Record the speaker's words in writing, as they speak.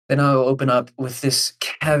Then I'll open up with this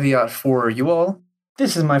caveat for you all.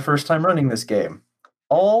 This is my first time running this game.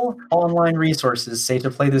 All online resources say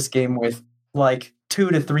to play this game with like 2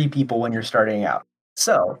 to 3 people when you're starting out.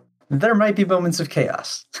 So there might be moments of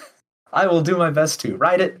chaos. I will do my best to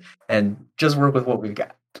ride it and just work with what we've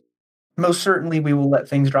got. Most certainly we will let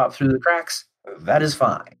things drop through the cracks. That is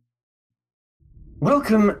fine.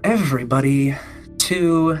 Welcome everybody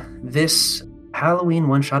to this Halloween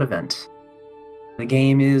one-shot event. The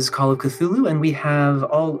game is Call of Cthulhu, and we have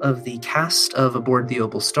all of the cast of Aboard the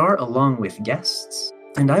Opal Star along with guests,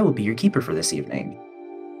 and I will be your keeper for this evening.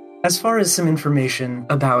 As far as some information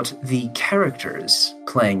about the characters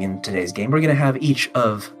playing in today's game, we're going to have each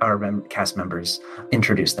of our cast members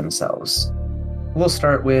introduce themselves. We'll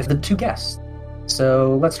start with the 2 guests.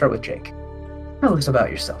 So let's start with Jake. Tell us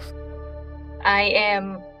about yourself. I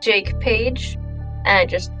am Jake Page, and I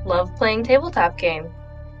just love playing tabletop games.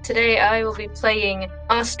 Today I will be playing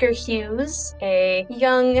Oscar Hughes, a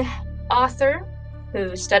young author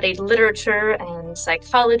who studied literature and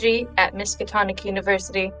psychology at Miskatonic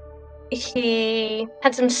University. He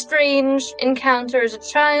had some strange encounters as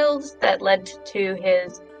a child that led to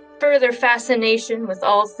his further fascination with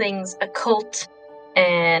all things occult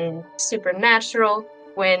and supernatural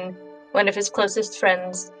when one of his closest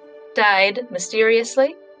friends died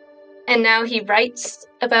mysteriously. And now he writes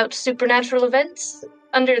about supernatural events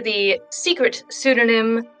under the secret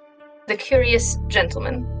pseudonym The Curious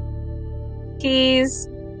Gentleman. He's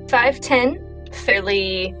 5'10",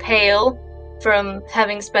 fairly pale from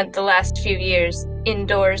having spent the last few years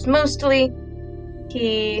indoors mostly.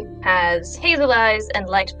 He has hazel eyes and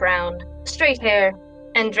light brown, straight hair,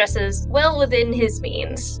 and dresses well within his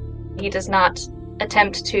means. He does not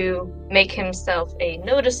attempt to make himself a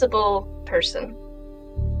noticeable person.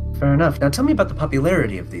 Fair enough. Now tell me about the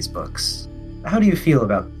popularity of these books. How do you feel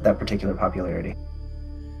about that particular popularity?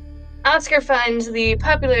 Oscar finds the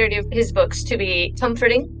popularity of his books to be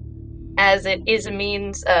comforting, as it is a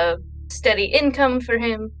means of steady income for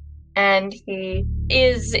him, and he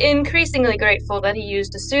is increasingly grateful that he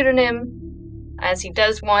used a pseudonym, as he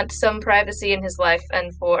does want some privacy in his life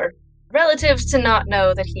and for relatives to not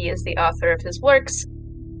know that he is the author of his works,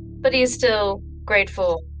 but he is still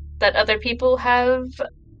grateful that other people have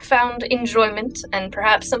found enjoyment and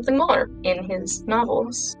perhaps something more in his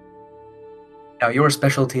novels. Now, your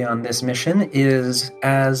specialty on this mission is,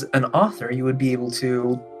 as an author, you would be able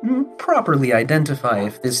to properly identify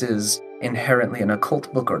if this is inherently an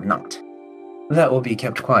occult book or not. That will be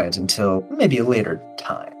kept quiet until maybe a later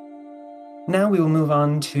time. Now we will move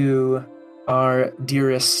on to our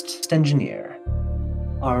dearest engineer.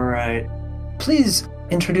 All right. Please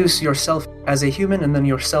introduce yourself as a human and then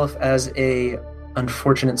yourself as a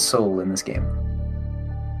unfortunate soul in this game.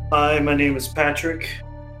 Hi, my name is Patrick.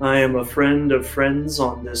 I am a friend of friends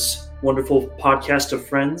on this wonderful podcast of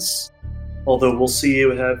friends, although we'll see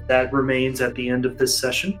if that remains at the end of this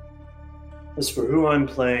session. As for who I'm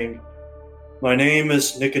playing, my name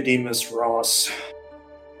is Nicodemus Ross.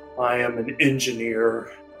 I am an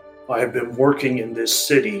engineer. I have been working in this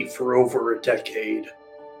city for over a decade,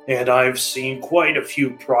 and I've seen quite a few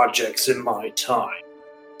projects in my time.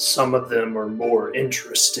 Some of them are more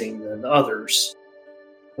interesting than others.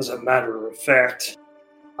 As a matter of fact,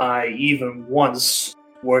 I even once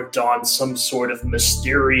worked on some sort of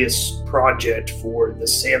mysterious project for the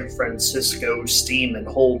San Francisco Steam and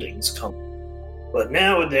Holdings Company. But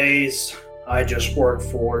nowadays, I just work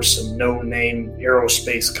for some no-name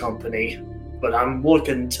aerospace company, but I'm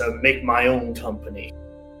looking to make my own company.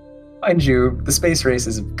 Mind you, the space race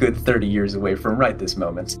is a good 30 years away from right this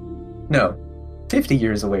moment. No, 50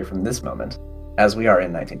 years away from this moment, as we are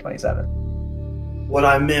in 1927. What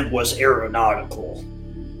I meant was aeronautical.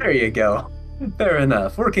 There you go. Fair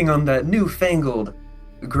enough. Working on that newfangled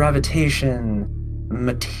gravitation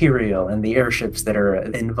material and the airships that are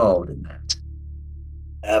involved in that.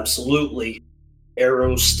 Absolutely.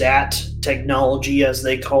 Aerostat technology, as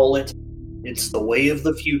they call it. It's the way of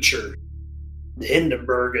the future. The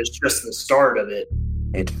Hindenburg is just the start of it.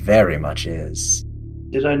 It very much is.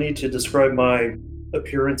 Did I need to describe my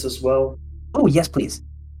appearance as well? Oh, yes, please.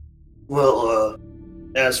 Well,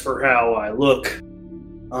 as for how I look,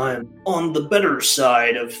 I'm on the better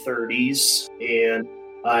side of 30s, and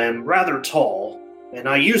I am rather tall, and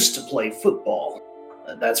I used to play football.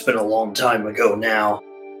 That's been a long time ago now,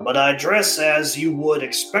 but I dress as you would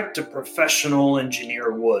expect a professional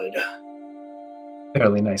engineer would.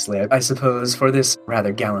 Fairly nicely, I suppose, for this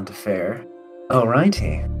rather gallant affair.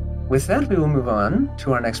 Alrighty. With that, we will move on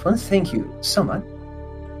to our next one. Thank you so much.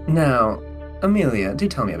 Now, Amelia, do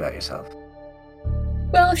tell me about yourself.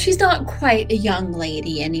 Well, she's not quite a young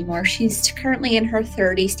lady anymore. She's currently in her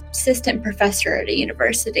 30s, assistant professor at a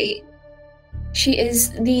university. She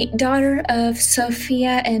is the daughter of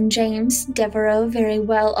Sophia and James Devereaux, very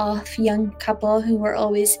well-off young couple who were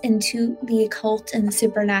always into the occult and the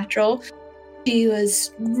supernatural. She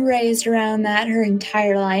was raised around that her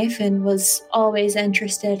entire life and was always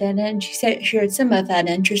interested in it. And she shared some of that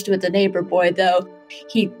interest with the neighbor boy, though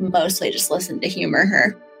he mostly just listened to humor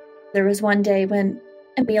her. There was one day when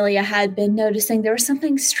Amelia had been noticing there was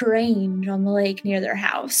something strange on the lake near their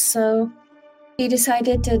house, so he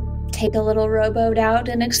decided to take a little rowboat out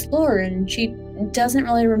and explore, and she doesn't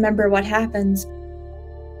really remember what happens.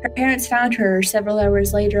 Her parents found her several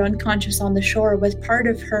hours later unconscious on the shore with part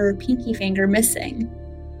of her pinky finger missing.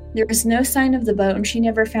 There was no sign of the boat, and she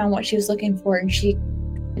never found what she was looking for, and she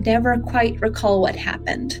could never quite recall what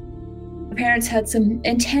happened. Her parents had some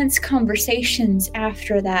intense conversations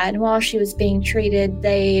after that, and while she was being treated,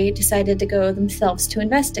 they decided to go themselves to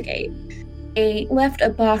investigate. They left a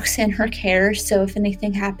box in her care, so if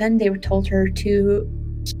anything happened, they were told her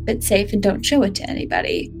to keep it safe and don't show it to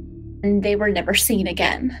anybody. And they were never seen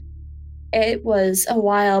again. It was a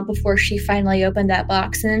while before she finally opened that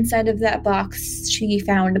box, and inside of that box, she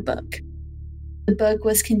found a book. The book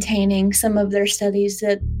was containing some of their studies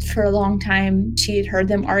that for a long time she had heard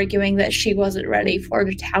them arguing that she wasn't ready for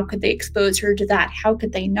it. How could they expose her to that? How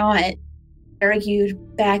could they not?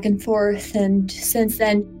 Argued back and forth, and since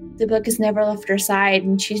then, the book has never left her side,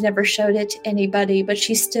 and she's never showed it to anybody, but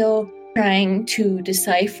she's still trying to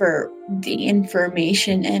decipher the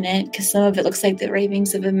information in it, because some of it looks like the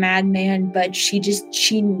ravings of a madman, but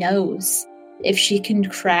she knows if she can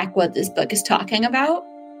crack what this book is talking about,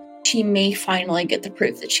 she may finally get the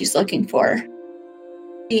proof that she's looking for.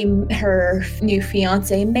 Her new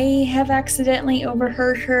fiancé may have accidentally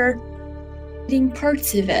overheard her reading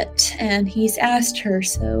parts of it, and he's asked her,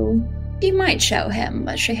 so she might show him,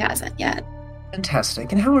 but she hasn't yet.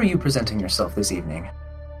 Fantastic. And how are you presenting yourself this evening?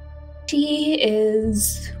 She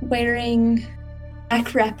is wearing a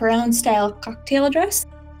wraparound style cocktail dress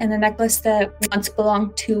and a necklace that once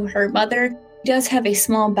belonged to her mother. She does have a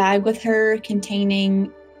small bag with her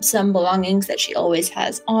containing some belongings that she always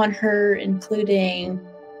has on her, including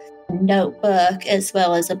a notebook as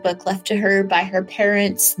well as a book left to her by her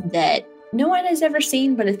parents that no one has ever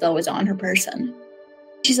seen, but it's always on her person.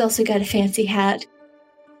 She's also got a fancy hat.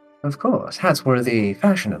 Of course, hats were the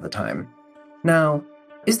fashion of the time. Now,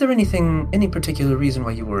 is there any particular reason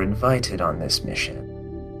why you were invited on this mission?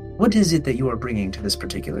 What is it that you are bringing to this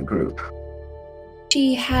particular group?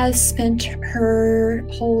 She has spent her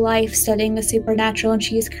whole life studying the supernatural, and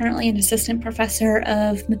she is currently an assistant professor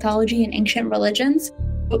of mythology and ancient religions.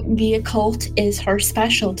 The occult is her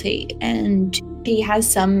specialty, and she has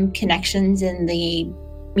some connections in the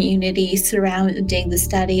community surrounding the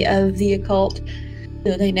study of the occult.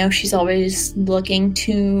 So they know she's always looking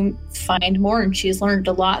to find more, and she's learned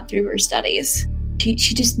a lot through her studies. She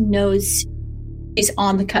just knows she's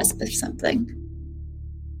on the cusp of something.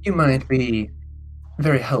 You might be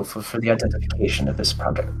very helpful for the identification of this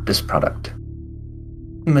product.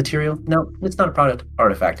 Material? No, it's not a product.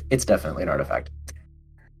 Artifact. It's definitely an artifact.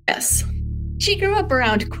 Yes. She grew up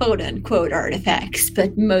around quote-unquote artifacts,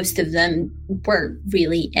 but most of them weren't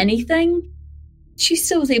really anything. She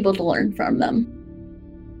still was able to learn from them.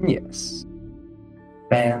 Yes.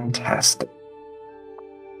 Fantastic.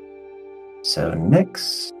 So,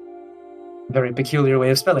 Nyx. Very peculiar way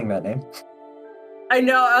of spelling that name. I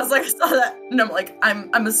know, I saw that, and I'm like,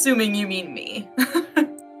 I'm assuming you mean me.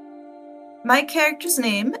 My character's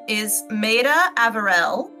name is Maida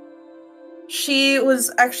Averell. She was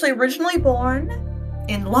actually originally born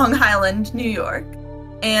in Long Island, New York,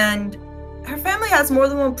 and her family has more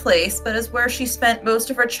than one place, but is where she spent most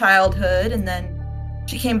of her childhood, and then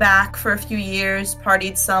she came back for a few years,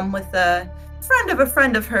 partied some with a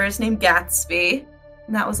friend of hers named Gatsby.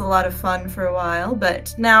 And that was a lot of fun for a while,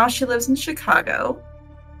 but now she lives in Chicago.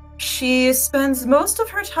 She spends most of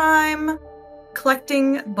her time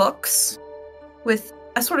collecting books with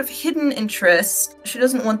a sort of hidden interest. She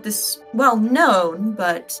doesn't want this well known,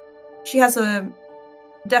 but she has a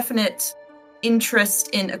definite interest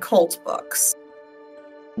in occult books.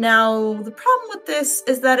 Now, the problem with this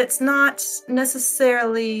is that it's not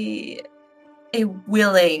necessarily a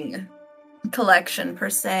willing collection per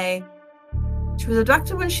se. She was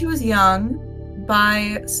abducted when she was young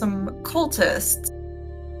by some cultists,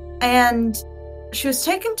 and she was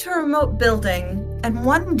taken to a remote building, and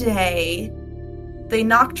one day they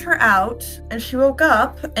knocked her out, and she woke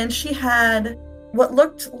up, and she had what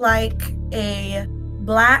looked like a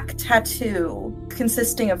black tattoo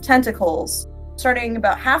consisting of tentacles starting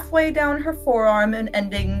about halfway down her forearm and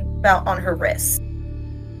ending about on her wrist.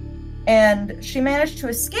 And she managed to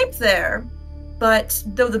escape there, but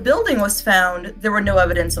though the building was found, there were no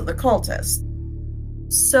evidence of the cultist.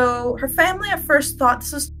 So her family at first thought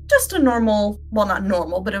this was just a normal, well, not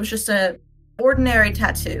normal, but it was just an ordinary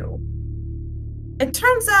tattoo. It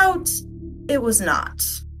turns out it was not.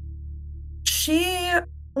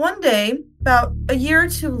 One day, about a year or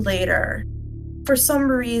two later, for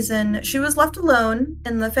some reason, she was left alone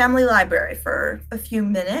in the family library for a few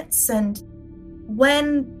minutes, and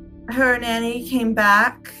when her nanny came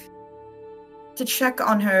back to check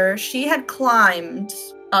on her, she had climbed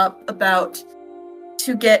up about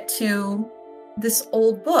to get to this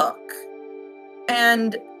old book.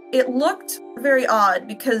 And it looked very odd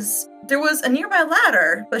because there was a nearby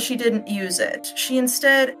ladder, but she didn't use it. She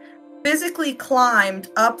instead physically climbed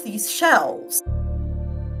up these shelves.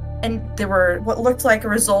 And they were what looked like a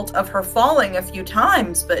result of her falling a few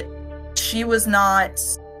times, but she was not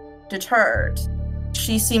deterred.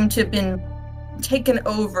 She seemed to have been taken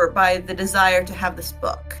over by the desire to have this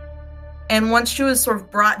book. And once she was sort of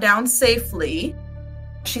brought down safely,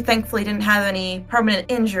 she thankfully didn't have any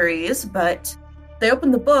permanent injuries, but they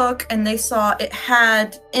opened the book and they saw it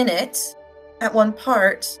had in it, at one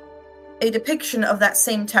part, a depiction of that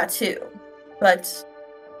same tattoo, but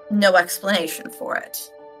no explanation for it.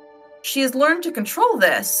 She has learned to control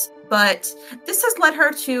this, but this has led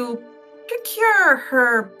her to procure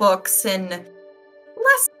her books in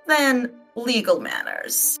less than legal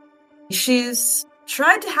manners. She's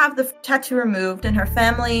tried to have the tattoo removed, and her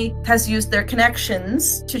family has used their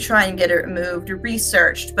connections to try and get it removed or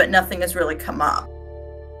researched, but nothing has really come up.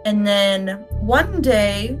 And then one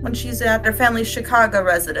day, when she's at her family's Chicago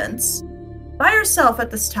residence, by herself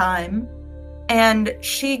at this time, and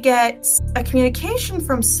she gets a communication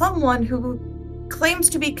from someone who claims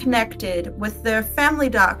to be connected with their family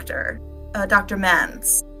doctor, Dr.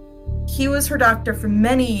 Mans. He was her doctor for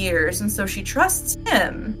many years, and so she trusts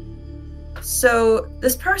him. So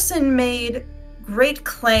this person made great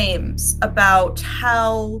claims about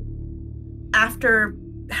how, after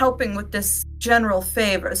helping with this general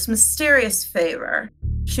favor, this mysterious favor,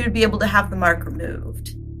 she would be able to have the mark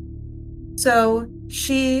removed. So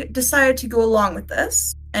she decided to go along with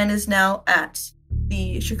this and is now at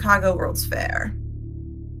the Chicago World's Fair.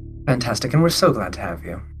 Fantastic, and we're so glad to have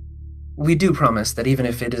you. We do promise that even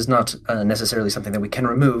if it is not necessarily something that we can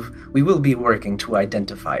remove, we will be working to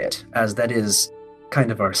identify it, as that is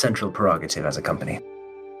kind of our central prerogative as a company.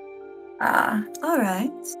 All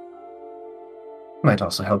right. Might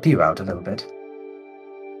also help you out a little bit.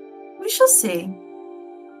 We shall see.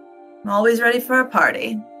 I'm always ready for a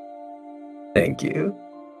party. Thank you.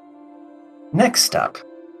 Next up,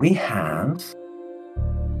 we have...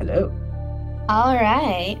 Hello. All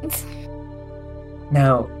right.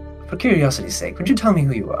 Now, for curiosity's sake, would you tell me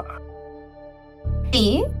who you are?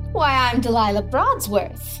 Me? Why, I'm Delilah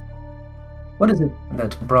Broadsworth. What is it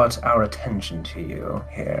that brought our attention to you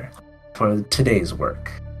here for today's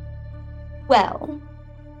work? Well,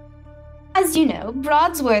 as you know,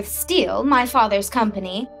 Broadsworth Steel, my father's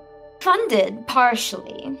company, funded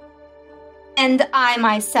partially. And I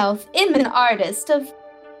myself am an artist of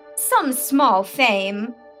some small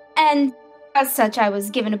fame, and as such I was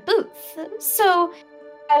given a booth. So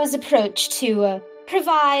I was approached to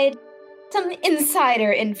provide some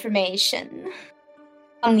insider information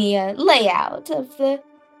on the layout of the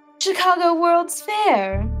Chicago World's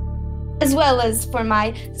Fair, as well as for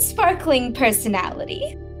my sparkling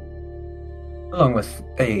personality. Along with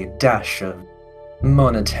a dash of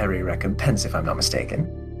monetary recompense, if I'm not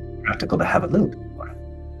mistaken. Practical to have a little bit more.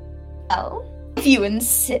 Well, if you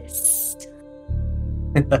insist.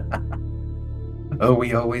 Oh,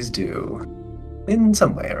 we always do. In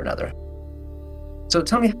some way or another. So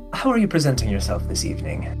tell me, how are you presenting yourself this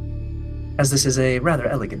evening? As this is a rather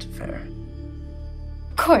elegant affair.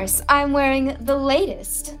 Of course, I'm wearing the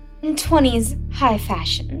latest in 20s high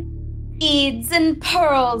fashion. Beads and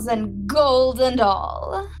pearls and gold and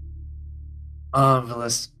all.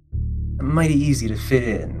 Marvelous. Mighty easy to fit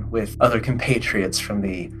in with other compatriots from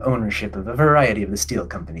the ownership of a variety of the steel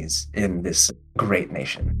companies in this great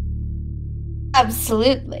nation.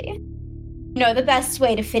 Absolutely. You know, the best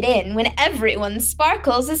way to fit in when everyone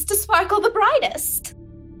sparkles is to sparkle the brightest.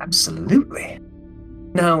 Absolutely.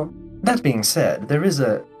 Now, that being said, there is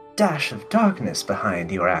a dash of darkness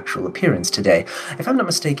behind your actual appearance today. If I'm not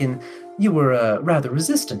mistaken, you were rather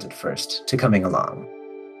resistant at first to coming along.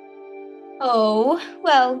 Oh,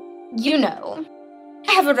 well, you know,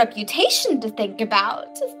 I have a reputation to think about,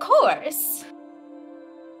 of course.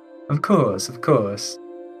 Of course, of course.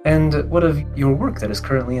 And what of your work that is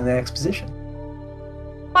currently in the exposition?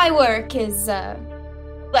 My work is,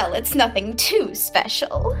 well, it's nothing too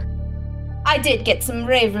special. I did get some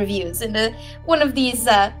rave reviews in one of these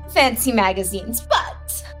fancy magazines,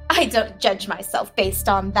 but I don't judge myself based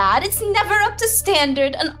on that. It's never up to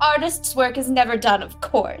standard. An artist's work is never done, of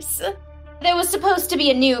course. There was supposed to be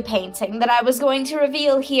a new painting that I was going to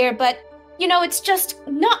reveal here, but, it's just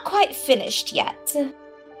not quite finished yet.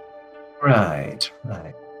 Right.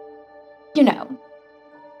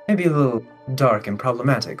 Maybe a little dark and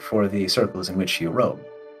problematic for the circles in which you roam.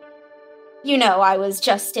 I was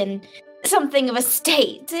just in something of a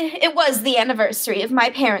state. It was the anniversary of my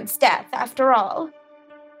parents' death, after all.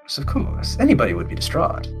 Of course. Anybody would be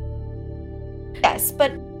distraught. Yes,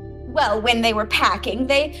 but, well, when they were packing,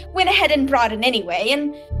 they went ahead and brought it anyway,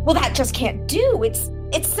 and, well, that just can't do.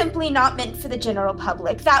 It's simply not meant for the general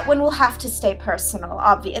public. That one will have to stay personal,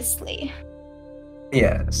 obviously.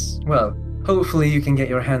 Yes. Well, hopefully you can get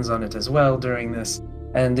your hands on it as well during this,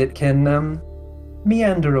 and it can,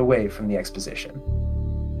 meander away from the exposition.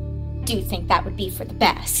 Do you think that would be for the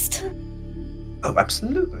best? Oh,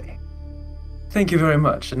 absolutely. Thank you very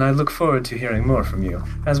much, and I look forward to hearing more from you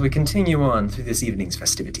as we continue on through this evening's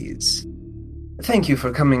festivities. Thank you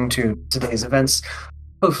for coming to today's events.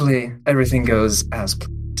 Hopefully, everything goes as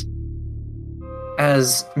planned.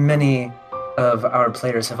 As many of our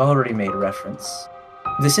players have already made reference,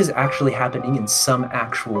 this is actually happening in some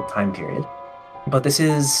actual time period, but this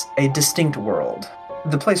is a distinct world.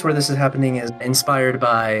 The place where this is happening is inspired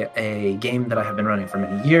by a game that I have been running for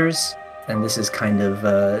many years, and this is kind of,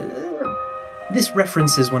 this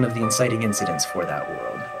references one of the inciting incidents for that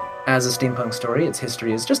world. As a steampunk story, its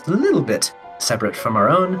history is just a little bit separate from our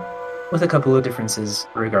own, with a couple of differences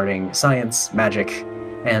regarding science, magic,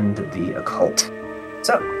 and the occult.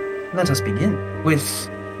 So, let us begin with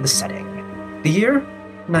the setting. The year,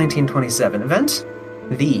 1927 event,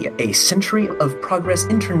 the A Century of Progress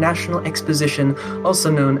International Exposition,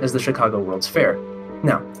 also known as the Chicago World's Fair.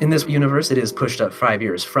 Now, in this universe, it is pushed up 5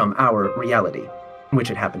 years from our reality,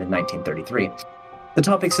 which it happened in 1933. The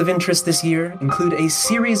topics of interest this year include a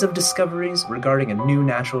series of discoveries regarding a new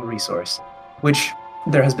natural resource, which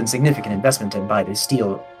there has been significant investment in by the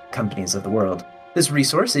steel companies of the world. This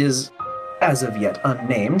resource is, as of yet,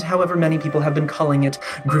 unnamed, however many people have been calling it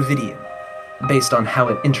gravidium, based on how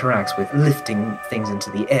it interacts with lifting things into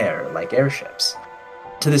the air, like airships.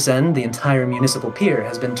 To this end, the entire municipal pier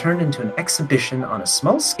has been turned into an exhibition on a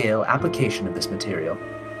small-scale application of this material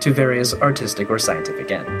to various artistic or scientific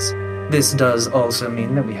ends. This does also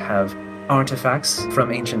mean that we have artifacts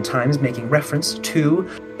from ancient times making reference to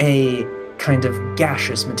a kind of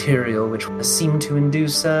gaseous material which seemed to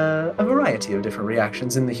induce a variety of different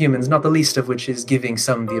reactions in the humans, not the least of which is giving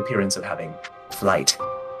some the appearance of having flight.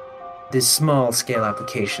 This small-scale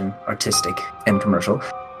application, artistic and commercial,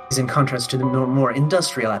 is in contrast to the more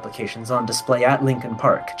industrial applications on display at Lincoln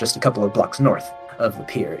Park, just a couple of blocks north of the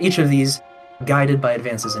pier. Each of these guided by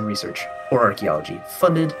advances in research or archaeology,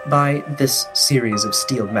 funded by this series of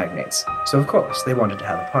steel magnates. So of course, they wanted to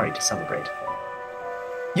have a party to celebrate.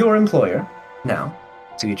 Your employer, now,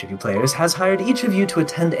 to each of you players, has hired each of you to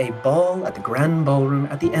attend a ball at the Grand Ballroom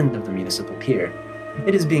at the end of the municipal pier.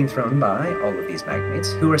 It is being thrown by all of these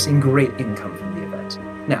magnates, who are seeing great income from the event.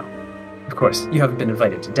 Now, of course, you haven't been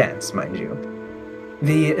invited to dance, mind you.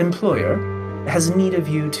 The employer has need of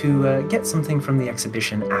you to get something from the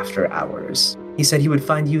exhibition after hours. He said he would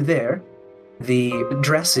find you there. The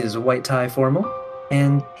dress is white tie formal,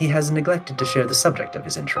 and he has neglected to share the subject of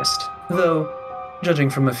his interest, though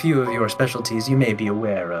judging from a few of your specialties, you may be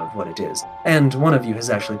aware of what it is. And one of you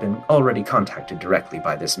has actually been already contacted directly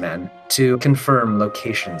by this man to confirm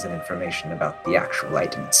locations and information about the actual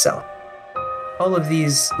item itself. All of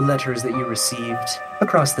these letters that you received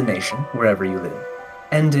across the nation, wherever you live,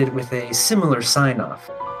 ended with a similar sign-off,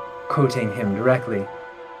 quoting him directly.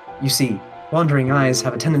 You see, wandering eyes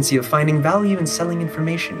have a tendency of finding value in selling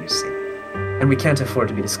information, you see. And we can't afford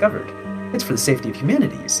to be discovered. It's for the safety of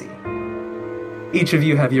humanity, you see. Each of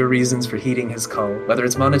you have your reasons for heeding his call, whether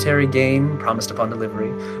it's monetary gain, promised upon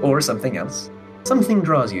delivery, or something else. Something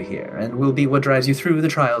draws you here, and will be what drives you through the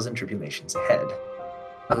trials and tribulations ahead.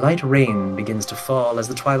 A light rain begins to fall as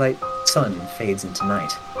the twilight sun fades into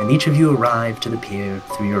night, and each of you arrive to the pier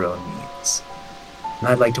through your own means. And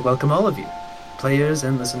I'd like to welcome all of you, players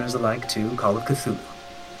and listeners alike, to Call of Cthulhu,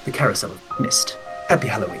 the Carousel of Mist. Happy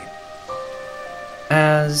Halloween.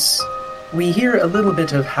 As we hear a little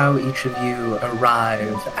bit of how each of you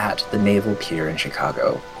arrive at the Naval Pier in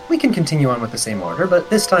Chicago. We can continue on with the same order, but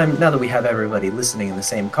this time, now that we have everybody listening in the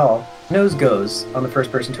same call, nose goes on the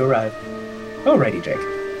first person to arrive. Alrighty, Jake.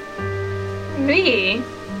 Me?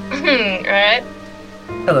 Alright.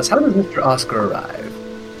 Tell us, how does Mr. Oscar arrive?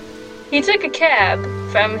 He took a cab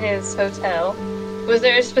from his hotel. Was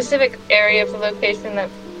there a specific area of the location that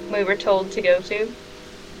we were told to go to?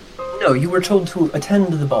 No, you were told to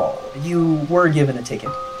attend the ball. You were given a ticket.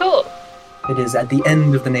 Cool. It is at the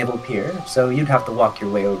end of the Naval Pier, so you'd have to walk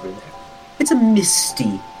your way over there. It's a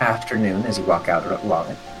misty afternoon as you walk out along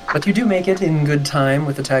it. But you do make it in good time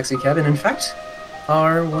with the taxi cab, and in fact,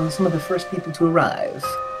 are some of the first people to arrive.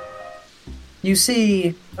 You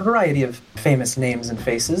see a variety of famous names and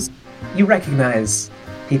faces. You recognize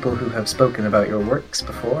people who have spoken about your works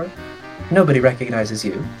before. Nobody recognizes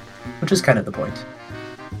you, which is kind of the point.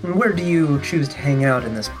 And where do you choose to hang out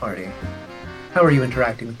in this party? How are you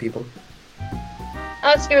interacting with people?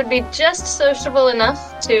 Oscar would be just sociable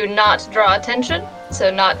enough to not draw attention, so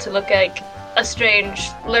not to look like a strange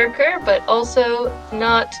lurker, but also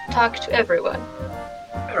not talk to everyone.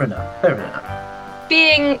 Fair enough, fair enough.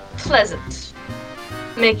 Being pleasant.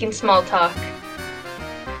 Making small talk.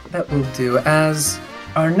 That will do. As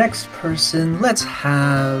our next person, let's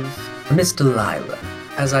have Miss Delilah.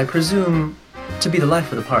 As I presume, to be the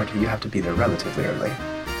life of the party, you have to be there relatively early.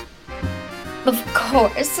 Of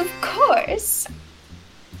course.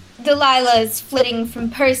 Delilah is flitting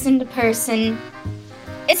from person to person.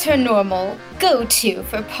 It's her normal go-to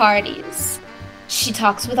for parties. She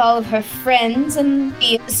talks with all of her friends in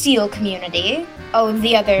the steel community, all of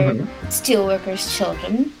the other steelworkers'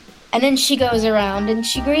 children, and then she goes around and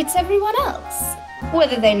she greets everyone else,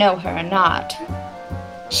 whether they know her or not.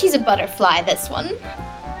 She's a butterfly, this one.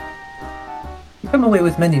 You come away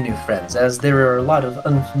with many new friends, as there are a lot of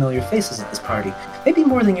unfamiliar faces at this party. Maybe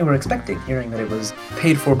more than you were expecting, hearing that it was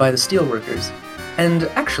paid for by the steelworkers. And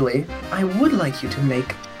actually, I would like you to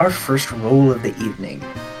make our first roll of the evening.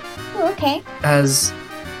 Oh, okay. As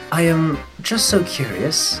I am just so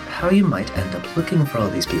curious how you might end up looking for all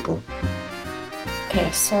these people. Okay,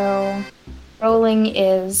 so rolling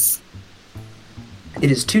is... It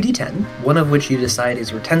is 2d10, one of which you decide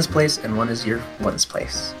is your 10's place and one is your 1's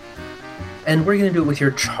place. And we're going to do it with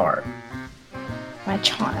your charm. My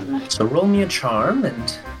charm. So roll me a charm,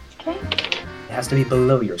 and Okay. it has to be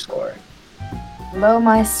below your score. Below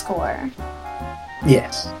my score.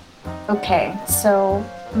 Yes. Okay, so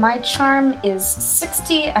my charm is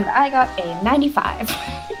 60 and I got a 95.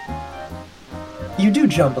 You do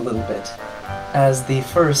jump a little bit as the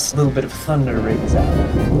first little bit of thunder rings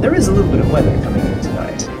out. There is a little bit of weather coming in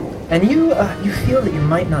tonight, and you feel that you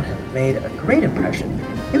might not have made a great impression.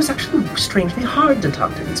 It was actually strangely hard to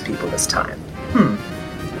talk to these people this time.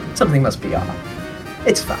 Something must be off.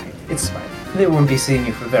 It's fine. They won't be seeing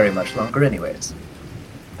you for very much longer anyways.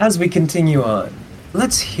 As we continue on,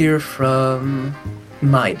 let's hear from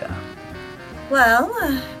Maida. Well,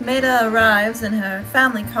 Maida arrives in her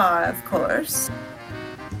family car, of course.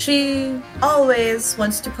 She always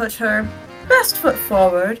wants to put her best foot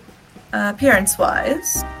forward,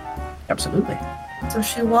 appearance-wise. Absolutely. So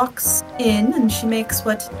she walks in and she makes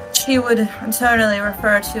what she would internally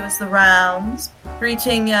refer to as the rounds,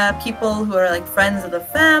 greeting people who are like friends of the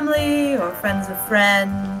family or friends of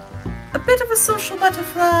friends. A bit of a social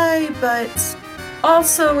butterfly, but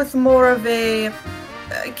also with more of a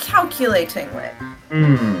calculating way.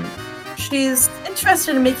 She's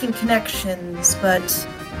interested in making connections, but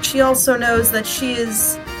she also knows that she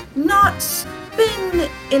has not been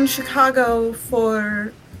in Chicago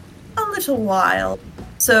for a little while,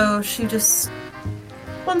 so she just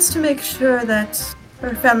wants to make sure that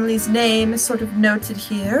her family's name is sort of noted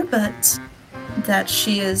here, but that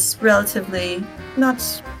she is relatively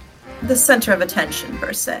not the center of attention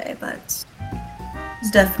per se, but is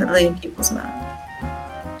definitely in people's mind.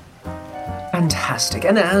 Fantastic.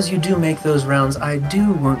 And as you do make those rounds, I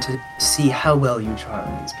do want to see how well you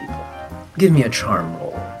charm these people. Give me a charm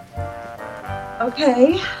roll.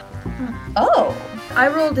 Okay. Oh, I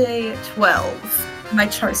rolled a 12. My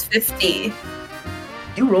charm's 50.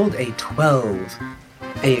 You rolled a 12.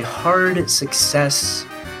 A hard success.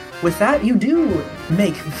 With that, you do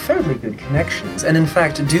make fairly good connections, and in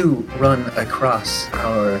fact do run across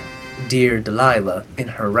our dear Delilah in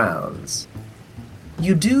her rounds.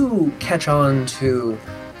 You do catch on to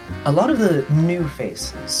a lot of the new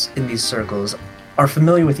faces in these circles are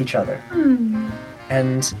familiar with each other.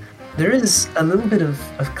 And there is a little bit of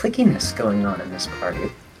clickiness going on in this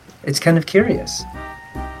party. It's kind of curious.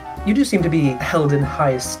 You do seem to be held in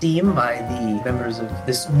high esteem by the members of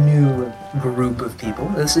this new group of people.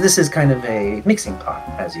 This is kind of a mixing pot,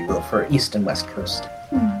 as you will, for East and West Coast.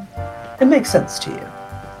 It makes sense to you.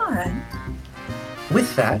 All right.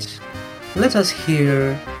 With that, let us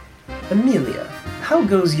hear Amelia. How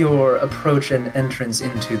goes your approach and entrance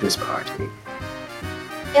into this party?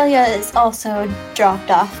 Amelia is also dropped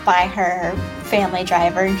off by her family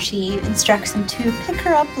driver, and she instructs him to pick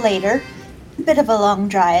her up later. A bit of a long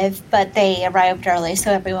drive, but they arrived early so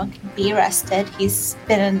everyone can be rested. He's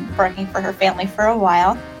been working for her family for a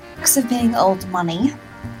while, because of being old money.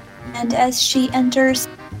 And as she enters,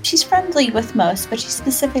 she's friendly with most, but she's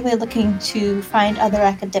specifically looking to find other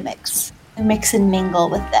academics and mix and mingle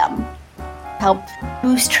with them. Help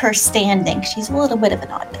boost her standing. She's a little bit of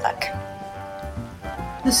an odd duck.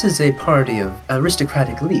 This is a party of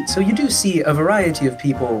aristocratic elite, so you do see a variety of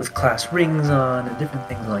people with class rings on and different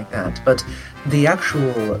things like that, but the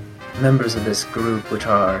actual members of this group, which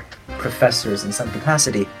are professors in some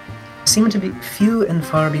capacity, seem to be few and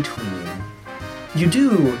far between. You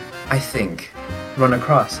do, I think, run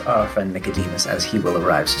across our friend Nicodemus as he will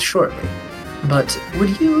arrive shortly, but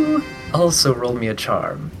would you also roll me a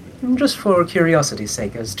charm, just for curiosity's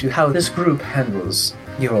sake, as to how this group handles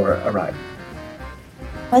your arrival?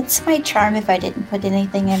 What's my charm if I didn't put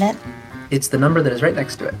anything in it? It's the number that is right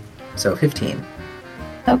next to it. So 15.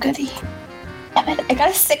 Oh, goody. Damn it, I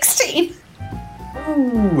got a 16.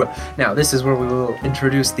 Ooh. Now, this is where we will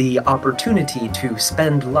introduce the opportunity to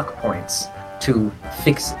spend luck points to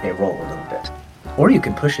fix a roll a little bit. Or you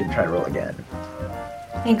can push it and try to roll again.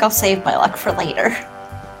 I think I'll save my luck for later.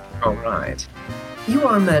 All right. You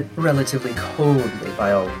are met relatively coldly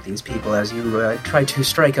by all of these people as you try to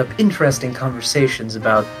strike up interesting conversations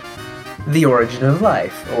about the origin of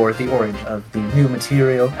life, or the origin of the new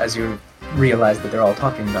material, as you realize that they're all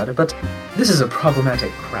talking about it. But this is a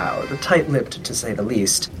problematic crowd, tight-lipped to say the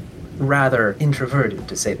least, rather introverted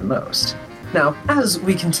to say the most. Now, as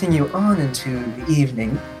we continue on into the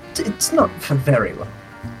evening, it's not for very long.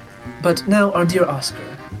 But now, our dear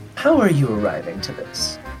Oscar, how are you arriving to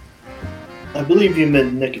this? I believe you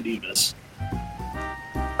meant Nicodemus.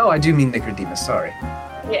 Oh, I do mean Nicodemus, sorry.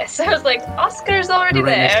 Yes, I was like, Oscar's already We're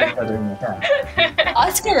right next to there. each other in the cab.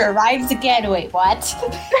 Oscar arrives again. Wait, what?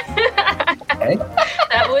 Okay?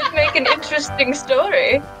 That would make an interesting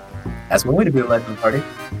story. That's one way to be the life of the party.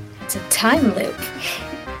 It's a time loop.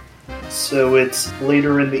 So it's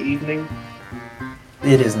later in the evening?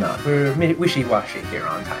 It is not. We're wishy-washy here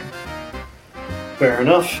on time. Fair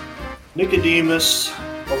enough. Nicodemus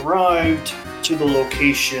arrived to the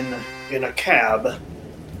location in a cab.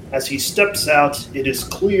 As he steps out, it is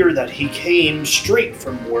clear that he came straight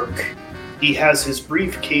from work. He has his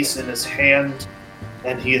briefcase in his hand,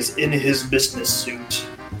 and he is in his business suit.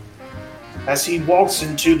 As he walks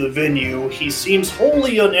into the venue, he seems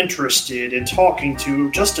wholly uninterested in talking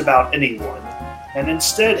to just about anyone, and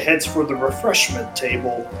instead heads for the refreshment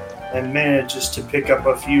table and manages to pick up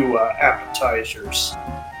a few appetizers.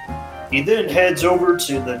 He then heads over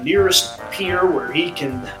to the nearest pier where he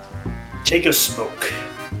can take a smoke.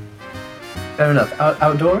 Fair enough.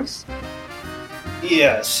 Outdoors?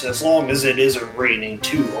 Yes, as long as it isn't raining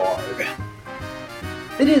too hard.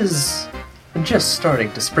 It is just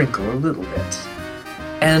starting to sprinkle a little bit.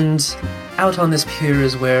 And out on this pier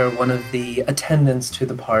is where one of the attendants to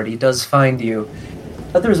the party does find you.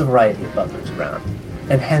 There's a variety of butlers around,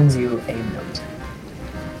 and hands you a note.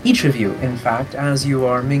 Each of you, in fact, as you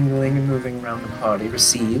are mingling and moving around the party,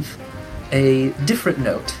 receive a different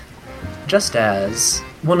note, just as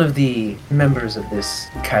one of the members of this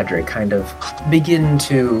cadre kind of begin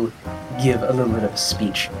to give a little bit of a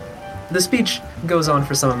speech. The speech goes on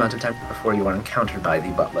for some amount of time before you are encountered by the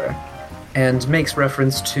butler, and makes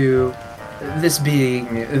reference to this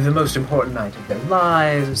being the most important night of their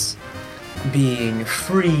lives, being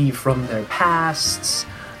free from their pasts,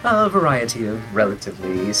 a variety of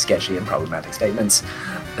relatively sketchy and problematic statements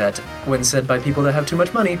that, when said by people that have too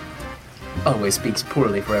much money, always speaks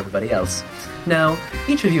poorly for everybody else. Now,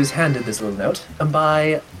 each of you is handed this little note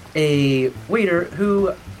by a waiter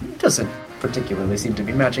who doesn't particularly seem to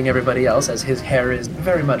be matching everybody else, as his hair is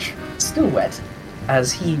very much still wet,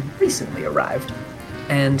 as he recently arrived.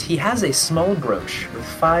 And he has a small brooch with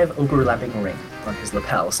 5 overlapping rings on his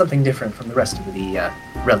lapel, something different from the rest of the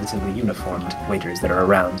relatively uniformed waiters that are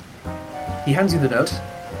around. He hands you the note,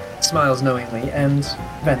 smiles knowingly, and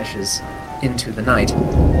vanishes into the night.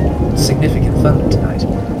 Significant thunder tonight.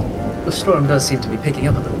 The storm does seem to be picking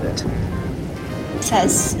up a little bit.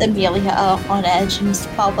 Says Amelia on edge, and it's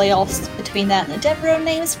probably all between that and the Devereaux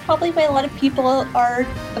name is probably why a lot of people are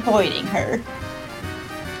avoiding her.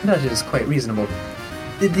 That is quite reasonable.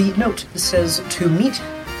 The note says to meet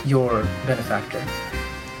your benefactor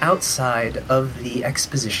outside of the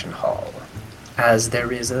exposition hall, as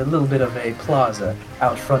there is a little bit of a plaza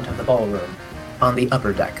out front of the ballroom on the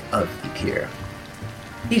upper deck of the pier.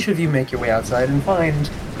 Each of you make your way outside and find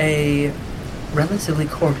a relatively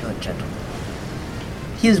corpulent gentleman.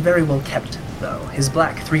 He is very well kept, though. His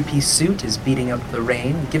black three-piece suit is beating up the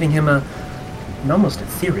rain, giving him an almost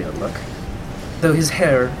ethereal look, though his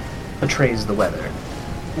hair betrays the weather.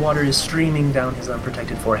 Water is streaming down his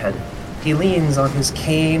unprotected forehead. He leans on his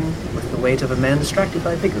cane with the weight of a man distracted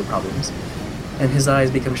by bigger problems, and his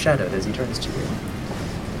eyes become shadowed as he turns to you.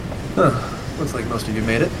 Looks like most of you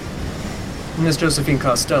made it. Miss Josephine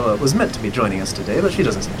Costello was meant to be joining us today, but she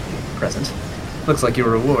doesn't seem to be present. Looks like your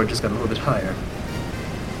reward just got a little bit higher.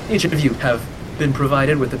 Each of you have been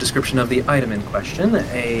provided with a description of the item in question,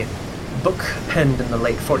 a book penned in the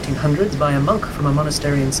late 1400s by a monk from a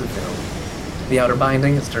monastery in Seville. The outer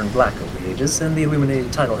binding has turned black over the ages, and the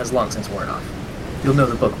illuminated title has long since worn off. You'll know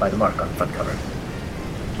the book by the mark on the front cover.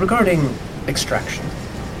 Regarding extraction,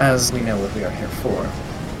 as we know what we are here for,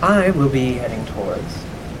 I will be heading towards...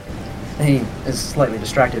 He is slightly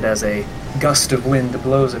distracted as a gust of wind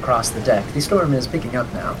blows across the deck. The storm is picking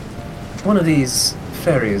up now. One of these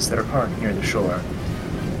ferries that are parked near the shore.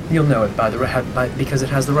 You'll know it because it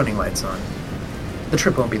has the running lights on. The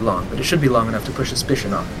trip won't be long, but it should be long enough to push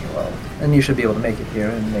suspicion off of you all. And you should be able to make it here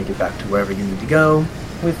and make it back to wherever you need to go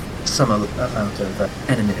with some amount of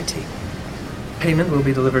anonymity. Payment will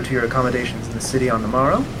be delivered to your accommodations in the city on the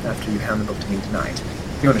morrow, after you hand the book to me tonight.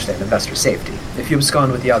 You understand investor safety. If you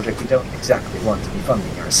abscond with the object, we don't exactly want to be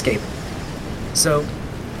funding your escape. So,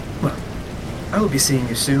 well, I will be seeing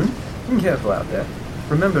you soon. Be careful out there.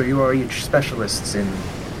 Remember, you are each specialists in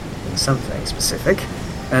something specific,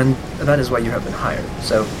 and that is why you have been hired.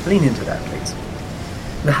 So, lean into that, please.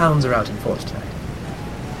 The hounds are out in force tonight.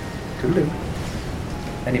 Toodaloo.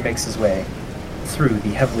 And he makes his way through the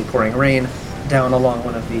heavily pouring rain, down along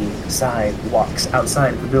one of the side walks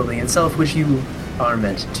outside of the building itself, which you are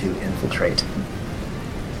meant to infiltrate.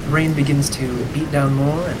 The rain begins to beat down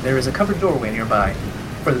more, and there is a covered doorway nearby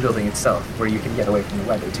for the building itself, where you can get away from the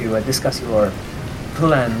weather to discuss your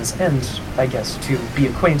plans and, I guess, to be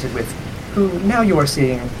acquainted with who now you are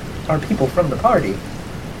seeing are people from the party,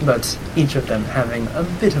 but each of them having a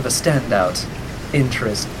bit of a standout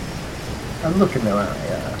interest, a look in their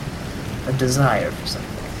eye, a desire for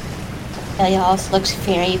something. Amelia also looks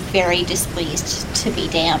very, very displeased to be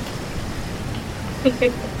damp.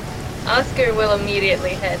 Oscar will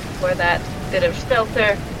immediately head for that bit of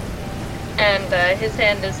shelter, and his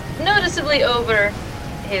hand is noticeably over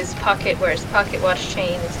his pocket where his pocket watch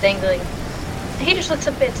chain is dangling. He just looks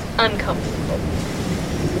a bit uncomfortable.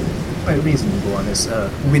 Quite reasonable on this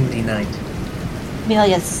windy night.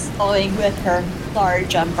 Amelia's following with her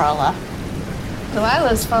large umbrella.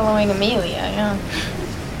 Delilah's following Amelia, yeah.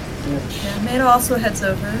 Yeah, Maida also heads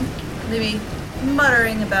over, maybe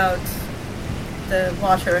muttering about the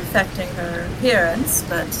water affecting her appearance,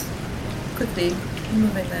 but quickly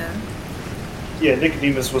moving there. Yeah,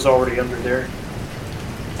 Nicodemus was already under there.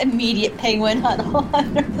 Immediate penguin huddle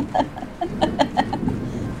under that.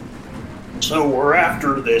 So we're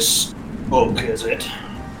after this book, is it?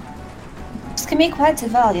 This can be quite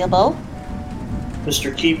valuable.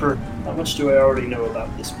 Mr. Keeper, how much do I already know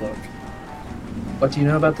about this book? What do you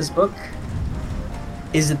know about this book?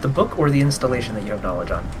 Is it the book or the installation that you have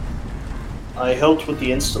knowledge on? I helped with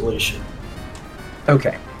the installation.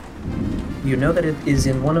 Okay. You know that it is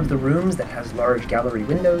in one of the rooms that has large gallery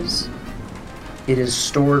windows. It is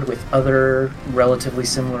stored with other relatively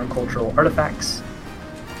similar cultural artifacts.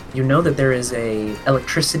 You know that there is a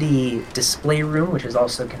electricity display room, which is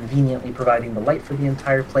also conveniently providing the light for the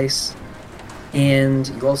entire place. And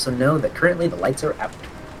you also know that currently the lights are out.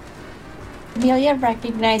 Amelia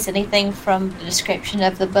recognize anything from the description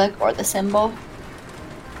of the book or the symbol?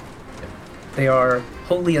 They are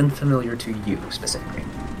wholly unfamiliar to you, specifically.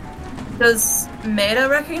 Does Maida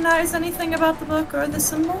recognize anything about the book or the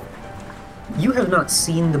symbol? You have not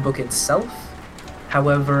seen the book itself.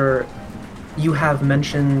 However, you have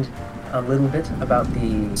mentioned a little bit about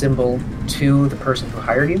the symbol to the person who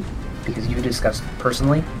hired you, because you discussed it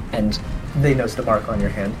personally, and they noticed a mark on your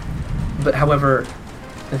hand. But however,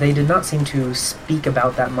 they did not seem to speak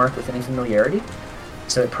about that mark with any familiarity,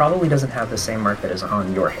 so it probably doesn't have the same mark that is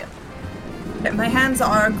on your hand. My hands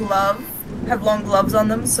are gloved, have long gloves on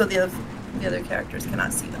them, so the other characters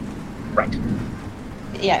cannot see them. Right.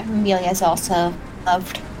 Yeah, Amelia's also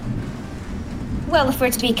loved. Well, if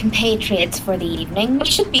we're to be compatriots for the evening, we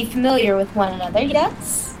should be familiar with one another,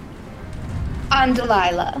 yes? I'm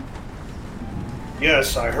Delilah.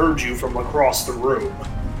 Yes, I heard you from across the room.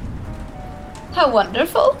 How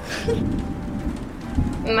wonderful.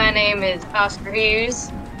 My name is Oscar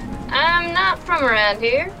Hughes. I'm not from around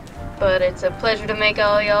here, but it's a pleasure to make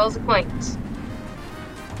all y'all's acquaintance.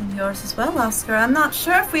 And yours as well, Oscar. I'm not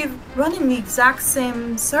sure if we've run in the exact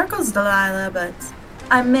same circles, Delilah, but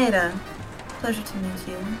I'm Maida. Pleasure to meet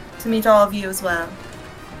you. To meet all of you as well.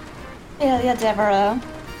 Amelia Devereaux.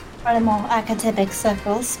 Quite in more academic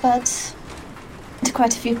circles, but to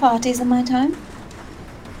quite a few parties in my time.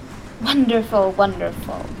 Wonderful,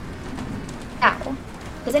 wonderful. Now,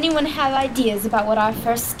 does anyone have ideas about what our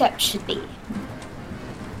first step should be?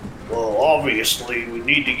 Well, obviously, we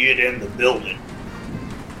need to get in the building.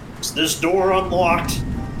 Is this door unlocked?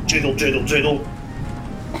 Jiggle, jiggle, jiggle.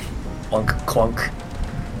 Clunk, clunk.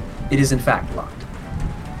 It is in fact locked.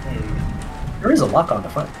 There is a lock on the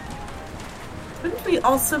front. Couldn't we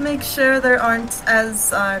also make sure there aren't,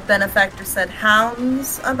 as our benefactor said,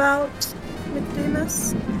 hounds about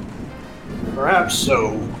Nicodemus? Perhaps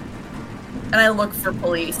so. And I look for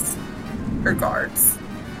police or guards.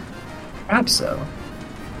 Perhaps so.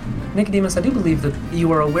 Nicodemus, I do believe that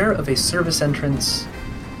you are aware of a service entrance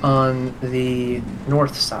on the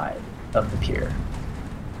north side of the pier.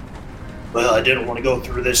 Well, I didn't want to go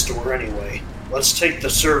through this door anyway. Let's take the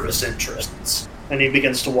service entrance. And he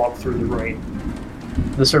begins to walk through the rain.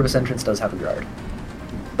 The service entrance does have a guard.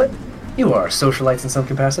 But you are socialites in some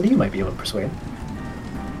capacity, you might be able to persuade.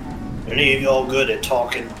 Any of y'all good at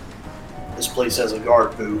talking? This place has a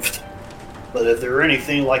guard booth. But if they're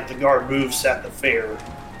anything like the guard booths at the fair,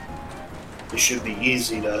 it should be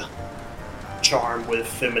easy to charm with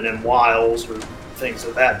feminine wiles or things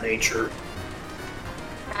of that nature.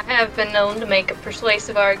 I have been known to make a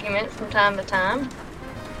persuasive argument from time to time.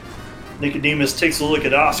 Nicodemus takes a look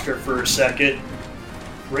at Oscar for a second,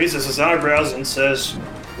 raises his eyebrows and says,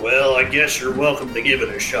 "Well, I guess you're welcome to give it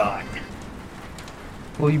a shot."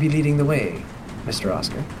 Will you be leading the way, Mr.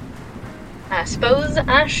 Oscar? I suppose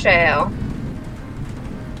I shall.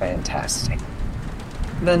 Fantastic.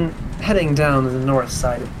 Then, heading down the north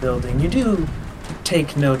side of the building, you do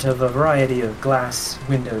take note of a variety of glass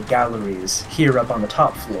windowed galleries here up on the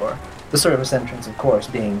top floor. The service entrance, of course,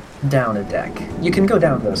 being down a deck. You can go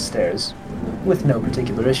down those stairs with no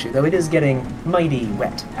particular issue, though it is getting mighty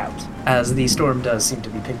wet out, as the storm does seem to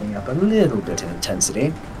be picking up a little bit in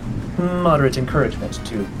intensity. Moderate encouragement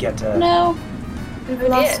to get No. We've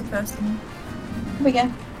lost a person. Here we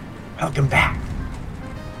go. Welcome back.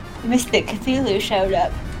 Mystic Cthulhu showed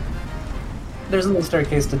up. There's a little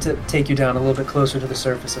staircase to take you down a little bit closer to the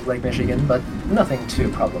surface of Lake Michigan, but nothing too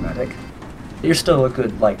problematic. You're still a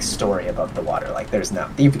good, story above the water.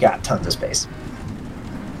 You've got tons of space.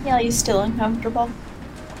 Yeah, you still uncomfortable?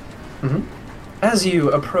 Mm-hmm. As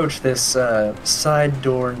you approach this side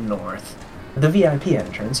door north, the VIP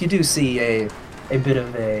entrance, you do see a bit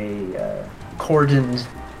of a cordoned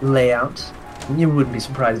layout. You wouldn't be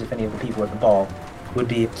surprised if any of the people at the ball would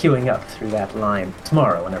be queuing up through that line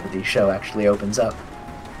tomorrow whenever the show actually opens up.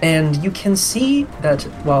 And you can see that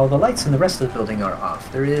while the lights in the rest of the building are off,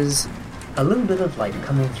 there is a little bit of light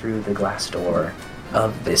coming through the glass door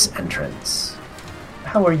of this entrance.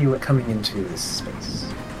 How are you coming into this space?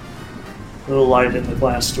 Little light in the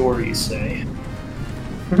glass door, you say?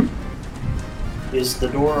 Mm-hmm. Is the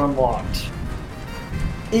door unlocked?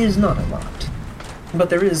 It is not unlocked, but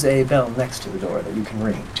there is a bell next to the door that you can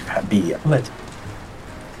ring to be lit.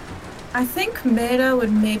 I think Maida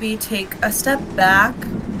would maybe take a step back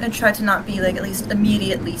and try to not be, at least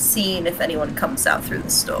immediately seen if anyone comes out through the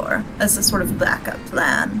store, as a sort of backup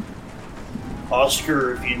plan.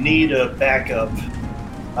 Oscar, if you need a backup,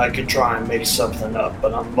 I could try and make something up,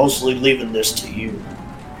 but I'm mostly leaving this to you.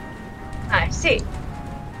 I see.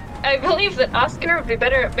 I believe that Oscar would be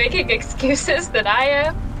better at making excuses than I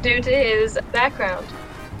am, due to his background.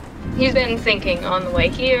 He's been thinking on the way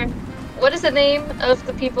here. What is the name of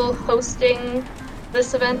the people hosting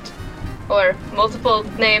this event? Or multiple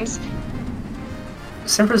names?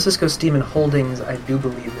 San Francisco Steam and Holdings, I do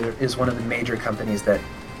believe, is one of the major companies that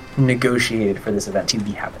negotiated for this event to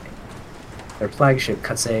be happening. Their flagship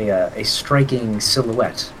cuts a striking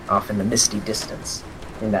silhouette off in the misty distance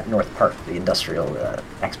in that north part of the industrial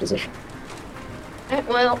exposition.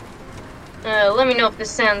 Well, let me know if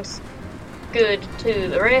this sounds good to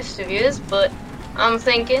the rest of you, but I'm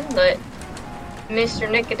thinking that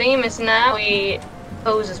Mr. Nicodemus and I, we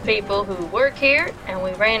pose as people who work here, and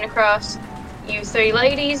we ran across you three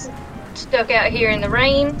ladies stuck out here in the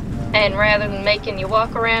rain, and rather than making you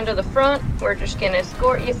walk around to the front, we're just gonna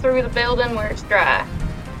escort you through the building where it's dry.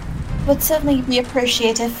 Would certainly be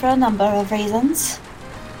appreciated for a number of reasons.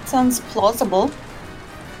 Sounds plausible.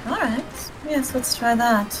 Alright. Yes, let's try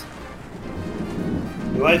that.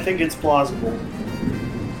 Do I think it's plausible?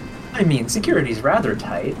 I mean, security's rather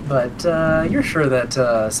tight, but you're sure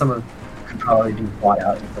that some of could probably be bought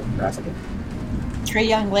out in the capacity. 3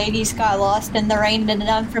 young ladies got lost in the rain in an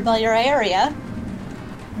unfamiliar area.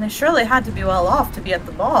 And they surely had to be well off to be at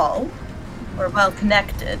the ball. Or well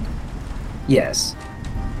connected. Yes.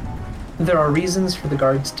 There are reasons for the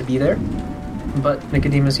guards to be there, but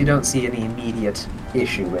Nicodemus, you don't see any immediate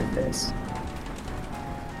issue with this.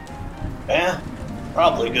 Yeah,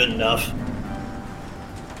 probably good enough.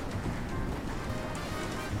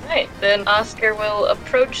 Right, then Oscar will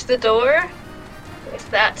approach the door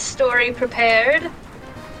with that story prepared.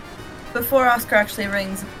 Before Oscar actually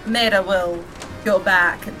rings, Maida will go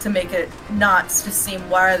back to make it not just seem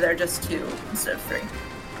why they're just 2 instead of 3.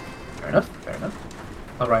 Fair enough, fair enough.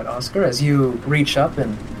 All right, Oscar, as you reach up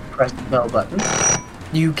and press the bell button,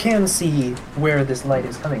 you can see where this light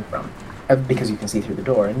is coming from, because you can see through the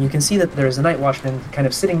door, and you can see that there's a night watchman kind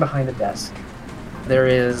of sitting behind a desk. There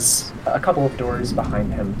is a couple of doors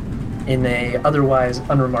behind him in a otherwise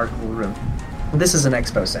unremarkable room. This is an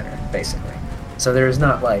expo center, basically. So there is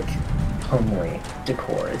not, like, homely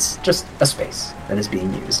decor. It's just a space that is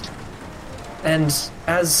being used. And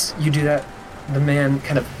as you do that, the man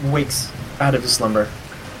kind of wakes out of his slumber,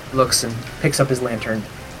 looks and picks up his lantern,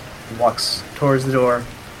 walks towards the door,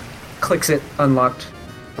 clicks it, unlocked,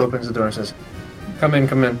 opens the door and says, come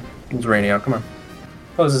in. It's raining out, come on.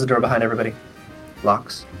 Closes the door behind everybody,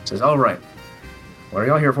 locks, says, all right, what are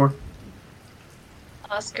y'all here for?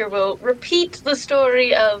 Oscar will repeat the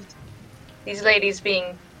story of these ladies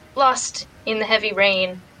being lost in the heavy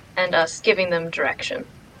rain and us giving them direction.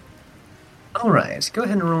 All right, go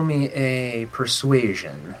ahead and roll me a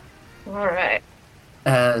persuasion. All right.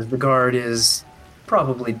 As the guard is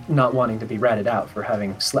probably not wanting to be ratted out for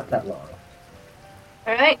having slept that long.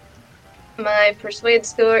 All right. My persuade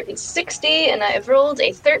score is 60, and I have rolled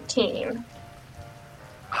a 13.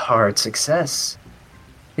 Hard success.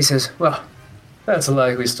 He says, well, that's a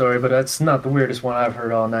likely story, but that's not the weirdest one I've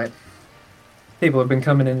heard all night. People have been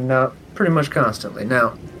coming in and out pretty much constantly.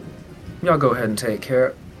 Now, y'all go ahead and take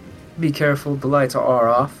care. Be careful, the lights are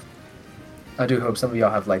off. I do hope some of y'all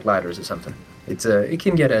have, like, lighters or something. It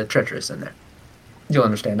can get treacherous in there. You'll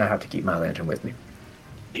understand I have to keep my lantern with me.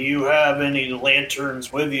 Do you have any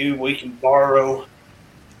lanterns with you we can borrow?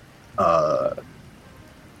 I'm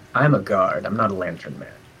a guard. I'm not a lantern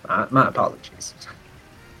man. My apologies.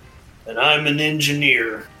 And I'm an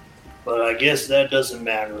engineer, but I guess that doesn't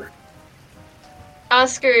matter.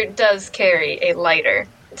 Oscar does carry a lighter.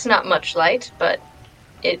 It's not much light, but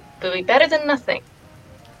it will be better than nothing.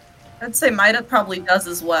 I'd say Maida probably does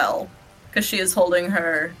as well, because she is holding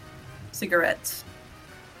her cigarette.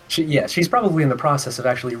 She's probably in the process of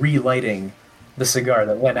actually relighting the cigar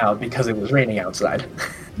that went out because it was raining outside.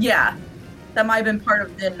 Yeah, that might have been part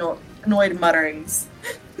of the annoyed mutterings.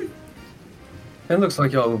 It looks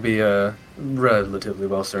like y'all will be relatively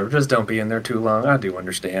well served. Just don't be in there too long. I do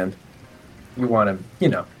understand. You want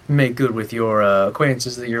to, make good with your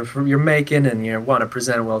acquaintances that you're making, and you want to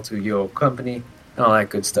present well to your company and all that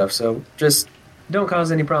good stuff. So just don't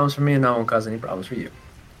cause any problems for me, and I won't cause any problems for you.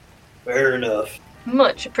 Fair enough.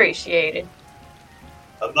 Much appreciated.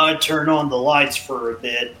 I might turn on the lights for a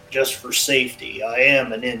bit, just for safety. I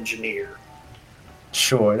am an engineer.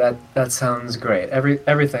 Sure, that sounds great.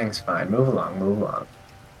 Everything's fine. Move along. All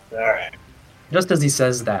right. Just as he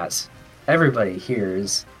says that, everybody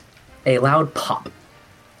hears a loud pop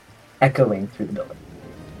echoing through the building.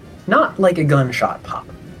 Not like a gunshot pop,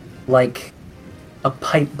 like a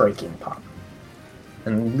pipe breaking pop.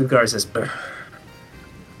 And the guard says,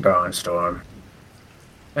 "Darn storm."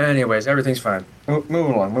 Anyways, everything's fine. Move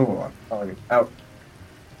along. Out.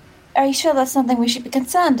 Are you sure that's something we should be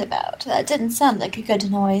concerned about? That didn't sound like a good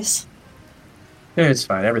noise. It's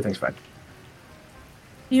fine. Everything's fine.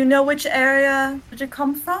 You know which area did it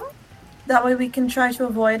come from? That way we can try to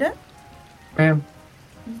avoid it. Ma'am,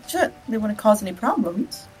 Sure, they wouldn't cause any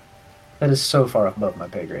problems. that is so far above my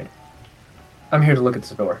pay grade. I'm here to look at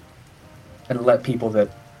the door and let people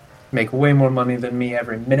that make way more money than me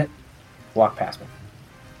every minute walk past me.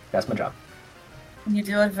 That's my job. You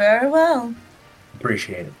do it very well.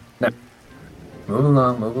 Appreciate it. Now, move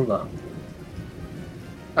along.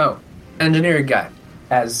 Oh, engineering guy.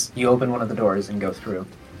 As you open one of the doors and go through,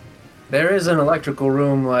 there is an electrical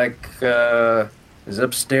room, is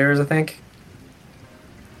upstairs, I think.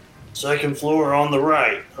 Second floor on the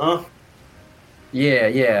right, huh?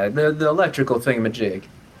 Yeah, the electrical thingamajig.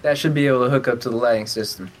 That should be able to hook up to the lighting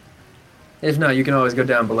system. If not, you can always go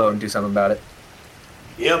down below and do something about it.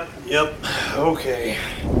 Yep, okay.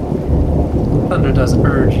 Thunder does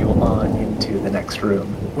urge you on into the next room,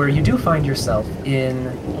 where you do find yourself in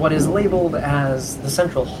what is labeled as the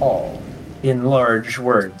central hall, in large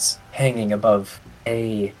words hanging above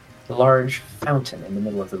a large fountain in the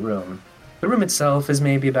middle of the room. The room itself is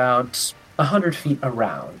maybe about 100 feet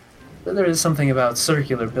around. There is something about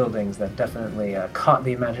circular buildings that definitely caught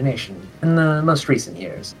the imagination in the most recent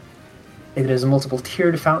years. It is a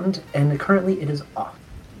multiple-tiered fountain, and currently it is off.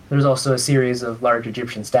 There's also a series of large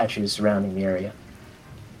Egyptian statues surrounding the area.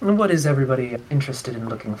 What is everybody interested in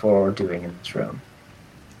looking for or doing in this room?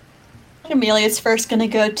 Amelia's first going to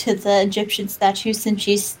go to the Egyptian statue since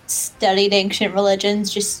she's studied ancient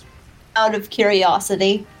religions, just out of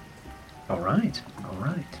curiosity. All right.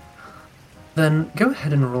 Then go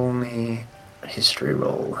ahead and roll me a history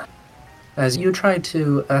roll, as you try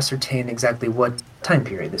to ascertain exactly what time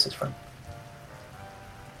period this is from.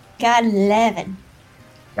 Got 11.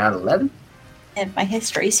 Got 11? And my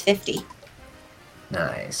history's 50.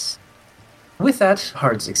 Nice. With that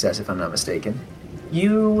hard success, if I'm not mistaken,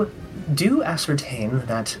 you do ascertain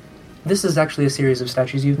that this is actually a series of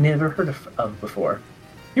statues you've never heard of before.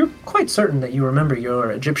 You're quite certain that you remember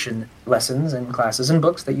your Egyptian lessons and classes and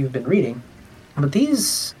books that you've been reading, but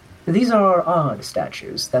these are odd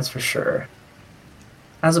statues, that's for sure.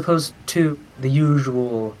 As opposed to the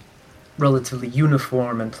usual, relatively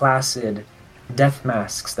uniform and placid death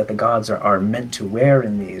masks that the gods are meant to wear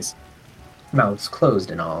in these, mouths closed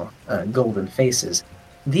and all, golden faces,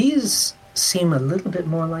 these seem a little bit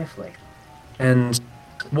more lifelike. And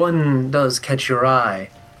one does catch your eye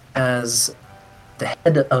as the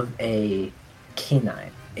head of a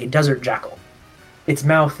canine, a desert jackal. Its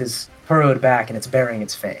mouth is furrowed back and it's bearing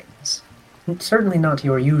its fangs. Certainly not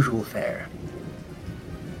your usual fare.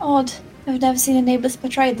 Odd. I've never seen a neighbors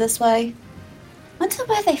portrayed this way. Wonder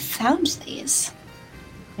where they found these.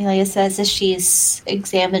 Amelia says as she's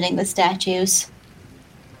examining the statues.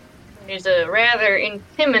 There's a rather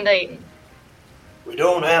intimidating. We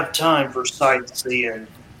don't have time for sightseeing.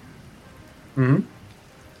 Mm-hmm.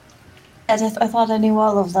 I thought I knew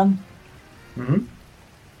all of them. Mm-hmm.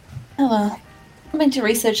 Oh well. I'm going to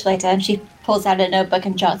research later, and she pulls out a notebook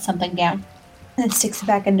and jots something down. And then sticks it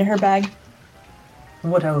back into her bag.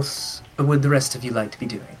 What else would the rest of you like to be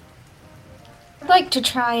doing? I'd like to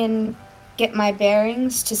try and get my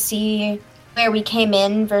bearings to see where we came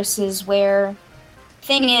in versus where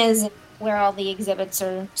all the exhibits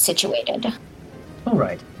are situated. All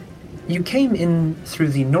right. You came in through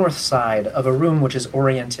the north side of a room which is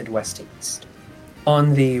oriented west-east.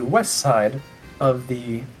 On the west side of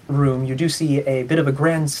the room, you do see a bit of a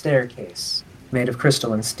grand staircase made of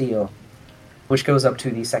crystal and steel, which goes up to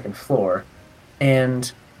the second floor.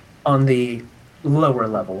 And on the lower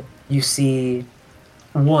level, you see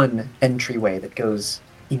one entryway that goes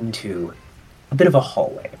into a bit of a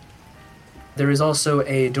hallway. There is also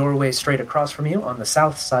a doorway straight across from you on the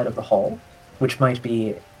south side of the hall, which might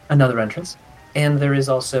be another entrance. And there is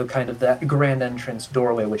also kind of that grand entrance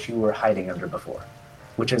doorway which you were hiding under before,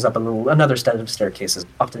 which is up another set of staircases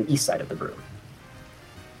off to the east side of the room.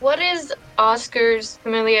 What is Oscar's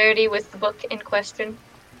familiarity with the book in question?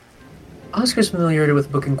 Oscar's familiarity with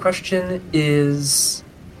the book in question is...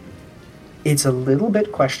 It's a little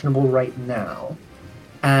bit questionable right now,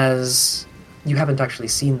 as you haven't actually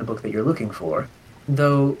seen the book that you're looking for,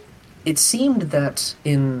 though it seemed that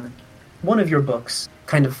in one of your books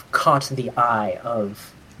kind of caught the eye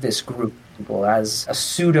of this group of people as a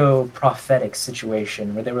pseudo-prophetic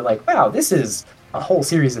situation where they were like, wow, this is a whole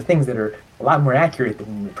series of things that are a lot more accurate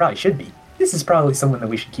than it probably should be. This is probably someone that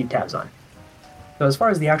we should keep tabs on. So as far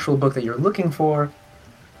as the actual book that you're looking for,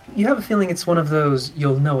 you have a feeling it's one of those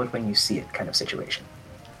you'll know it when you see it kind of situation.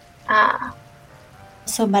 Ah.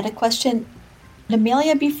 So, meta question. Would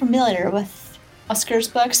Amelia be familiar with Oscar's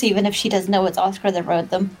books, even if she doesn't know it's Oscar that wrote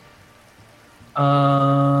them?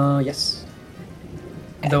 Yes.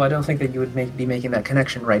 Okay. Though I don't think that you would be making that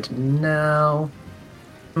connection right now.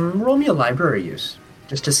 Roll me a library use,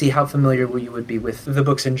 just to see how familiar you would be with the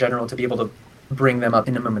books in general to be able to bring them up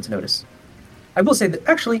in a moment's notice. I will say that,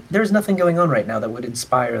 actually, there's nothing going on right now that would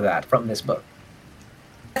inspire that from this book.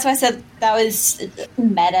 That's why I said that was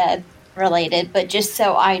meta-related, but just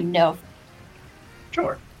so I know.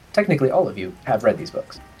 Sure. Technically, all of you have read these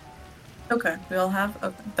books. Okay, we all have?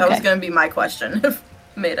 Okay. That was going to be my question, if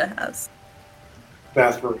Maida has.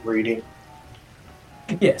 Bathroom reading.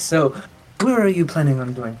 Yes, so where are you planning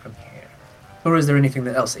on going from here? Or is there anything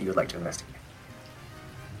else that you would like to investigate?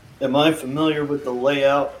 Am I familiar with the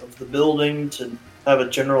layout of the building to have a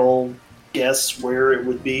general guess where it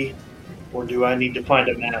would be? Or do I need to find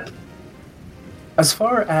a map? As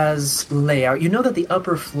far as layout, you know that the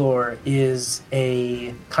upper floor is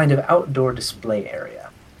a kind of outdoor display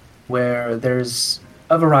area where there's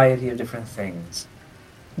a variety of different things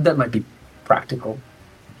that might be practical.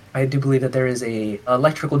 I do believe that there is an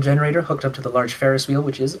electrical generator hooked up to the large Ferris wheel,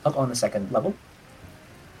 which is up on the second level.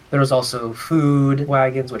 There's also food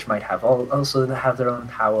wagons, which might also have their own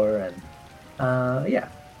power, and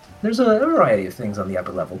there's a variety of things on the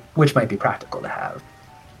upper level, which might be practical to have.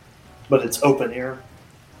 But it's open air.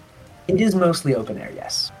 It is mostly open air,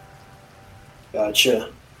 yes.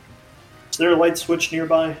 Gotcha. Is there a light switch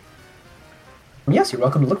nearby? Yes, you're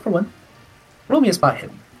welcome to look for one. Roll me a spot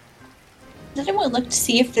hidden. Does anyone look to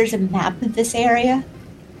see if there's a map of this area?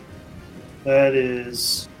 That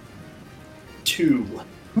is 2.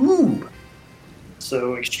 Ooh,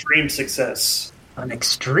 So extreme success. an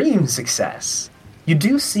extreme success. You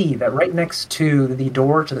do see that right next to the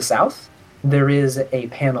door to the south, there is a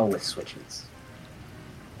panel with switches.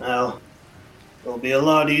 Well, it'll be a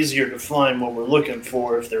lot easier to find what we're looking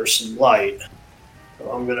for if there's some light.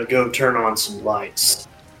 So I'm gonna go turn on some lights.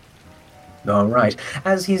 All right.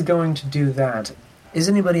 As he's going to do that, is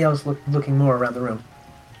anybody else looking more around the room?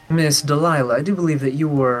 Miss Delilah, I do believe that you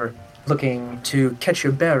were looking to catch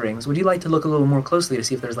your bearings. Would you like to look a little more closely to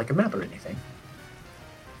see if there's like a map or anything?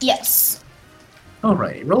 Yes. All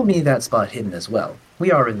right. Roll me that spot hidden as well.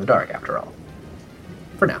 We are in the dark, after all.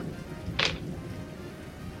 For now.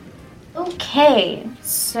 Okay,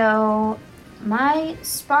 so my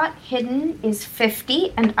spot hidden is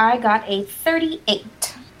 50, and I got a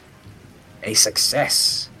 38. A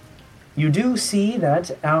success. You do see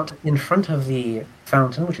that out in front of the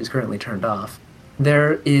fountain, which is currently turned off,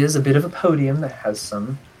 there is a bit of a podium that has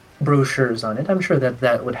some brochures on it. I'm sure that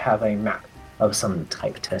that would have a map of some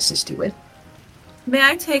type to assist you with. May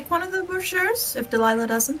I take one of the brochures if Delilah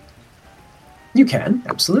doesn't? You can,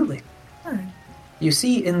 absolutely. Alright. You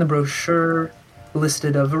see in the brochure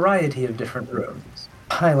listed a variety of different rooms,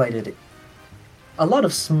 highlighted. A lot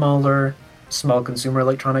of small consumer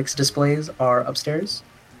electronics displays are upstairs,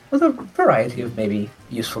 with a variety of maybe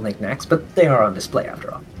useful knickknacks, but they are on display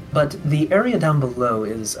after all. But the area down below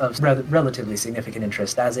is of relatively significant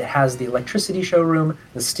interest, as it has the electricity showroom,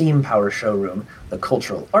 the steam power showroom, the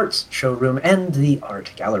cultural arts showroom, and the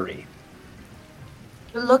art gallery.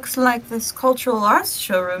 It looks like this cultural arts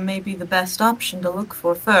showroom may be the best option to look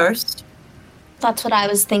for first. That's what I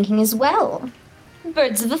was thinking as well.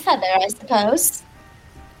 Birds of a feather, I suppose.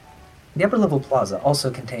 The upper level plaza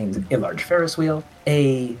also contains a large Ferris wheel,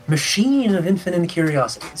 a machine of infinite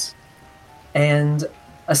curiosities, and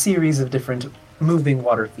a series of different moving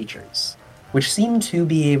water features, which seem to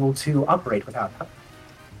be able to operate without power.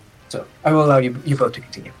 So, I will allow you both to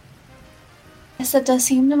continue. Yes, that does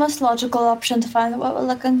seem the most logical option to find out what we're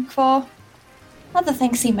looking for. Other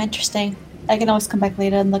things seem interesting. I can always come back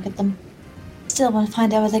later and look at them. Still want to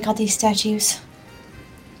find out where they got these statues.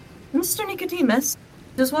 Mr. Nicodemus,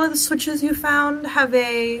 does one of the switches you found have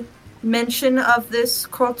a mention of this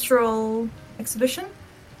cultural exhibition?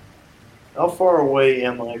 How far away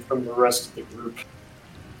am I from the rest of the group?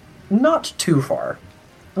 Not too far,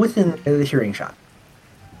 within the hearing shot.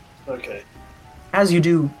 Okay. As you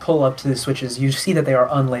do pull up to the switches, you see that they are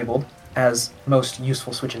unlabeled, as most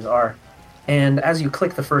useful switches are. And as you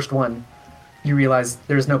click the first one, you realize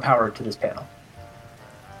there's no power to this panel.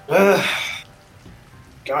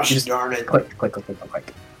 Gosh You just darn it. Click, click, click, click,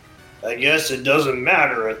 click. I guess it doesn't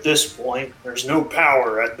matter at this point. There's no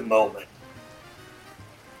power at the moment.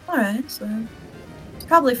 Alright, so it's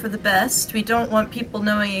probably for the best. We don't want people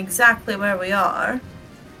knowing exactly where we are.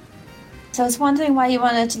 So I was wondering why you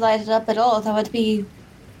wanted to light it up at all. That would be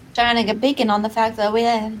shining a beacon on the fact that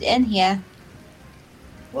we're in here.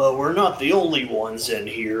 Well, we're not the only ones in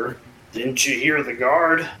here. Didn't you hear the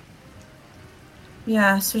guard?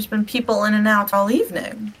 Yes, there's been people in and out all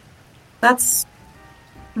evening. That's...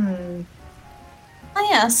 Oh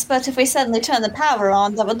yes, but if we suddenly turn the power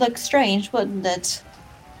on, that would look strange, wouldn't it?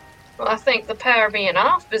 Well, I think the power being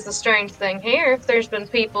off is the strange thing here. If there's been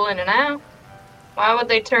people in and out, why would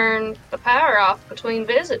they turn the power off between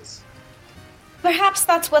visits? Perhaps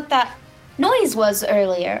that's what that noise was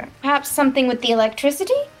earlier. Perhaps something with the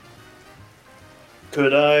electricity?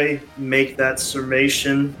 Could I make that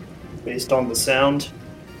summation based on the sound?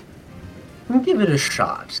 Give it a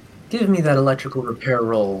shot. Give me that electrical repair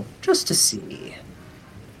roll, just to see.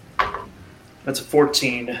 That's a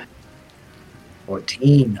 14.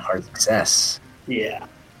 14, hard success. Yeah.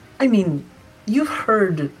 I mean, you've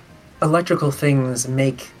heard electrical things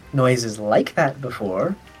make noises like that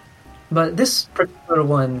before, but this particular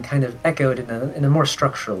one kind of echoed in a more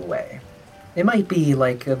structural way. It might be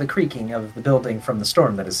like the creaking of the building from the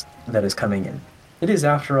storm that is coming in. It is,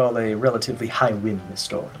 after all, a relatively high wind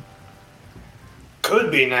storm.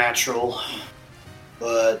 Could be natural,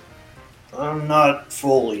 but I'm not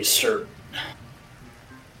fully certain.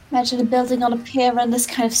 Imagine a building on a pier and this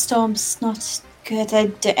kind of storm's not good.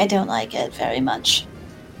 I don't like it very much.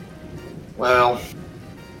 Well,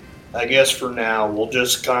 I guess for now we'll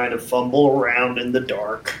just kind of fumble around in the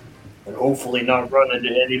dark and hopefully not run into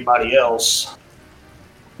anybody else.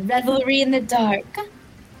 Revelry in the dark.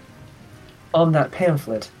 on that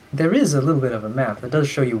pamphlet, there is a little bit of a map that does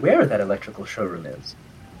show you where that electrical showroom is.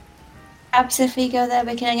 Perhaps if we go there,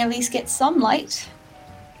 we can at least get some light.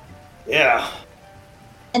 Yeah.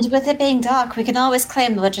 And with it being dark, we can always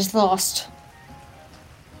claim the witch is lost.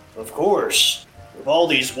 Of course. With all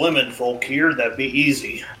these women folk here, that'd be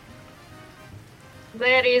easy.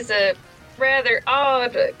 That is a rather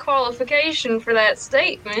odd qualification for that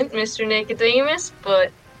statement, Mr. Nicodemus,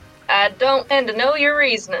 but I don't tend to know your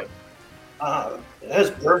reasoning. That's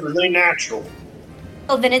perfectly natural.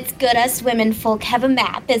 Well, then it's good us women folk have a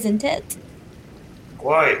map, isn't it?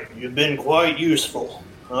 Quite. You've been quite useful.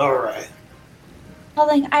 All right.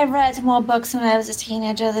 Darling, I read more books when I was a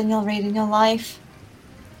teenager than you'll read in your life.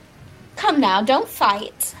 Come now, don't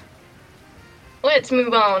fight. Let's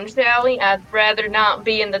move on, shall we? I'd rather not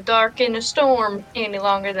be in the dark in a storm any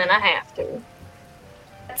longer than I have to.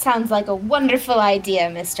 That sounds like a wonderful idea,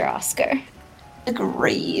 Mr. Oscar.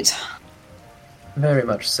 Agreed. Very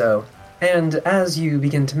much so. And as you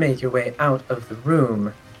begin to make your way out of the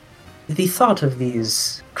room, the thought of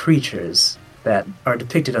these creatures that are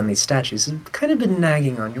depicted on these statues has kind of been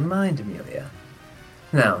nagging on your mind, Amelia.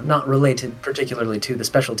 Now, not related particularly to the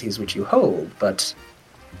specialties which you hold, but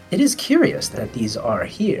it is curious that these are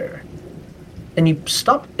here. And you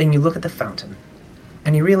stop and you look at the fountain,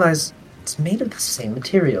 and you realize it's made of the same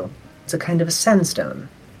material. It's a kind of a sandstone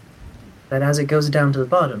that as it goes down to the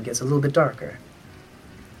bottom gets a little bit darker.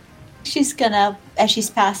 She's gonna, as she's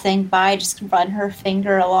passing by, just run her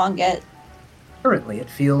finger along it. Currently, it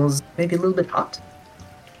feels maybe a little bit hot.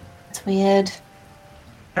 It's weird.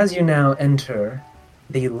 As you now enter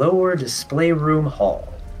the lower display room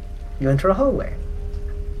hall, you enter a hallway.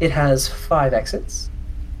 It has 5 exits,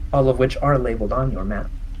 all of which are labeled on your map.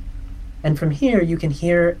 And from here, you can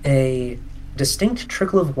hear a distinct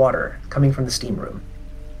trickle of water coming from the steam room.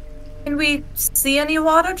 Can we see any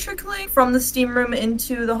water trickling from the steam room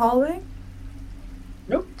into the hallway?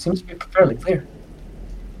 Nope, seems to be fairly clear.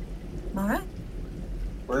 Alright.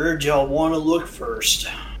 Where'd y'all want to look first?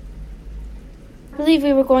 I believe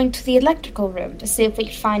we were going to the electrical room to see if we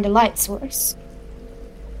could find a light source.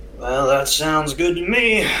 Well, that sounds good to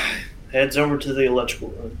me. Heads over to the electrical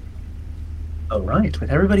room. All right, with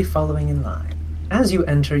everybody following in line. As you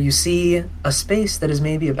enter, you see a space that is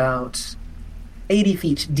maybe about 80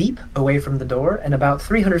 feet deep away from the door and about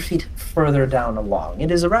 300 feet further down along.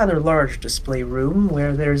 It is a rather large display room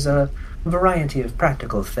where there's a variety of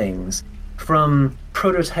practical things, from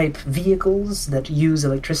prototype vehicles that use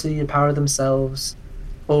electricity to power themselves,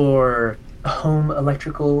 or home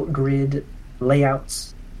electrical grid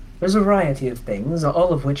layouts. There's a variety of things,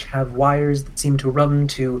 all of which have wires that seem to run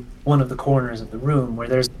to one of the corners of the room where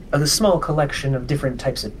there's a small collection of different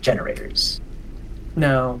types of generators.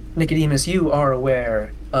 Now, Nicodemus, you are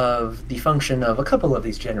aware of the function of a couple of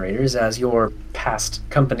these generators, as your past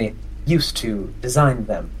company used to design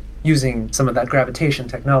them, using some of that gravitation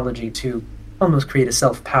technology to almost create a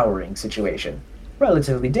self-powering situation.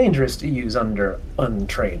 Relatively dangerous to use under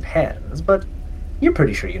untrained hands, but you're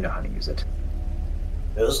pretty sure you know how to use it.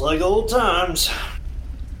 Just like old times.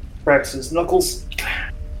 Cracks his knuckles.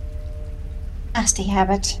 Nasty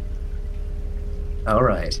habit. All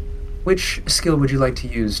right. Which skill would you like to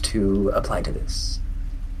use to apply to this?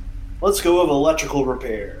 Let's go with electrical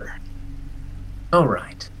repair. All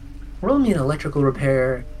right. Roll me an electrical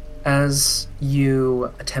repair as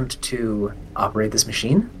you attempt to operate this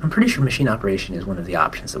machine. I'm pretty sure machine operation is one of the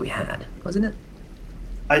options that we had, wasn't it?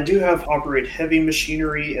 I do have operate heavy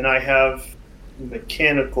machinery, and I have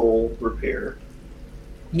mechanical repair.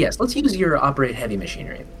 Yes, let's use your operate heavy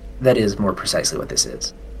machinery. That is more precisely what this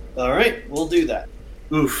is. All right, we'll do that.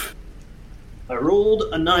 Oof. I rolled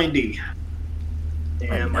a 90.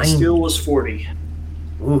 And my skill was 40.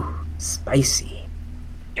 Ooh, spicy.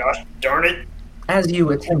 Gosh darn it. As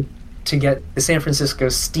you attempt to get the San Francisco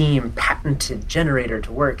Steam patented generator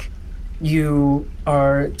to work, you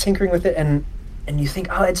are tinkering with it and you think,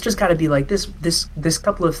 oh, it's just got to be like this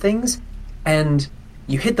couple of things, and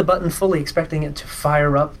you hit the button fully expecting it to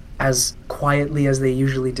fire up as quietly as they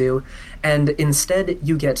usually do, and instead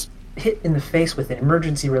you get hit in the face with an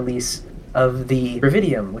emergency release of the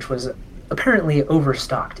Gravidium, which was apparently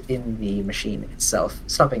overstocked in the machine itself,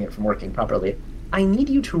 stopping it from working properly. I need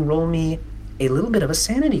you to roll me a little bit of a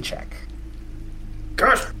sanity check.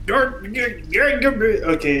 Gosh darn.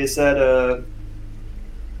 Okay, is that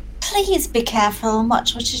Please be careful and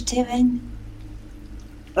watch what you're doing.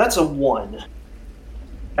 That's a 1.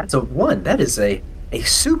 That's a 1. That is a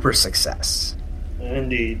super success.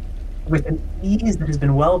 Indeed. With an ease that has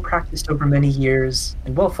been well practiced over many years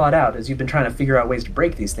and well thought out as you've been trying to figure out ways to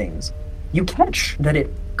break these things, you catch that it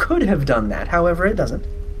could have done that, however it doesn't,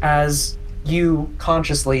 as You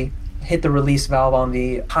consciously hit the release valve on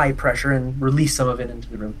the high pressure and release some of it into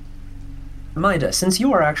the room. Maida, since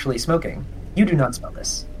you are actually smoking, you do not smell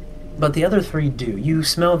this. But the other three do. You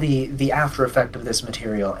smell the after effect of this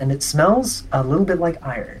material, and it smells a little bit like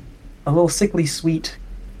iron. A little sickly sweet,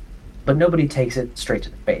 but nobody takes it straight to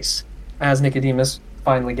the face. As Nicodemus,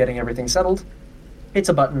 finally getting everything settled, hits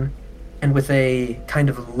a button, and with a kind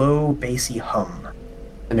of low, bassy hum,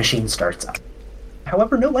 the machine starts up.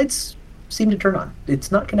 However, no lights seem to turn on.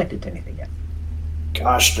 It's not connected to anything yet.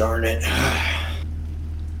 Gosh darn it.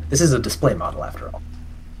 This is a display model, after all.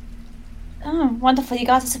 Oh, wonderful, you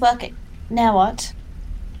got this working. Now what?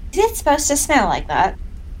 Is it supposed to smell like that?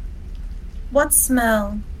 What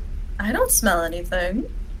smell? I don't smell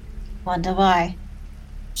anything. Wonder why.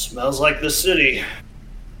 Smells like the city.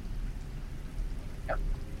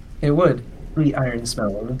 It would. The iron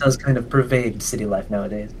smell. It does kind of pervade city life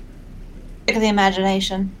nowadays. Look at the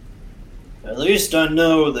imagination. At least I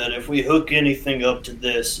know that if we hook anything up to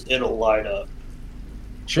this, it'll light up.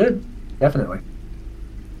 Should. Definitely.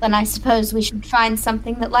 Then I suppose we should find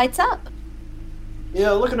something that lights up.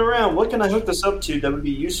 Yeah, looking around, what can I hook this up to that would be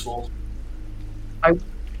useful? I've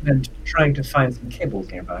been trying to find some cables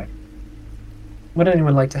nearby. Would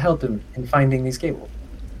anyone like to help in finding these cables?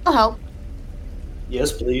 I'll help.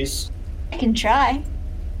 Yes, please. I can try.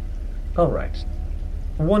 Alright.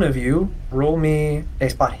 One of you, roll me a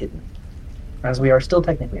spot hidden, as we are still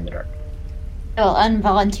technically in the dark. I will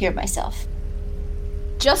unvolunteer myself.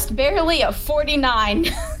 Just barely a 49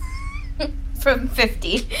 from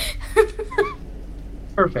 50.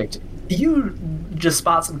 Perfect. You just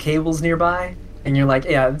spot some cables nearby, and you're like,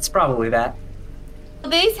 yeah, it's probably that.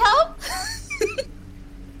 Will these help?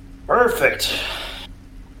 Perfect.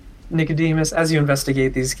 Nicodemus, as you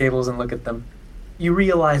investigate these cables and look at them, you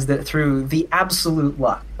realize that through the absolute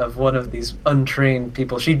luck of one of these untrained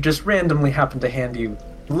people, she just randomly happened to hand you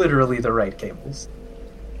literally the right cables.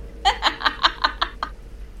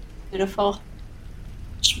 Beautiful.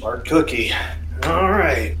 Smart cookie.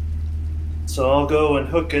 Alright. So I'll go and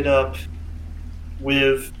hook it up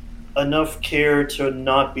with enough care to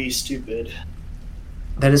not be stupid.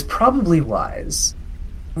 That is probably wise.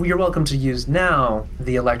 You're welcome to use now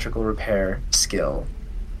the electrical repair skill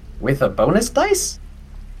with a bonus dice?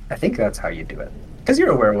 I think that's how you do it. Because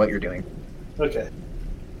you're aware of what you're doing. Okay.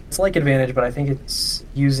 It's like advantage, but I think it's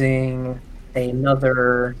using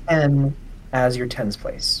another 10 as your tens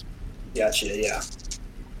place. Gotcha, yeah.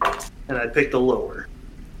 And I picked the lower.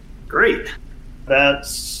 Great.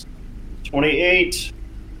 That's 28.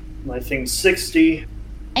 My thing's 60.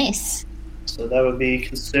 Nice. So that would be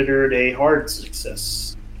considered a hard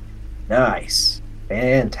success. Nice.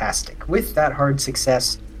 Fantastic. With that hard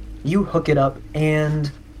success, you hook it up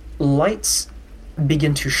and lights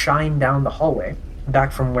begin to shine down the hallway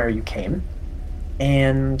back from where you came.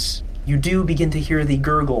 And you do begin to hear the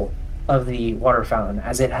gurgle of the water fountain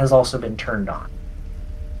as it has also been turned on.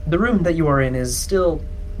 The room that you are in is still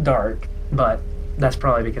dark, but that's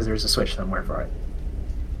probably because there's a switch somewhere for it.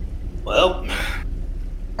 Well,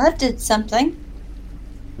 That did something.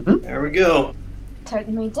 there we go.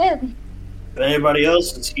 Certainly did. If anybody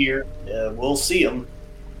else is here, we'll see them.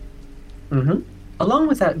 Along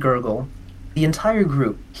with that gurgle, the entire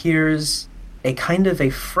group hears a kind of a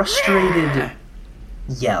frustrated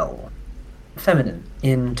yell, feminine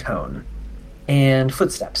in tone, and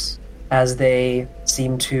footsteps as they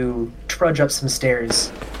seem to trudge up some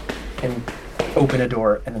stairs and open a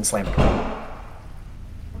door and then slam it.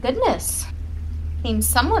 Goodness. Seems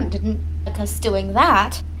someone didn't like us doing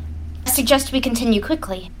that. I suggest we continue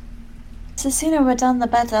quickly. So the sooner we're done, the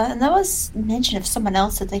better. And there was mention of someone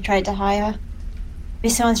else that they tried to hire. Maybe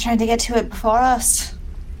someone's trying to get to it before us.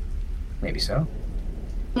 Maybe so.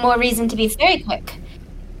 More reason to be very quick.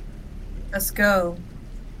 Let's go.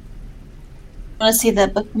 I want to see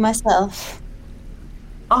that book for myself.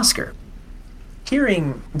 Oscar,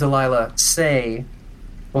 hearing Delilah say,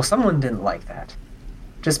 well, someone didn't like that,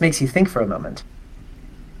 just makes you think for a moment.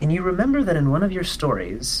 And you remember that in one of your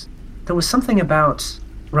stories, there was something about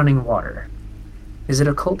running water. Is it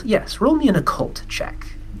occult? Yes, roll me an occult check.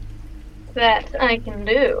 That I can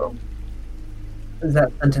do.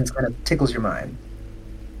 That sentence kind of tickles your mind.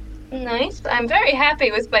 Nice. I'm very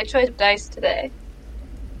happy with my choice of dice today.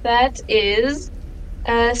 That is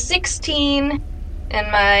 16,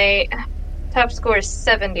 and my top score is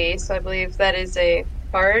 70, so I believe that is a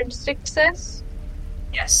hard success.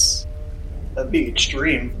 Yes. That'd be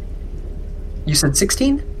extreme. You said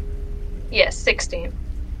 16? Yes, 16.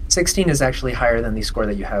 16 is actually higher than the score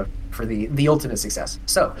that you have for the ultimate success.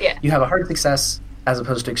 So, Yeah. you have a hard success as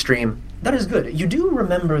opposed to extreme. That is good. You do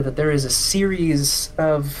remember that there is a series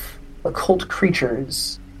of occult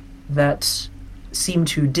creatures that seem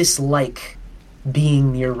to dislike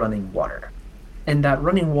being near running water. And that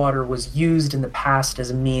running water was used in the past as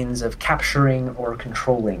a means of capturing or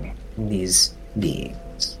controlling these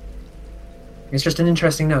beings. It's just an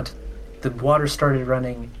interesting note. The water started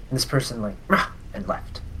running, and this person "Rah," and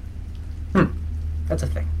left. That's a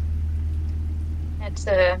thing. That's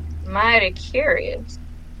mighty curious.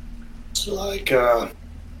 It's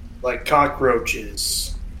like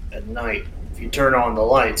cockroaches at night. If you turn on the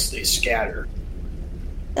lights, they scatter.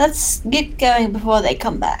 Let's get going before they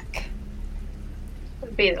come back.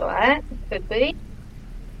 Could be the light. Could be.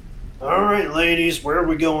 All right, ladies, where are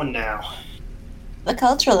we going now? The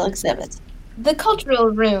cultural exhibit. The cultural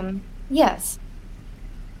room, yes.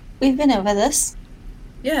 We've been over this.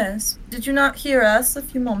 Yes. Did you not hear us a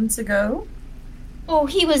few moments ago? Oh,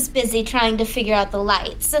 he was busy trying to figure out the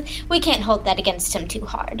lights. We can't hold that against him too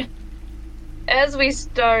hard. As we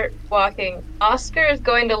start walking, Oscar is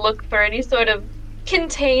going to look for any sort of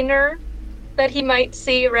container that he might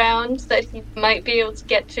see around that he might be able to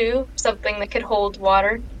get to, something that could hold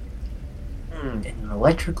water. An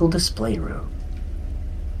electrical display room.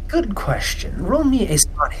 Good question. Roll me a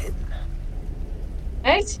spot hidden.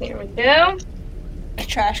 Right, here we go. A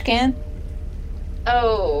trash can.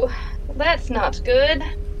 Oh, that's not good.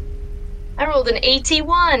 I rolled an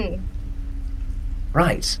 81.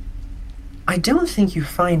 Right. I don't think you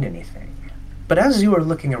find anything. But as you are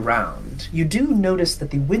looking around, you do notice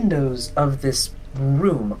that the windows of this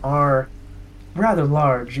room are rather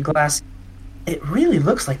large, glassy. It really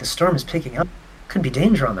looks like the storm is picking up. Could be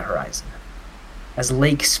danger on the horizon. As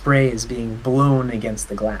lake spray is being blown against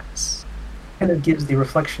the glass. Kind of gives the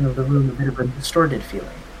reflection of the room a bit of a distorted feeling.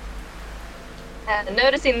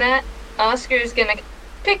 Noticing that, Oscar's gonna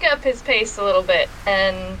pick up his pace a little bit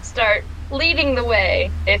and start leading the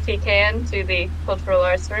way, if he can, to the cultural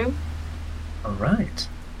arts room. All right.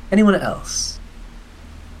 Anyone else?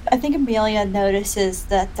 I think Amelia notices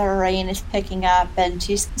that the rain is picking up and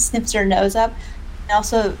she sniffs her nose up. And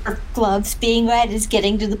also, her gloves being wet is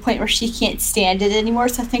getting to the point where she can't stand it anymore,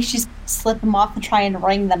 so I think she's slip them off and try and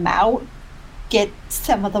wring them out. Get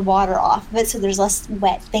some of the water off of it so there's less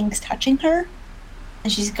wet things touching her.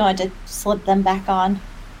 And she's going to slip them back on.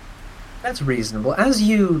 That's reasonable. As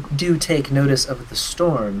you do take notice of the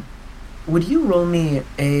storm, would you roll me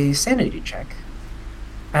a sanity check?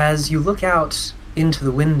 As you look out into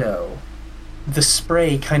the window, the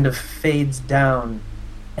spray kind of fades down,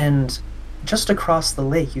 and just across the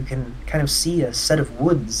lake you can kind of see a set of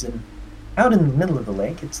woods, and out in the middle of the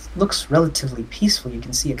lake it looks relatively peaceful. You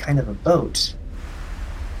can see a kind of a boat.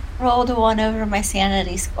 Rolled a 1 over my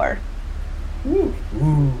sanity score. Ooh.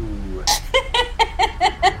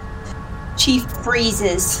 She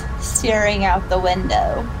freezes, staring out the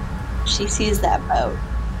window. She sees that boat.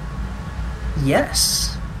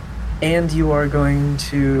 Yes. And you are going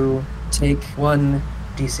to take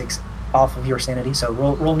 1d6 off of your sanity. So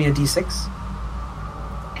roll me a d6.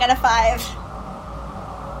 I got a 5.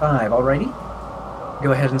 5, alrighty.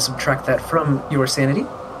 Go ahead and subtract that from your sanity.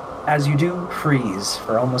 As you do, freeze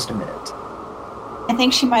for almost a minute. I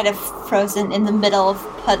think she might have frozen in the middle of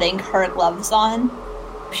putting her gloves on.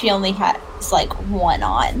 She only has like one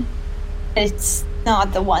on. It's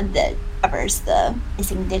not the one that covers the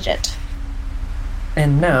missing digit.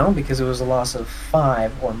 And now, because it was a loss of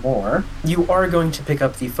 5 or more, you are going to pick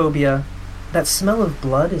up the phobia. That smell of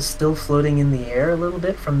blood is still floating in the air a little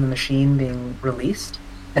bit from the machine being released.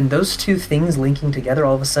 And those two things linking together,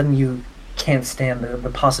 all of a sudden you can't stand the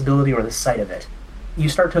possibility or the sight of it. You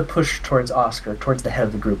start to push towards Oscar, towards the head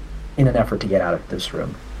of the group, in an effort to get out of this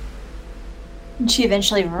room. And she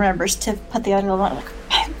eventually remembers to put the other one, like,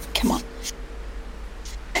 come on.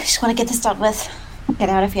 I just want to get this done with. Get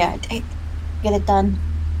out of here. Get it done.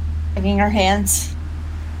 Wringing her hands.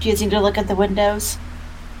 Choosing to look at the windows.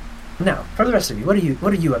 Now, for the rest of you, what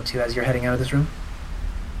are you up to as you're heading out of this room?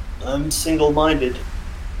 I'm single-minded.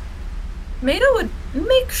 Maida would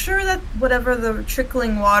make sure that whatever the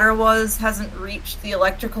trickling water was hasn't reached the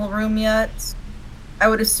electrical room yet. I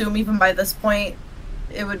would assume even by this point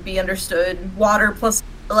it would be understood. Water plus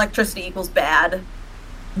electricity equals bad.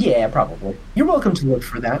 Yeah, probably. You're welcome to look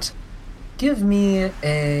for that. Give me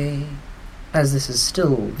a... As this is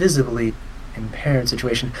still visibly impaired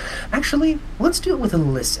situation. Actually, let's do it with a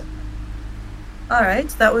listen. Alright,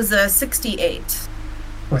 that was a 68.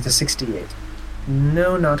 With a 68.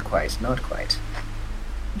 No, not quite. Not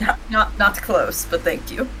close, but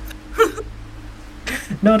thank you.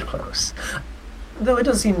 Not close. Though it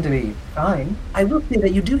does seem to be fine. I will say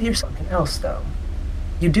that you do hear something else, though.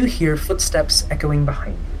 You do hear footsteps echoing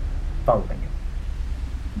behind you, following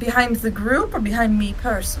you. behind the group or behind me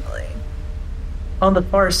personally? On the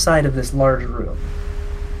far side of this large room,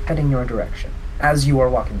 heading your direction, as you are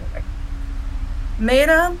walking away.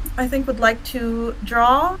 Maida, I think, would like to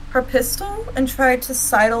draw her pistol and try to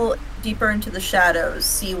sidle deeper into the shadows,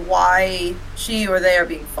 see why she or they are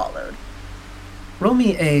being followed. Roll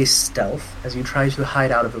me a stealth as you try to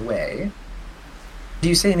hide out of the way. Do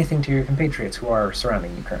you say anything to your compatriots who are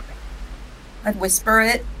surrounding you currently? I'd whisper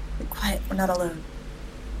it. Be quiet, we're not alone.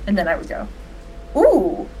 And then I would go,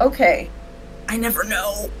 ooh, okay. I never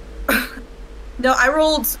know. No, I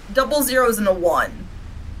rolled double zeros and a 1.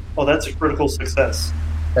 Oh, that's a critical success.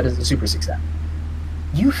 That is a super success.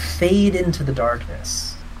 You fade into the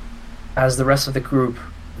darkness as the rest of the group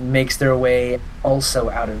makes their way also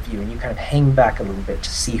out of view, and you kind of hang back a little bit to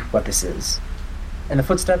see what this is. And the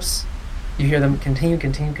footsteps, you hear them continue,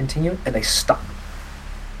 and they stop.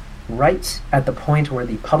 Right at the point where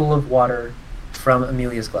the puddle of water from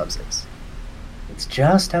Amelia's gloves is. It's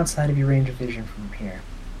just outside of your range of vision from here.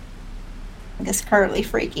 I guess currently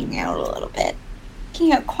freaking out a little bit.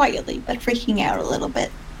 Freaking out quietly, but freaking out a little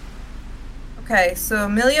bit. Okay, so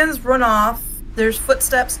millions run off. There's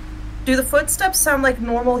footsteps. Do the footsteps sound like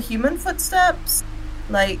normal human footsteps?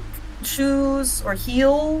 Like shoes or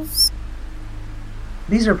heels?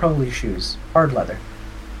 These are probably shoes. Hard leather.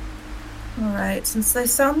 Alright, since they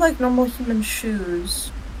sound like normal human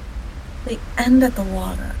shoes, they end at the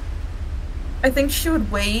water. I think she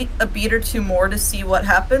would wait a beat or two more to see what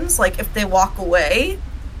happens, like if they walk away.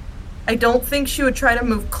 I don't think she would try to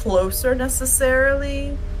move closer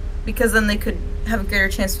necessarily, because then they could have a greater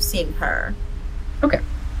chance of seeing her. Okay.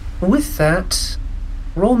 With that,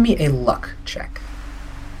 roll me a luck check.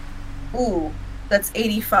 Ooh, that's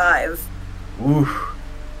 85. Ooh.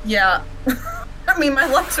 Yeah. I mean, my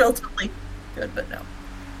luck's relatively good, but no.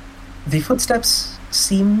 The footsteps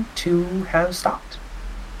seem to have stopped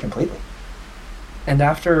completely. And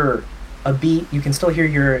after a beat, you can still hear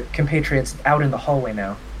your compatriots out in the hallway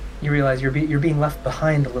now. You realize you're being left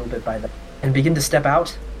behind a little bit by them, and begin to step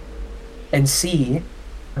out and see,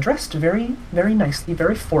 dressed very, very nicely,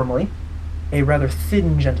 very formally, a rather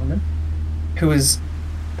thin gentleman who is,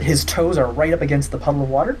 his toes are right up against the puddle of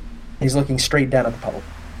water. He's looking straight down at the puddle.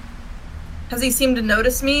 Has he seemed to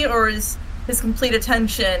notice me, or is his complete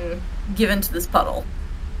attention given to this puddle?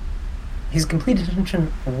 His complete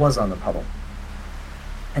attention was on the puddle.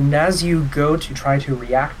 And as you go to try to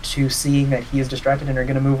react to seeing that he is distracted and are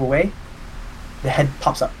going to move away, the head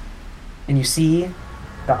pops up. And you see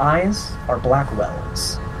the eyes are black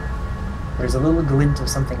wells. There's a little glint of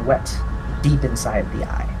something wet deep inside the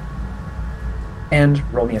eye. And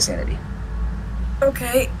roll me a sanity.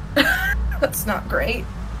 Okay. That's not great.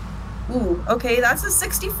 Ooh, okay, that's a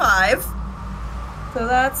 65. So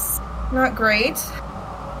that's not great.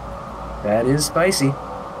 That is spicy.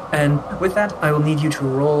 And with that, I will need you to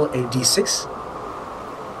roll a d6.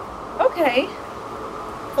 Okay.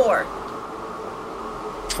 4.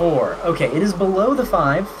 4. Okay, it is below the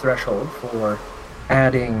 5 threshold for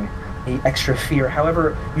adding the extra fear.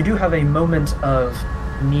 However, you do have a moment of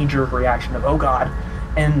knee-jerk reaction of, oh god,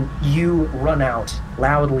 and you run out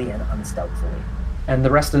loudly and unstealthily. And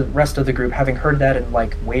the rest of the group, having heard that and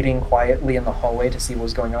like waiting quietly in the hallway to see what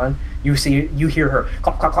was going on, you hear her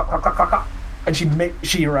clop, clop, clop, clop, clop, clop, clop, and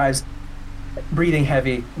she arrives, breathing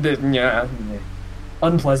heavy.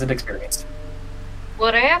 Unpleasant experience.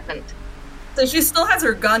 What happened? So she still has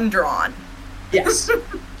her gun drawn. Yes.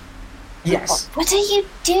 Yes. What are you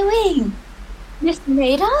doing? Miss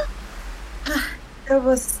Maida? There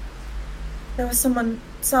was someone,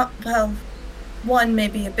 one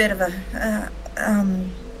maybe a bit of a,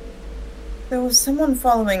 there was someone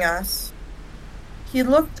following us. He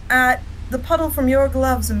looked at the puddle from your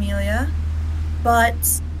gloves, Amelia,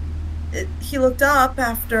 but he looked up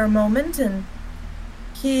after a moment and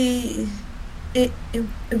it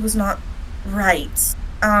was not right.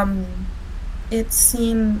 It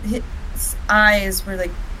seemed his eyes were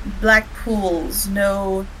like black pools,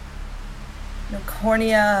 no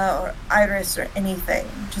cornea or iris or anything,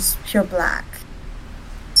 just pure black.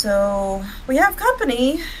 So we have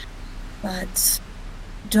company, but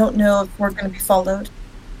don't know if we're going to be followed.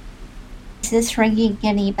 Is this ringing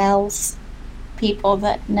any bells? People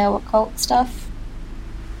that know occult stuff?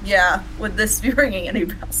 Yeah, would this be ringing any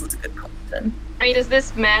bells? That's a good question. I mean, does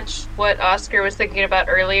this match what Oscar was thinking about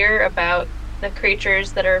earlier about the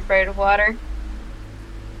creatures that are afraid of water?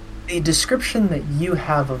 The description that you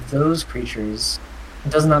have of those creatures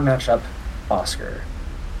does not match up, Oscar.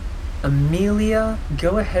 Amelia,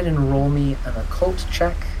 go ahead and roll me an occult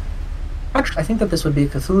check. Actually, I think that this would be a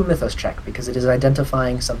Cthulhu Mythos check because it is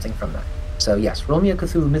identifying something from that. So yes, roll me a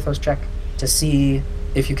Cthulhu Mythos check to see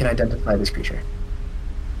if you can identify this creature.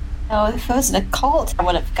 Oh, if it was an occult, I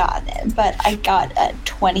would have gotten it, but I got a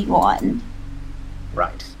 21.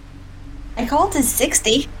 Right. Occult is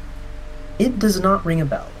 60. It does not ring a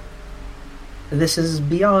bell. This is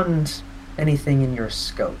beyond anything in your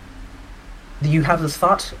scope. You have the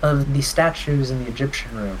thought of the statues in the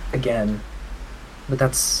Egyptian room again, but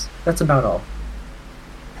that's about all.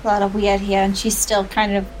 A lot of weird here, and she's still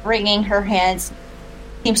kind of wringing her hands.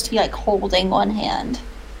 Seems to be like holding one hand.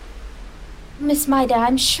 Miss Maida,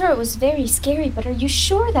 I'm sure it was very scary, but are you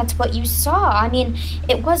sure that's what you saw? I mean,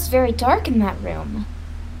 it was very dark in that room.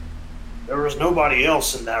 There was nobody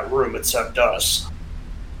else in that room except us.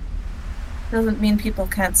 Doesn't mean people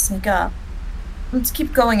can't sneak up. Let's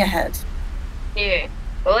keep going ahead. Yeah.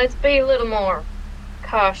 Well, let's be a little more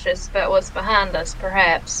cautious about what's behind us,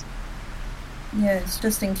 perhaps. Yes,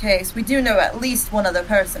 just in case. We do know at least one other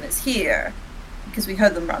person is here, because we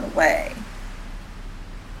heard them run away.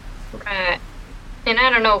 Right. And I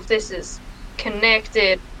don't know if this is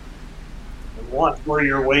connected. Watch where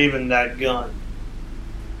you're waving that gun.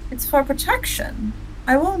 It's for protection.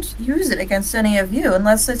 I won't use it against any of you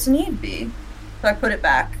unless it's need be. So I put it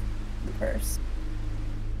back in the purse.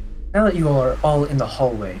 Now that you are all in the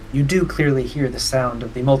hallway, you do clearly hear the sound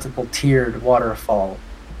of the multiple tiered waterfall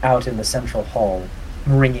out in the central hall,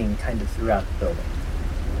 ringing kind of throughout the building.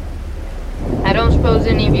 I don't suppose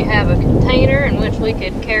any of you have a container in which we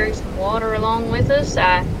could carry some water along with us.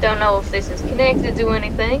 I don't know if this is connected to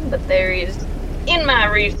anything, but there is, in my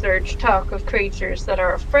research, talk of creatures that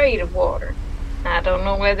are afraid of water. I don't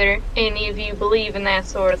know whether any of you believe in that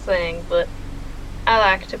sort of thing, but I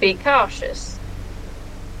like to be cautious.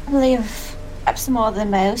 I believe perhaps more than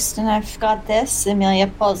most, and I've got this. Amelia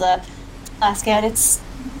pulls a flask out. It's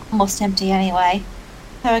almost empty anyway.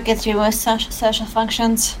 How I get through most social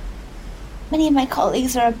functions. Many of my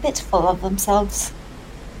colleagues are a bit full of themselves.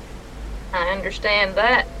 I understand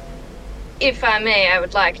that. If I may, I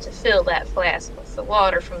would like to fill that flask with the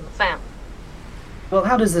water from the fountain. Well,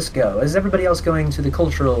 how does this go? Is everybody else going to the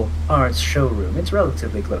cultural arts showroom? It's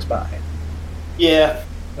relatively close by. Yeah,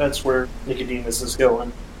 that's where Nicodemus is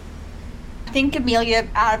going. I think Amelia,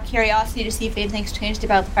 out of curiosity to see if anything's changed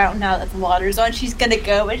about the fountain now that the water's on, she's gonna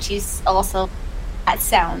go, but she's also, that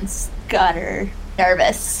sounds gutter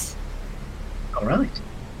nervous. All right.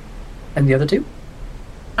 And the other two?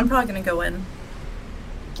 I'm probably gonna go in.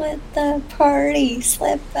 Slip the party.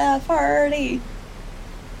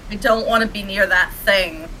 I don't want to be near that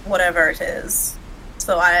thing, whatever it is.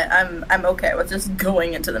 So I'm okay with just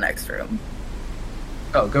going into the next room.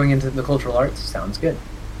 Oh, going into the cultural arts? Sounds good.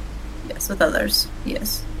 Yes, with others.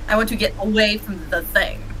 Yes. I want to get away from the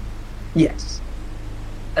thing. Yes.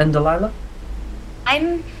 And Delilah?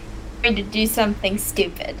 I'm going to do something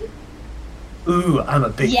stupid. Ooh, I'm a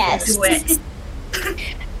big Yes. fan. Do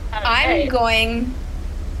it. I'm going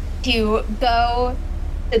to go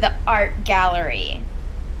to the art gallery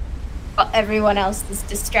while everyone else is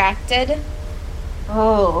distracted.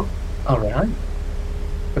 Oh. All right.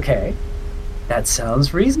 Okay. That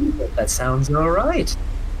sounds reasonable. That sounds all right.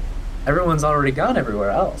 Everyone's already gone everywhere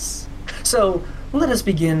else. So, let us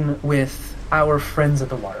begin with our friends at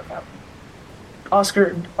the water fountain.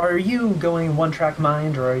 Oscar, are you going one-track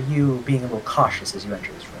mind, or are you being a little cautious as you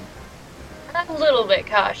enter this room? I'm a little bit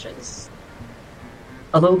cautious.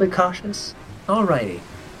 A little bit cautious? Alrighty.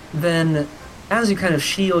 Then, as you kind of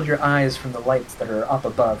shield your eyes from the lights that are up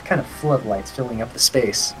above, kind of floodlights filling up the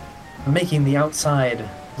space, making the outside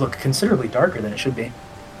look considerably darker than it should be,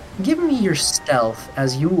 give me your stealth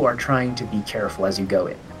as you are trying to be careful as you go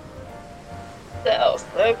in.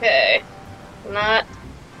 Stealth, okay. Not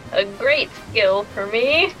a great skill for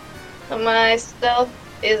me. My stealth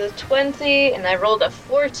is a 20, and I rolled a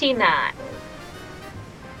 49.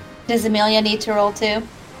 Does Amelia need to roll too?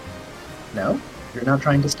 No? You're not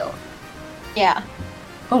trying to stealth. Yeah.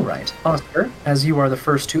 Alright, Oscar, as you are the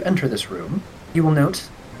first to enter this room, you will note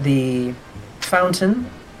the fountain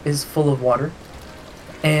is full of water,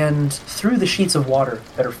 and through the sheets of water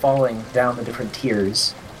that are falling down the different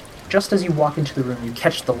tiers, just as you walk into the room, you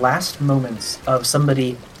catch the last moments of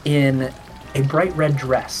somebody in a bright red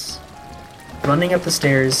dress running up the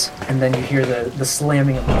stairs, and then you hear the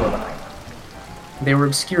slamming of the door behind them. They were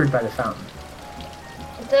obscured by the fountain.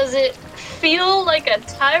 Does it feel like a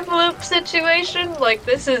time loop situation? Like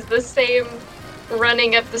this is the same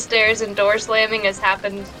running up the stairs and door slamming as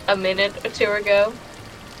happened a minute or two ago?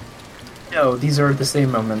 No, these are the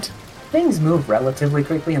same moment. Things move relatively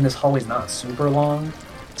quickly, and this hallway's not super long.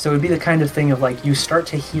 So it would be the kind of thing of like you start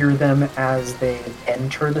to hear them as they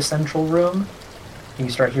enter the central room, and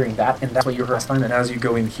you start hearing that, and that's what you heard last time, and as you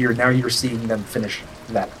go in here, now you're seeing them finish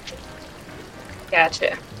that.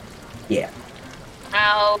 Gotcha. Yeah.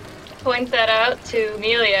 I'll point that out to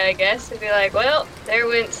Amelia, I guess, and be like, well, there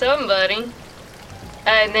went somebody.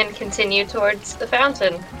 And then continue towards the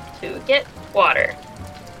fountain to get water.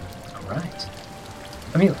 All right.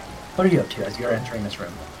 Amelia, what are you up to as you're entering this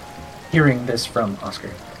room? Hearing this from Oscar.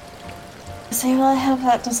 So, well, I hope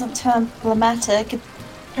that doesn't turn problematic.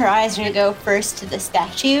 Her eyes are gonna go first to the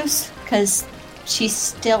statues, because she's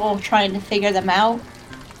still trying to figure them out.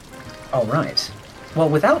 All right. Well,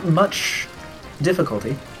 without much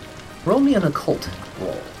difficulty, roll me an occult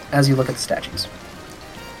roll as you look at the statues.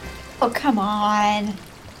 Oh, come on.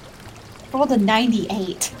 Rolled a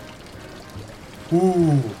 98.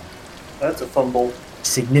 Ooh, That's a fumble.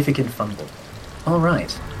 significant fumble. All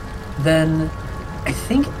right. Then, I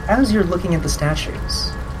think as you're looking at the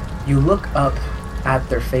statues, you look up at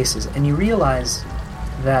their faces and you realize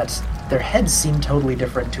that their heads seem totally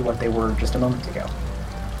different to what they were just a moment ago.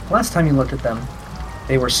 Last time you looked at them,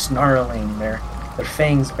 they were snarling, their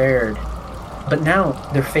fangs bared, but now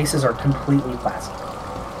their faces are completely placid.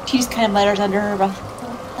 She just kind of mutters under her breath,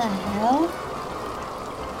 what the hell?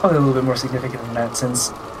 Probably a little bit more significant than that,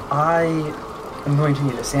 since I am going to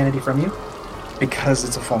need a sanity from you, because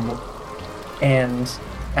it's a fumble. And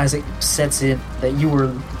as it sets in that you were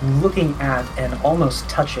looking at and almost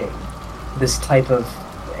touching this type of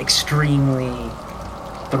extremely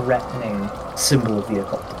threatening symbol of the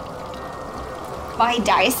occult. My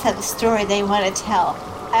dice have a story they want to tell.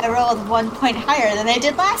 I rolled 1 point higher than I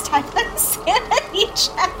did last time on the sanity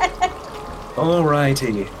check.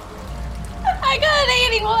 Alrighty. I got an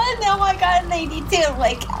 81, now I got an 82. I'm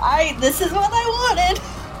like, this is what I wanted.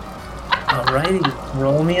 Alrighty.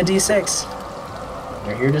 Roll me a d6.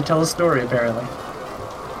 You're here to tell a story, apparently.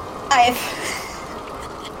 I've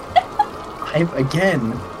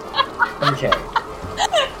Again. Okay.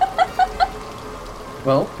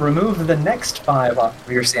 Well, remove the next 5 off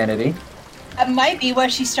of your sanity. That might be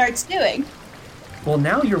what she starts doing. Well,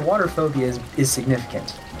 now your water phobia is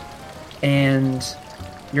significant. And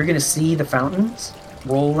you're going to see the fountains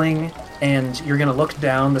rolling, and you're going to look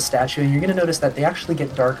down the statue, and you're going to notice that they actually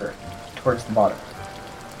get darker towards the bottom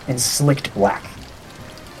and slicked black.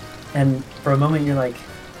 And for a moment, you're like,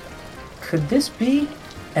 could this be?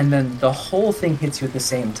 And then the whole thing hits you at the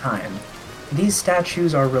same time. These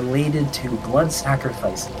statues are related to blood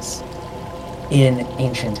sacrifices in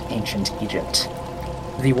ancient Egypt.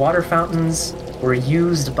 The water fountains were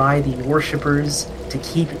used by the worshippers to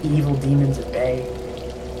keep evil demons at bay.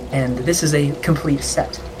 And this is a complete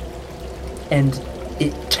set. And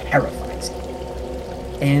it terrifies you.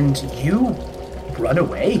 And you run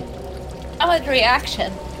away. Solid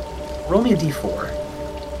reaction. Roll me a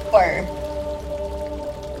d4. Or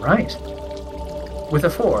Right. With a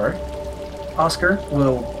 4, Oscar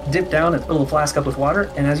will dip down a little flask up with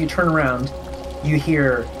water, and as you turn around, you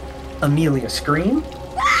hear Amelia scream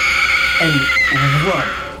and run.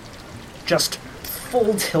 Just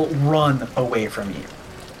full tilt run away from you.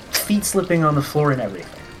 Feet slipping on the floor and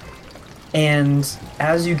everything. And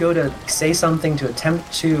as you go to say something to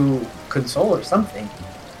attempt to console or something,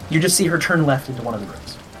 you just see her turn left into one of the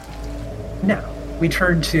rooms. Now, we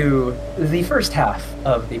turn to the first half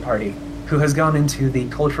of the party, who has gone into the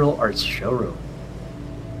Cultural Arts Showroom.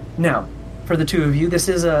 Now, for the two of you, this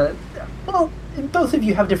is both of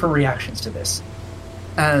you have different reactions to this.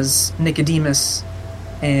 As Nicodemus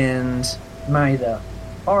and Maida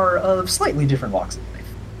are of slightly different walks of life.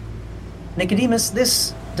 Nicodemus,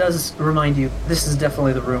 this does remind you, this is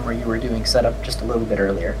definitely the room where you were doing setup just a little bit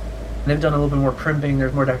earlier. They've done a little bit more primping,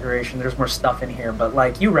 there's more decoration, there's more stuff in here,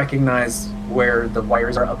 but you recognize where the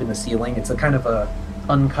wires are up in the ceiling. It's a kind of a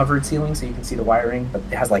uncovered ceiling, so you can see the wiring, but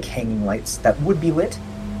it has hanging lights that would be lit.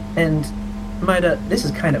 And Maida, this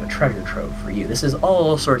is kind of a treasure trove for you. This is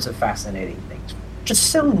all sorts of fascinating things.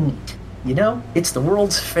 Just so neat, you know? It's the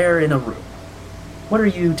World's Fair in a room. What are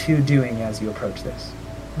you two doing as you approach this?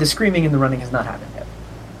 The screaming and the running has not happened yet.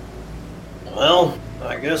 Well,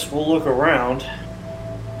 I guess we'll look around.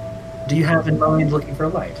 Do you have in mind looking for a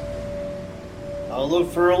light? I'll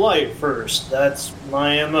look for a light first. That's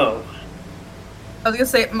my MO. I was gonna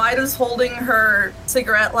say, Maida's holding her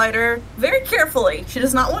cigarette lighter very carefully. She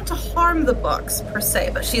does not want to harm the books, per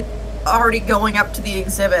se, but she's already going up to the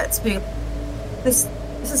exhibits, being, this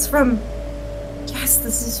is from, yes,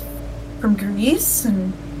 this is from Greece,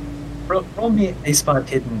 and... Roll me a spot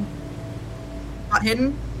hidden. Not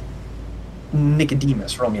hidden?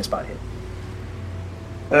 Nicodemus, roll me a spot hidden.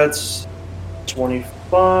 That's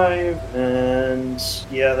 25, and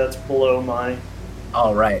yeah, that's below my...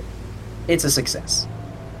 All right. It's a success.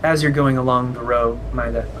 As you're going along the row,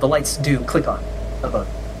 Maida, the lights do click on above,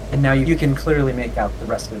 and now you can clearly make out the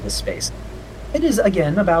rest of this space. It is,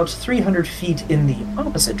 again, about 300 feet in the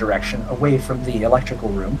opposite direction, away from the electrical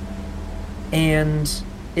room. And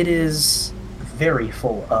it is very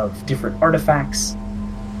full of different artifacts.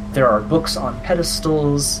 There are books on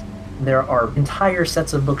pedestals. There are entire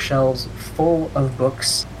sets of bookshelves full of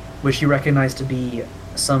books, which you recognize to be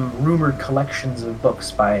some rumored collections of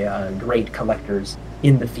books by great collectors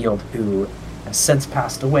in the field who have since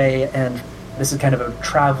passed away, and this is kind of a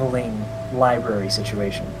traveling library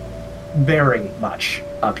situation. Very much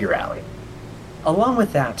up your alley. Along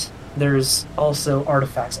with that, there's also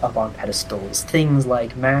artifacts up on pedestals, things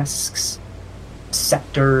like masks,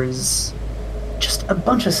 scepters, just a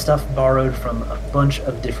bunch of stuff borrowed from a bunch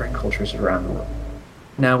of different cultures around the world.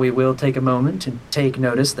 Now we will take a moment to take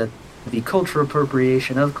notice that the cultural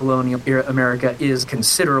appropriation of colonial era America is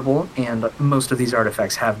considerable, and most of these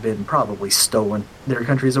artifacts have been probably stolen their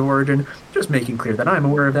countries of origin. Just making clear that I'm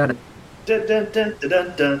aware of that. Dun, dun, dun, dun,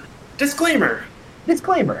 dun, dun. Disclaimer!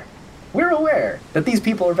 Disclaimer. We're aware that these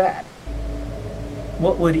people are bad.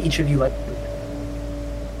 What would each of you like to do?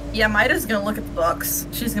 Yeah, Maida's gonna look at the books.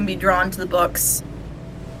 She's gonna be drawn to the books.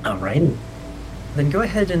 Alrighty. Then go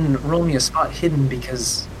ahead and roll me a spot hidden,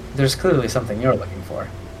 because there's clearly something you're looking for.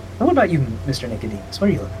 And what about you, Mr. Nicodemus? What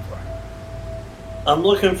are you looking for? I'm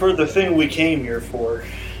looking for the thing we came here for.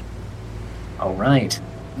 Alright.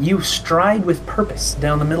 You stride with purpose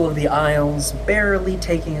down the middle of the aisles, barely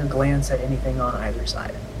taking a glance at anything on either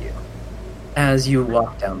side of you, as you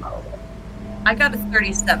walk down the hallway. I got a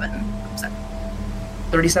 37. I'm sorry.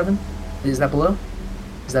 37? Is that below?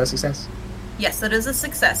 Is that a success? Yes, that is a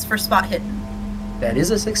success for spot hidden. That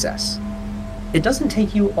is a success. It doesn't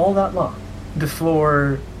take you all that long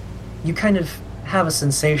before you kind of have a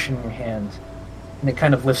sensation in your hand, and it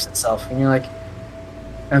kind of lifts itself, and you're like,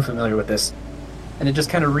 I'm familiar with this. And it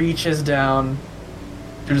just kind of reaches down.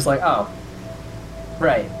 You're just like, oh,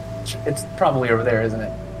 right. It's probably over there, isn't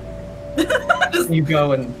it? You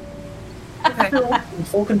go and, in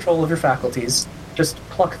full control of your faculties, just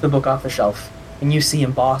pluck the book off the shelf, and you see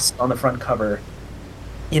embossed on the front cover,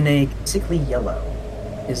 in a sickly yellow,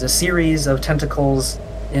 is a series of tentacles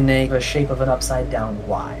in the shape of an upside-down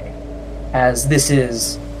Y, as this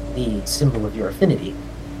is the symbol of your affinity.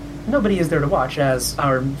 Nobody is there to watch as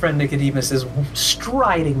our friend Nicodemus is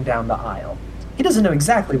striding down the aisle. He doesn't know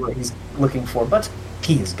exactly what he's looking for, but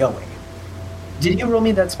he is going. Did you roll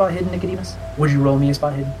me that spot hidden, Nicodemus? Would you roll me a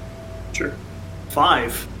spot hidden? Sure.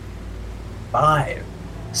 5. 5.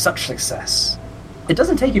 Such success. It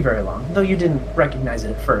doesn't take you very long, though you didn't recognize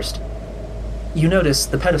it at first. You notice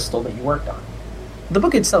the pedestal that you worked on. The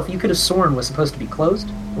book itself, you could have sworn, was supposed to be closed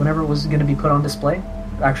whenever it was going to be put on display.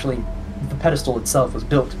 Actually, the pedestal itself was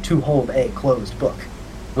built to hold a closed book,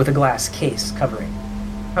 with a glass case covering.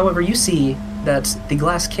 However, you see that the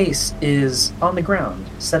glass case is on the ground,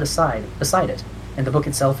 set aside beside it, and the book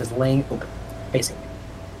itself is laying open, facing you.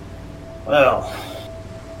 Well,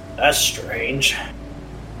 that's strange.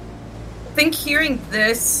 I think hearing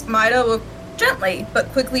this, Maida will gently but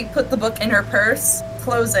quickly put the book in her purse,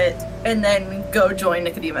 close it, and then go join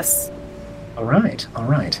Nicodemus. All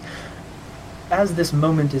right. As this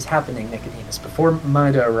moment is happening, Nicodemus, before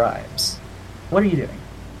Maida arrives, what are you doing?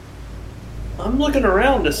 I'm looking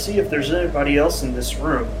around to see if there's anybody else in this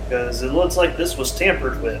room, because it looks like this was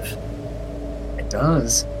tampered with. It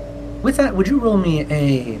does. With that, would you roll me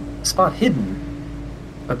a spot hidden,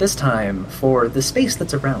 but this time for the space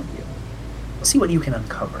that's around you? See what you can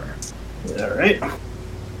uncover. Alright.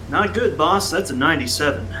 Not good, boss. That's a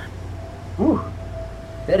 97. Whew.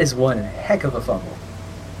 That is one heck of a fumble.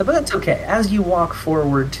 But that's okay. As you walk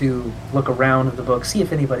forward to look around the book, see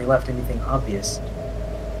if anybody left anything obvious,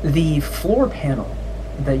 the floor panel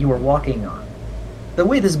that you are walking on, the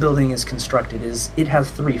way this building is constructed is it has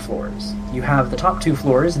 3 floors. You have the top 2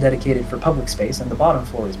 floors dedicated for public space, and the bottom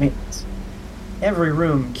floor is maintenance. Every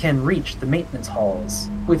room can reach the maintenance halls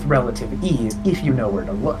with relative ease if you know where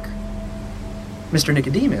to look. Mr.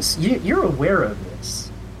 Nicodemus, you're aware of this,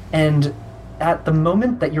 and at the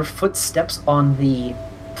moment that your foot steps on the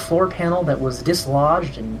floor panel that was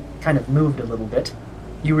dislodged and kind of moved a little bit,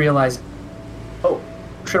 you realize, oh,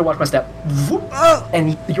 should have watched my step,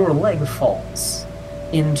 and your leg falls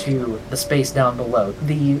into the space down below,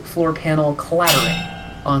 the floor panel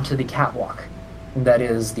clattering onto the catwalk that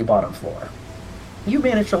is the bottom floor. You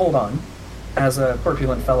manage to hold on. As a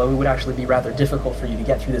corpulent fellow, it would actually be rather difficult for you to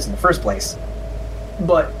get through this in the first place,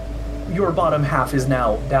 but your bottom half is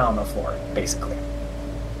now down the floor, basically.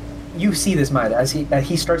 You see this, Maida, as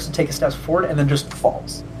he starts to take a step forward and then just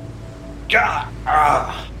falls. God!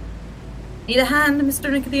 Need a hand,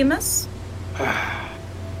 Mr. Nicodemus?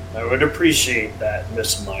 I would appreciate that,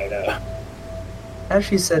 Miss Maida. As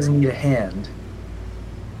she says, need a hand,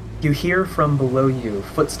 you hear from below you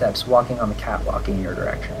footsteps walking on the catwalk in your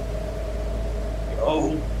direction.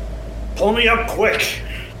 Oh, pull me up quick.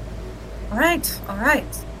 All right.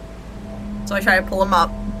 So I try to pull him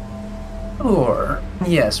up. Or,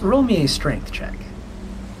 yes, roll me a strength check.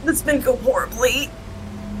 This may go horribly.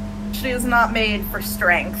 She is not made for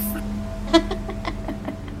strength.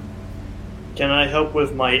 Can I help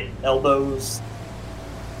with my elbows?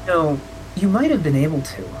 No, you might have been able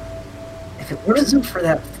to. If it wasn't for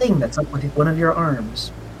that thing that's up with one of your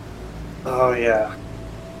arms. Oh, yeah.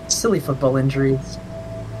 Silly football injuries.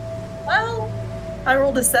 Well, I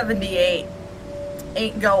rolled a 78.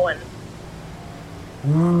 Ain't going.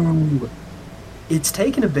 Ooh. It's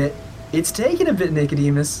taken a bit,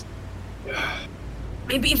 Nicodemus.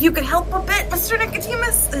 Maybe if you could help a bit, Mr.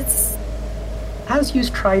 Nicodemus. It's... As you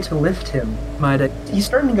try to lift him, Maida, he's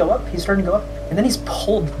starting to go up, and then he's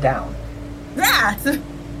pulled down. Yeah!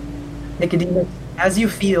 Nicodemus, as you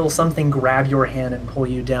feel something grab your hand and pull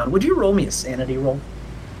you down, would you roll me a sanity roll?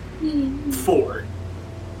 4.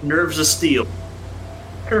 Nerves of steel.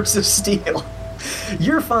 Nerves of steel.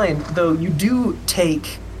 You're fine, though you do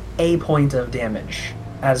take a point of damage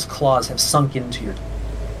as claws have sunk into your...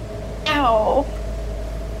 Ow.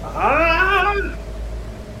 Ah!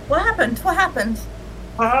 What happened?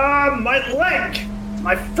 Ah, my leg!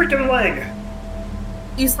 My freaking leg!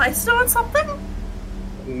 You sliced on something?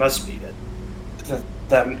 Must be it.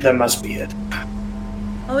 That must be it.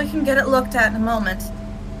 Well, we can get it looked at in a moment.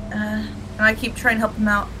 And I keep trying to help him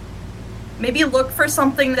out. Maybe look for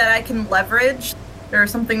something that I can leverage, or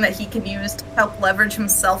something that he can use to help leverage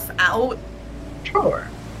himself out. Sure.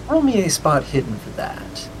 Roll me a spot hidden for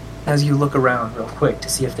that. As you look around real quick to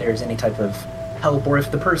see if there's any type of help, or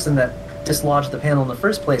if the person that dislodged the panel in the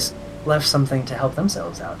first place left something to help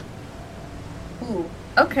themselves out. Ooh,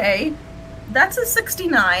 okay. That's a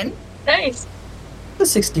 69 Nice. The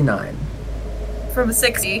 69. from a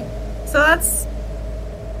 60. So that's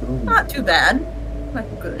Ooh. not too bad. Not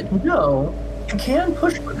good. No, you can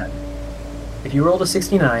push for that. If you rolled a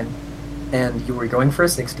 69 and you were going for a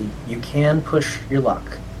 60, you can push your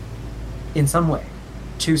luck in some way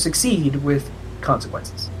to succeed with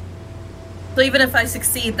consequences. So even if I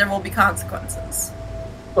succeed, there will be consequences.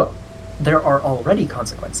 Well, there are already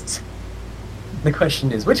consequences. The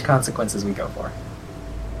question is which consequences we go for.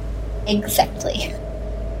 Exactly.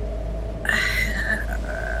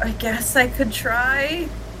 I guess I could try.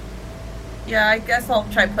 Yeah, I guess I'll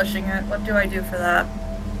try pushing it. What do I do for that?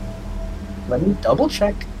 Let me double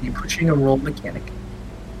check the pushing a roll mechanic.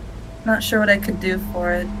 Not sure what I could do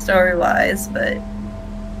for it, story-wise, but...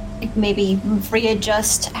 Like maybe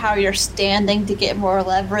readjust how you're standing to get more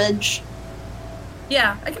leverage.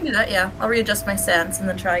 Yeah, I can do that, yeah. I'll readjust my stance and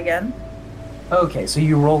then try again. Okay, so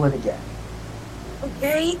you roll it again.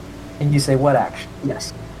 Okay. And you say what action?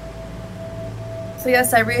 Yes. So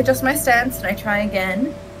yes, I readjust my stance and I try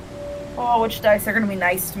again. Oh, which dice are going to be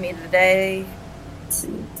nice to me today? Let's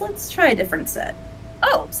see. Let's try a different set.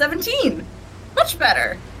 Oh, 17! Much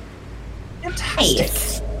better! Fantastic.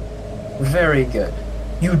 Nice. Very good.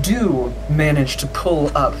 You do manage to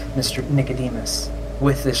pull up Mr. Nicodemus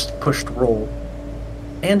with this pushed roll.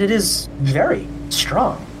 And it is very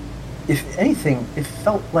strong. If anything, it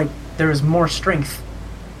felt like there is more strength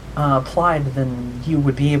applied than you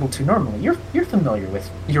would be able to normally. You're familiar with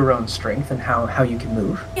your own strength and how you can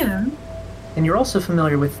move. Yeah. And you're also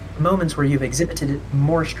familiar with moments where you've exhibited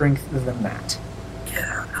more strength than that.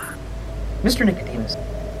 Yeah. Mr. Nicodemus,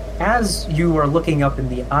 as you are looking up in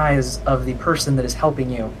the eyes of the person that is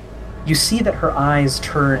helping you, you see that her eyes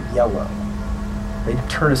turn yellow. They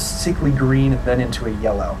turn a sickly green and then into a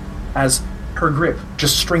yellow, as her grip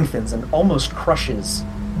just strengthens and almost crushes,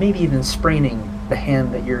 maybe even spraining the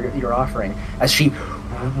hand that you're offering, as she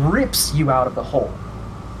rips you out of the hole.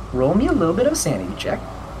 Roll me a little bit of a sanity check.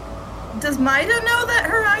 Does Maida know that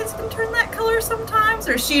her eyes can turn that color sometimes,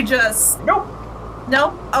 or is she just... Nope.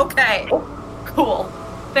 Nope? Okay. Nope. Cool.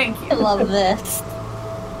 Thank I you. love this.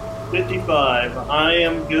 55. I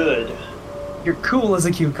am good. You're cool as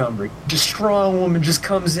a cucumber. The strong woman just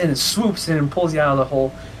comes in and swoops in and pulls you out of the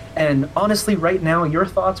hole. And honestly, right now, your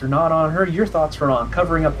thoughts are not on her. Your thoughts are on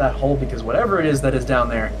covering up that hole, because whatever it is that is down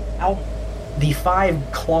there, the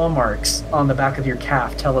 5 claw marks on the back of your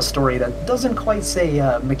calf tell a story that doesn't quite say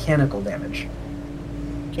mechanical damage.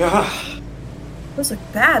 Ah, Those look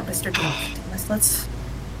bad, Mr. Nicodemus. Let's...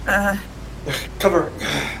 cover.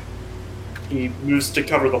 He moves to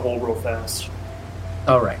cover the hole real fast.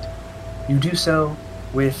 All right. You do so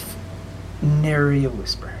with nary a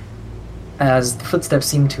whisper, as the footsteps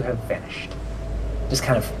seem to have vanished. Just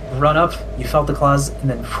kind of run up, you felt the claws, and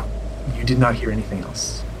then you did not hear anything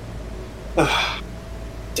else.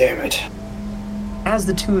 Damn it. As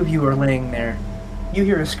the two of you are laying there, you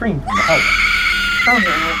hear a scream from the hallway. Oh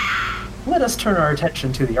Let us turn our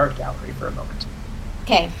attention to the art gallery for a moment.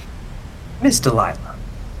 Okay. Miss Delilah,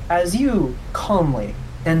 as you calmly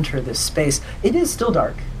enter this space, it is still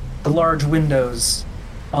dark. The large windows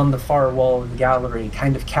on the far wall of the gallery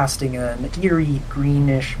kind of casting an eerie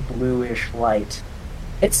greenish, bluish light.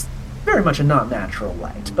 It's very much a not natural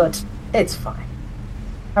light, but it's fine.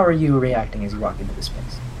 How are you reacting as you walk into this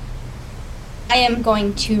space? I am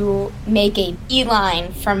going to make a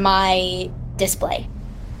beeline for my display.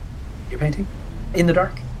 You're painting? In the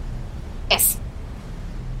dark? Yes.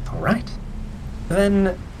 Alright.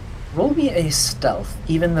 Then roll me a stealth,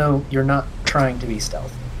 even though you're not trying to be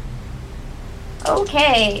stealth.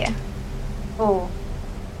 Okay. Oh.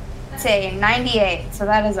 That's a 98, so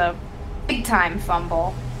that is a big time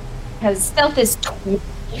fumble. Because stealth is 20.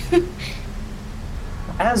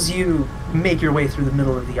 As you make your way through the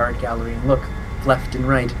middle of the art gallery and look left and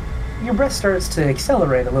right, your breath starts to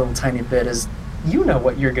accelerate a little tiny bit as you know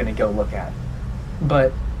what you're going to go look at.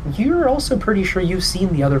 But you're also pretty sure you've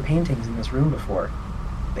seen the other paintings in this room before.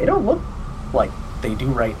 They don't look like they do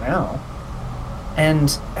right now.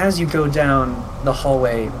 And as you go down the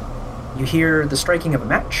hallway, you hear the striking of a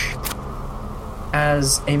match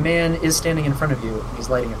as a man is standing in front of you and he's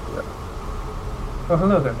lighting up the room. Oh,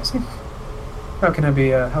 hello there, Missy. How can I be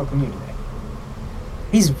helping you today?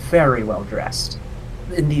 He's very well dressed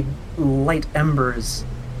in the light embers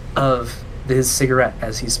of his cigarette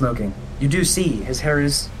as he's smoking. You do see his hair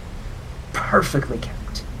is perfectly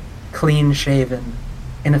kept, clean shaven,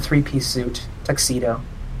 in a three-piece suit, tuxedo.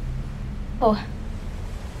 Oh.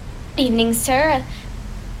 Good evening, sir.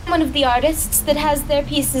 I'm one of the artists that has their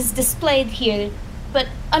pieces displayed here, but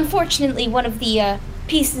unfortunately one of the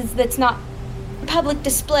pieces that's not public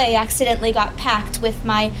display accidentally got packed with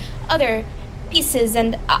my other pieces,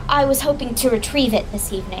 and I was hoping to retrieve it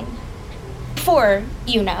this evening. Before,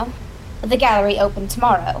 the gallery opened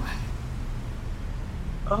tomorrow.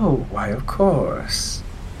 Oh, why, of course.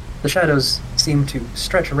 The shadows seem to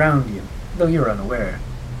stretch around you, though you're unaware.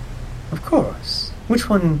 Of course. Which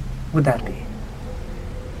one would that be?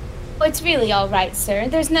 Oh, it's really all right, sir.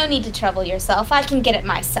 There's no need to trouble yourself. I can get it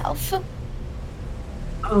myself.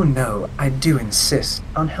 Oh no, I do insist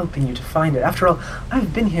on helping you to find it. After all,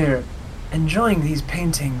 I've been here enjoying these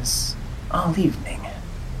paintings all evening.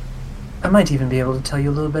 I might even be able to tell you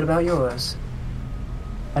a little bit about yours.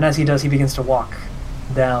 And as he does, he begins to walk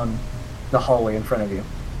down the hallway in front of you,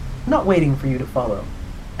 not waiting for you to follow,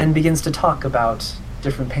 and begins to talk about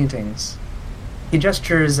different paintings. He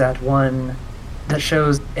gestures at one that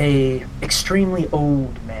shows a extremely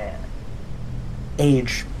old man.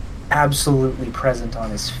 Age absolutely present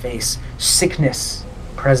on his face, sickness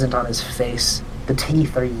present on his face. The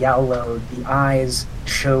teeth are yellowed, the eyes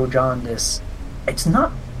show jaundice. It's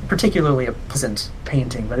not particularly a pleasant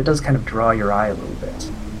painting, but it does kind of draw your eye a little bit.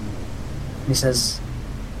 He says,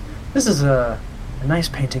 "This is a nice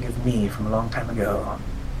painting of me from a long time ago.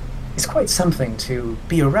 It's quite something to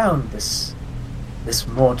be around this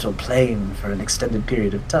mortal plane for an extended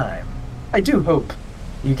period of time. I do hope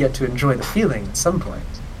you get to enjoy the feeling at some point.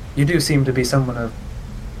 You do seem to be someone of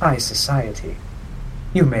high society.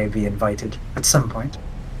 You may be invited at some point."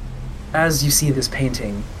 As you see this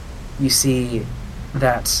painting, you see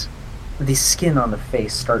that the skin on the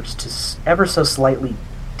face starts to ever so slightly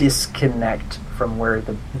disconnect from where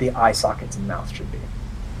the eye sockets and mouth should be.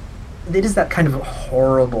 It is that kind of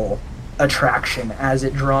horrible attraction as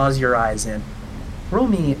it draws your eyes in. Roll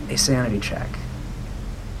me a sanity check.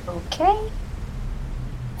 Okay.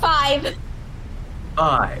 5.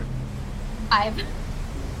 5.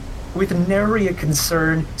 With nary a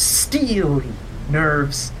concern, steely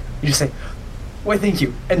nerves, you just say, "Why, thank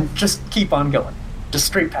you," and just keep on going. Just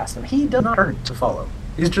straight past him. He does not turn to follow.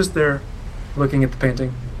 He's just there, looking at the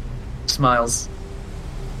painting, smiles.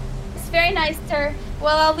 It's very nice, sir.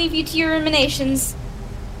 Well, I'll leave you to your ruminations.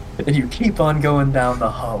 And you keep on going down the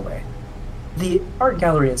hallway. The art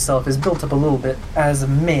gallery itself is built up a little bit as a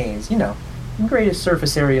maze, greatest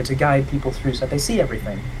surface area to guide people through so that they see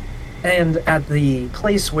everything. And at the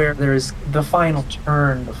place where there's the final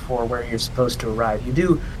turn before where you're supposed to arrive, you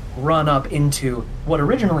do run up into what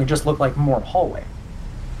originally just looked like more hallway.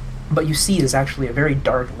 But you see is actually a very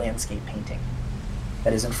dark landscape painting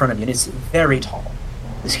that is in front of you, and it's very tall.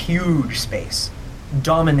 This huge space,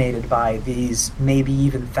 dominated by these maybe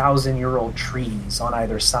even 1,000-year-old trees on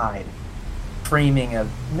either side, framing a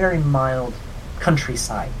very mild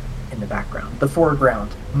countryside in the background. The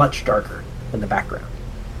foreground much darker than the background.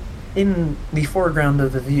 In the foreground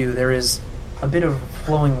of the view, there is a bit of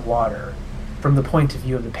flowing water from the point of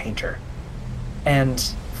view of the painter. And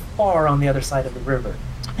far on the other side of the river,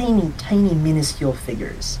 tiny, tiny, minuscule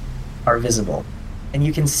figures are visible. And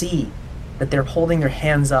you can see that they're holding their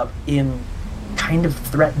hands up in kind of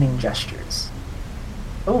threatening gestures.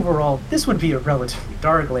 Overall, this would be a relatively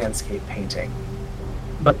dark landscape painting.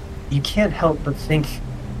 But you can't help but think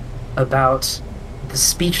about the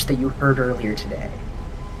speech that you heard earlier today.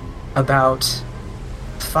 About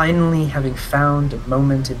finally having found a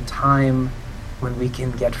moment in time when we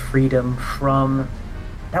can get freedom from...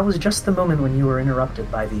 That was just the moment when you were interrupted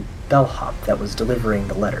by the bellhop that was delivering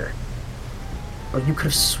the letter. But you could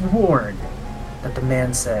have sworn that the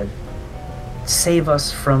man said, "Save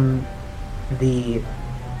us from the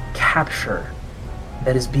capture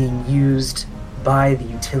that is being used by the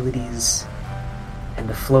utilities and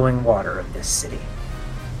the flowing water of this city."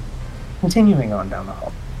 Continuing on down the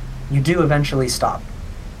hall, you do eventually stop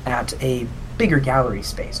at a bigger gallery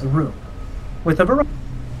space, a room, with a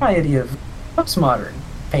variety of postmodern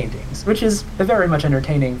paintings, which is very much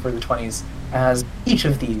entertaining for the 20s, as each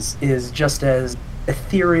of these is just as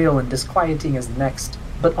ethereal and disquieting as the next,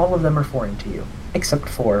 but all of them are foreign to you, except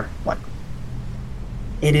for one.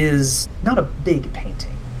 It is not a big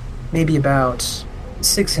painting, maybe about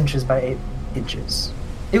 6 inches by 8 inches.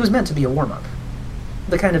 It was meant to be a warm-up,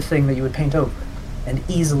 the kind of thing that you would paint over and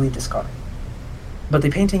easily discard. But the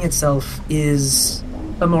painting itself is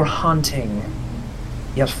a more haunting,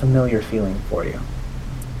 yet familiar feeling for you.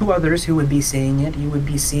 To others who would be seeing it, you would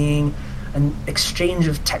be seeing an exchange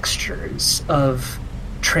of textures, of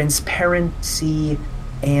transparency,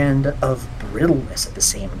 and of brittleness at the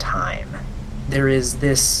same time. There is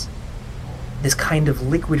this kind of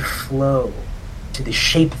liquid flow to the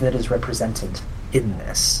shape that is represented in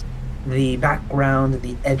this. The background,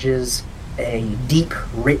 the edges, a deep,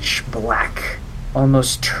 rich black,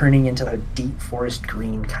 almost turning into a deep forest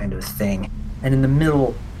green kind of thing. And in the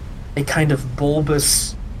middle, a kind of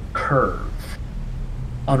bulbous curve.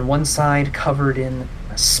 On one side, covered in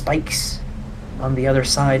spikes. On the other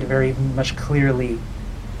side, very much clearly,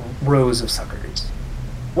 rows of suckers.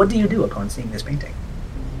 What do you do upon seeing this painting?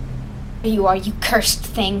 You are, you cursed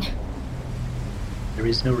thing. There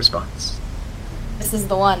is no response. This is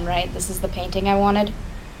the one, right? This is the painting I wanted?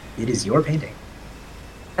 It is your painting.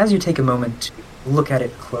 As you take a moment to look at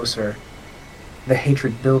it closer, the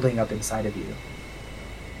hatred building up inside of you,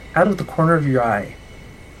 out of the corner of your eye,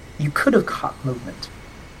 you could have caught movement,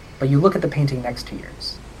 but you look at the painting next to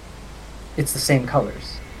yours. It's the same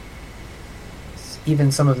colors. It's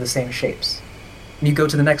even some of the same shapes. And you go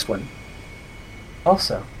to the next one.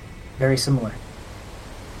 Also, very similar.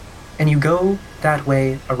 And you go that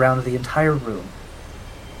way around the entire room,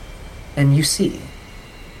 and you see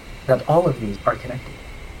that all of these are connected,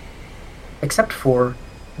 except for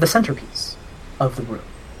the centerpiece of the room,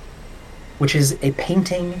 which is a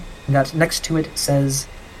painting that next to it says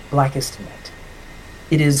Blackest Night.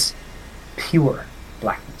 It is pure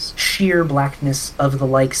blackness, sheer blackness of the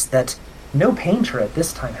likes that no painter at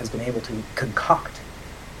this time has been able to concoct.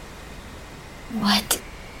 What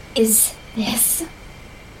is this?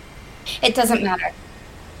 It doesn't matter.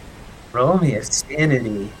 Roll me a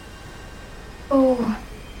sanity. Oh.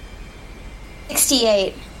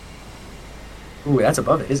 68. Ooh, that's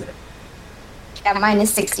above it, isn't it? Yeah, mine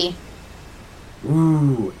is 60.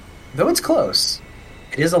 Ooh, though it's close,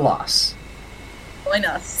 it is a loss. Join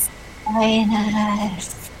us.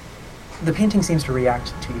 The painting seems to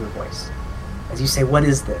react to your voice. As you say, "What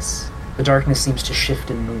is this?" The darkness seems to shift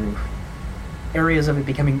and move. Areas of it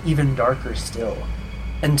becoming even darker still,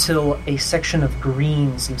 until a section of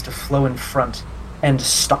green seems to flow in front and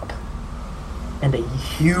stop. And a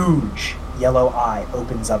huge yellow eye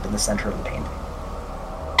opens up in the center of the painting.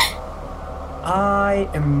 I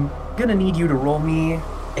am gonna need you to roll me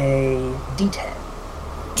a D10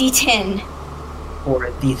 D10.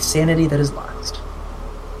 for the sanity that is lost.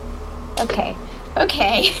 Okay.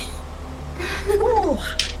 Okay. Ooh.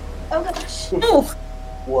 Oh gosh. Ooh.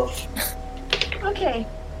 Woof. Okay.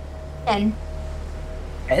 10.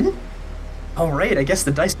 10? Alright, I guess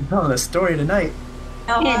the dice are telling a story tonight.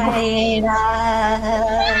 Join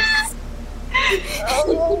us.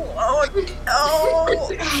 Oh,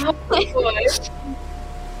 Boy.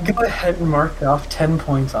 Go ahead and mark off 10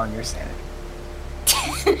 points on your sanity.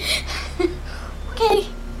 Okay.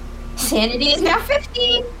 Sanity is now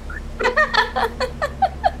 50.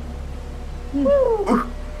 Ooh,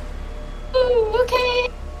 okay.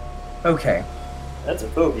 Okay. That's a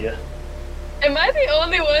phobia. Am I the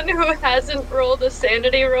only one who hasn't rolled a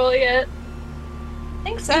sanity roll yet? I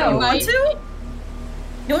think you so. want to?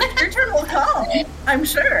 Your turn will come, I'm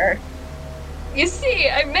sure. You see,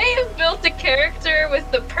 I may have built a character with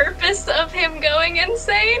the purpose of him going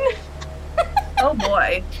insane. Oh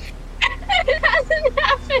boy. It hasn't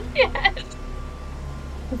happened yet.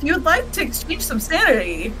 If you'd like to exchange some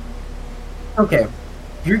sanity. Okay,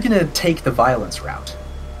 you're gonna take the violence route.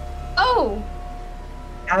 Oh!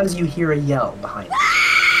 As you hear a yell behind you.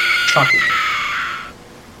 Shocking.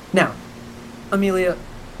 Now, Amelia,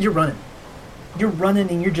 you're running. You're running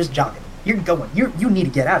and you're just jogging. You're going. You need to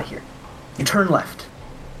get out of here. You turn left.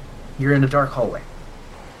 You're in a dark hallway.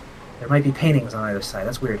 There might be paintings on either side.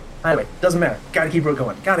 That's weird. Anyway, doesn't matter. Gotta keep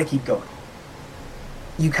going. Gotta keep going.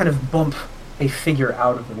 You kind of bump a figure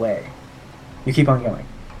out of the way. You keep on going.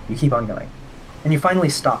 You keep on going. And you finally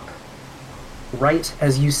stop. Right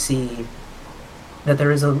as you see that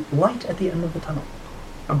there is a light at the end of the tunnel.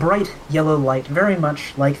 A bright yellow light, very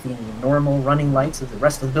much like the normal running lights of the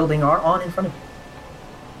rest of the building are on in front of you.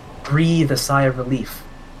 Breathe a sigh of relief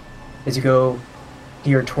as you go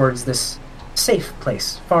here towards this safe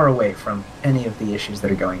place, far away from any of the issues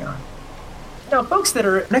that are going on. Now, folks that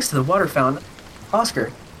are next to the water fountain,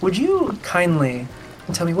 Oscar, would you kindly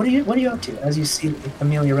tell me what are you up to as you see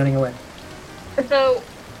Amelia running away? So,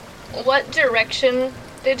 what direction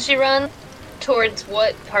did she run? Towards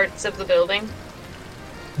what parts of the building?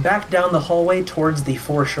 Back down the hallway towards the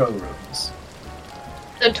 4 showrooms.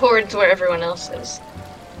 So towards where everyone else is.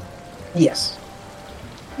 Yes.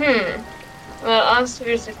 Well,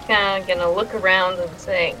 Oscar's just kind of gonna look around and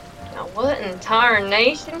say, now what in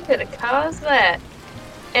tarnation could have caused that?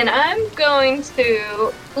 And I'm going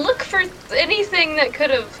to look for anything that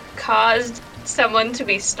could have caused someone to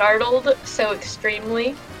be startled so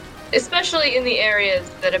extremely, especially in the areas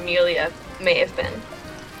that Amelia may have been.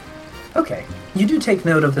 Okay. You do take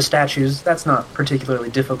note of the statues. That's not particularly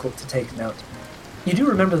difficult to take note. You do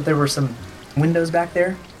remember that there were some windows back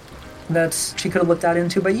there that she could have looked out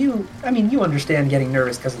into, but you understand getting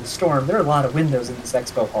nervous because of the storm. There are a lot of windows in this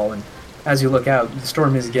expo hall, and as you look out, the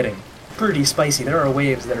storm is getting pretty spicy. There are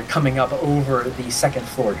waves that are coming up over the second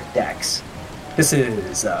floor decks. This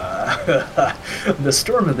is, the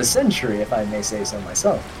storm of the century, if I may say so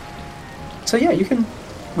myself. So yeah, you can,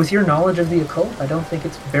 with your knowledge of the occult, I don't think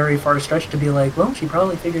it's very far-stretched to be like, well, she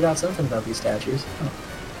probably figured out something about these statues.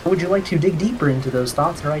 Would you like to dig deeper into those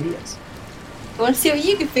thoughts or ideas? I want to see what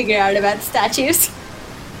you can figure out about statues.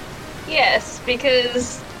 Yes,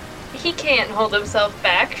 because he can't hold himself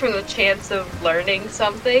back from the chance of learning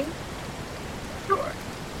something. Sure.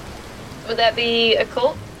 Would that be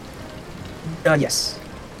occult? Yes.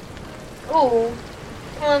 Oh,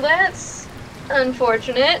 well, that's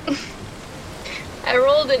unfortunate. I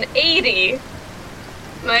rolled an 80.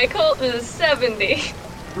 My occult is 70.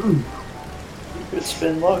 Ooh. Good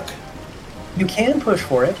spin luck. You can push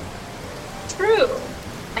for it. True.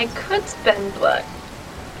 I could spend luck.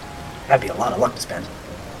 That'd be a lot of luck to spend.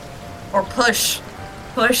 Or push.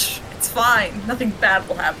 Push. It's fine. Nothing bad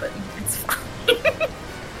will happen. It's fine.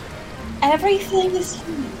 Everything is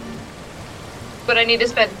fine. But I need to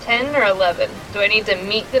spend 10 or 11. Do I need to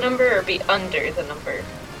meet the number or be under the number?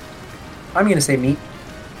 I'm gonna say meet.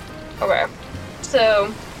 Okay.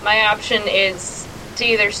 So, my option is to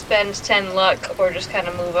either spend 10 luck or just kind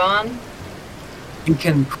of move on. You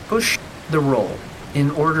can push the roll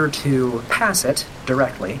in order to pass it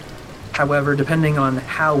directly. However, depending on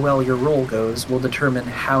how well your roll goes, will determine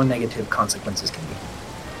how negative consequences can be.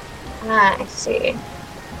 Ah, I see.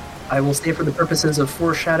 I will say for the purposes of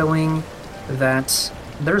foreshadowing that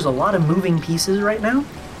there's a lot of moving pieces right now,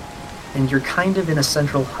 and you're kind of in a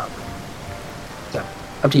central hub. So,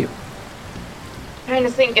 up to you. Trying to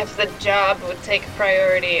think if the job would take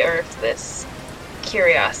priority or if this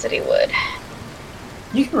curiosity would.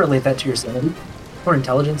 You can relate that to your sanity or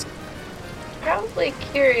intelligence. Probably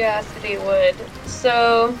curiosity would.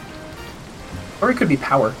 So, Or it could be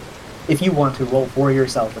power, if you want to roll for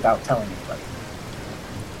yourself without telling anybody.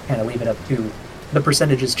 Kind of leave it up to the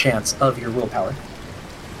percentage's chance of your willpower.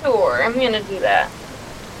 sure, I'm gonna do that.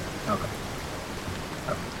 Okay.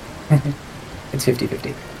 Oh. It's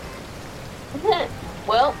 50-50.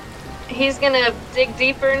 Well, he's gonna dig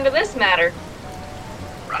deeper into this matter.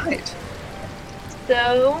 Right.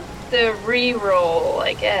 So, the re-roll,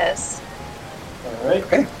 I guess. Alright.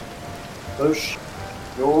 Okay. Push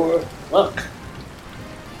your luck.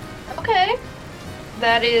 Okay.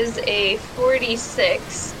 That is a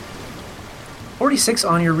 46. 46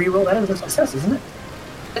 on your reroll. That is a success, isn't it?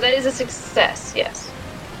 That is a success, yes.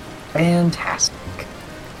 Fantastic.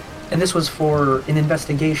 And this was for an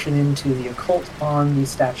investigation into the occult on the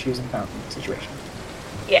statues and fountain situation.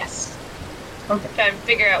 Yes. Okay. Trying to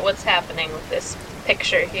figure out what's happening with this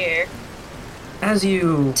picture here. As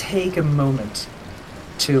you take a moment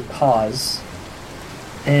to pause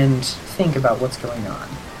and think about what's going on,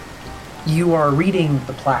 you are reading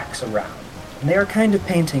the plaques around. and they are kind of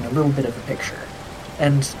painting a little bit of a picture.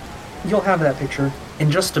 And you'll have that picture in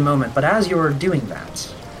just a moment, but as you're doing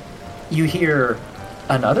that, you hear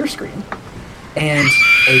another scream, and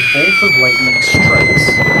a bolt of lightning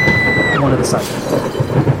strikes one of the sides of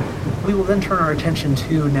the boat. We will then turn our attention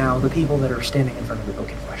to now the people that are standing in front of the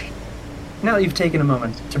book in question. Now that you've taken a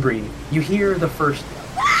moment to breathe, you hear the first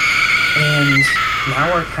yell, and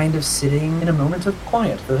now are kind of sitting in a moment of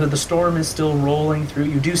quiet. The storm is still rolling through.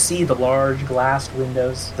 You do see the large glassed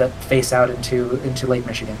windows that face out into Lake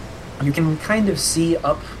Michigan. You can kind of see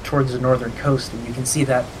up towards the northern coast, and you can see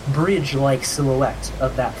that bridge-like silhouette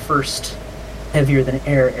of that first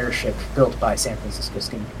heavier-than-air airship built by San Francisco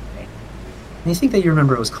Steam Company. And you think that you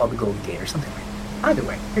remember it was called the Golden Gate or something like that. Either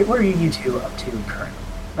way, what are you two up to currently,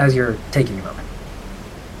 as you're taking a moment?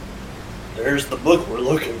 There's the book we're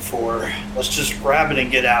looking for. Let's just grab it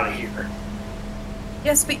and get out of here.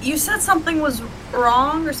 Yes, but you said something was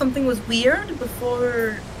wrong or something was weird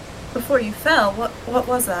before you fell. What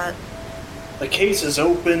was that? The case is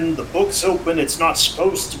open, the book's open, it's not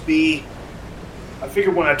supposed to be. I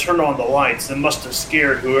figured when I turned on the lights, it must have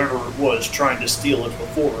scared whoever it was trying to steal it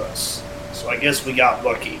before us. So I guess we got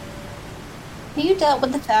lucky. Have you dealt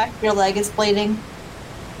with the fact your leg is bleeding?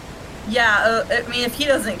 Yeah, I mean, if he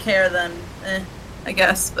doesn't care, then, I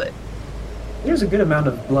guess, but... There's a good amount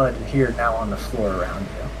of blood here now on the floor around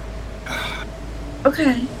you.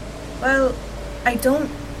 Okay. Well,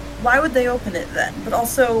 why would they open it then? But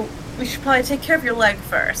also, we should probably take care of your leg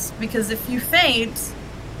first, because if you faint,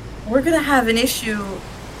 we're gonna have an issue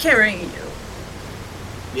carrying you.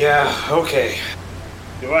 Yeah, okay.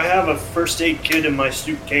 Do I have a first aid kit in my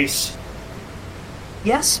suitcase?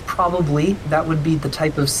 Yes, probably. That would be the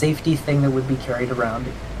type of safety thing that would be carried around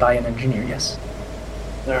by an engineer, yes.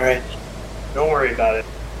 Alright. Don't worry about it.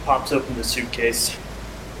 Pops open the suitcase.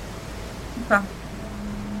 Okay.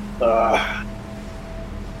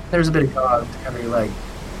 There's a bit of gauze to cover your leg.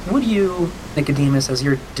 Would you, Nicodemus, as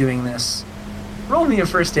you're doing this, roll me a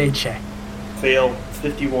first aid check? Fail.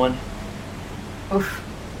 51. Oof.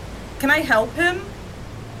 Can I help him?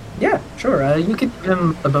 Yeah, sure. You could give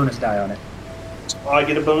him a bonus die on it. Oh, I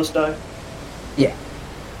get a bonus die? Yeah.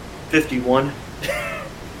 51.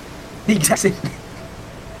 The exact same.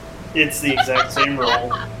 It's the exact same roll.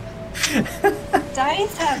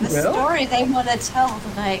 Dice have a Well? story they want to tell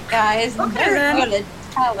tonight, guys. And Okay, they're then. going to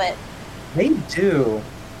tell it. They do.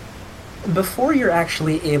 Before you're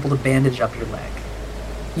actually able to bandage up your leg,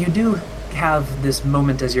 you do have this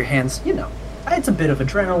moment as your hands, it's a bit of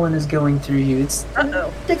adrenaline is going through you. It's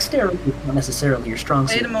Uh-oh. dexterity is not necessarily your strong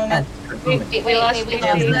suit. Wait a moment. We lost wait,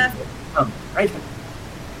 Daisy. Right.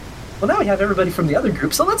 Well, now we have everybody from the other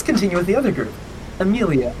group, so let's continue with the other group.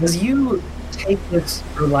 Amelia, as you take this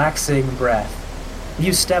relaxing breath,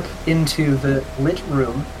 you step into the lit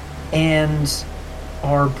room and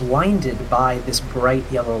are blinded by this bright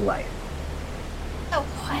yellow light. Oh,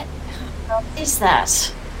 what is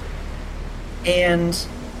that? And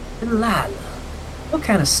Lala, what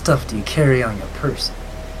kind of stuff do you carry on your person?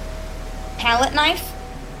 Palette knife?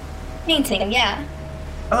 Painting, yeah.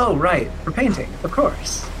 Oh, right, for painting, of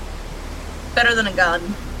course. Better than a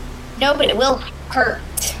gun. No, but it will hurt.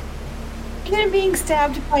 Even being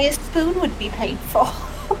stabbed by a spoon would be painful.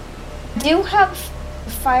 Do have a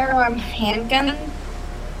firearm handgun?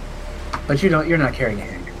 But you're not carrying a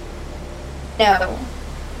handgun. No.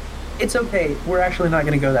 It's okay, we're actually not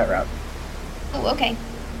going to go that route. Oh, okay.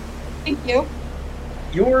 Thank you.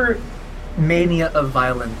 Your mania of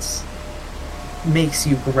violence makes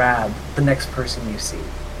you grab the next person you see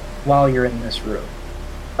while you're in this room,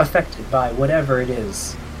 affected by whatever it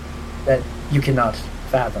is that you cannot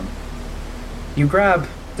fathom. You grab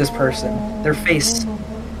this person, their face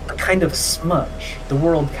a kind of smudge, the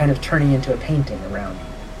world kind of turning into a painting around you.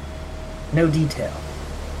 No detail,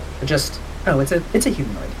 but just, it's a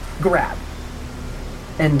humanoid. Grab.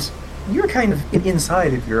 And you're kind of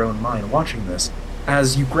inside of your own mind watching this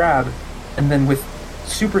as you grab and then with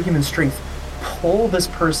superhuman strength pull this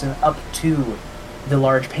person up to the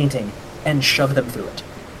large painting and shove them through it.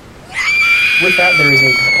 With that, there is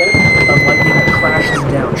a bolt of lightning that crashes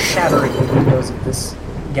down, shattering the windows of this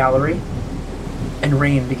gallery, and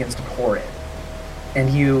rain begins to pour in.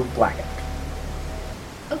 And you black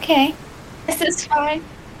out. Okay. This is fine.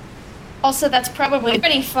 Also, that's probably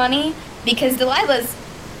pretty funny because Delilah's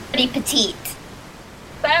pretty petite.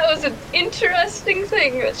 That was an interesting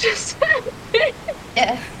thing that just happened.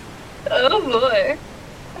 Yeah. Oh boy.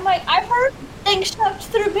 I'm like, I've heard things shoved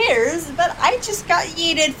through mirrors, but I just got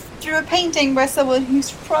yeeted through a painting by someone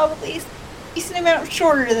who's probably a decent amount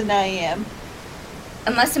shorter than I am.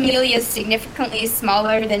 unless Amelia is significantly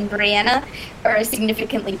smaller than Brianna, or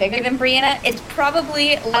significantly bigger than Brianna, it's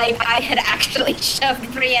probably like I had actually shoved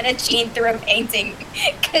Brianna Jean through a painting,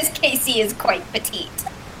 because Casey is quite petite.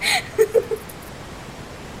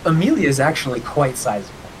 Amelia is actually quite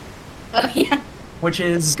sizable. Oh, yeah. Which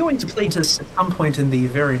is going to plague us at some point in the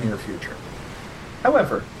very near future.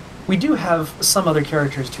 However, we do have some other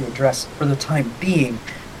characters to address for the time being,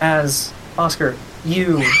 as, Oscar,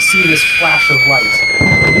 you see this flash of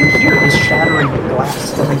light. You hear this shattering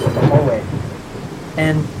glass coming from the hallway,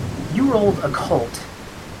 and you rolled occult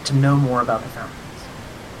to know more about the fountains.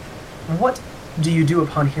 What do you do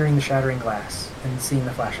upon hearing the shattering glass and seeing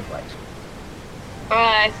the flash of light?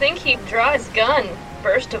 I think he'd draw his gun,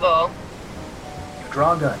 first of all. You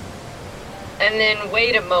draw a gun. And then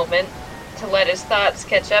wait a moment to let his thoughts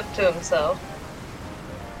catch up to himself.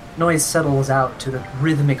 Noise settles out to the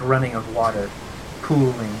rhythmic running of water,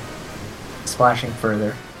 cooling, splashing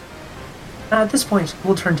further. Now, at this point,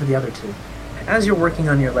 we'll turn to the other two. As you're working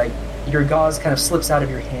on your leg, your gauze kind of slips out of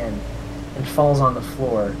your hand and falls on the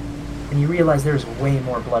floor, and you realize there's way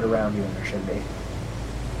more blood around you than there should be.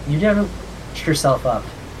 You never patched yourself up,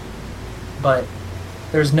 but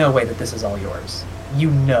there's no way that this is all yours.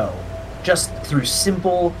 You know, just through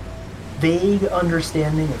simple, vague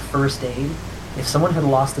understanding of first aid, if someone had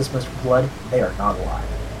lost this much blood, they are not alive.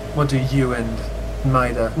 What do you and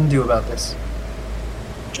Maida do about this?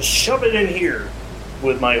 Just shove it in here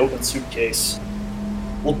with my open suitcase.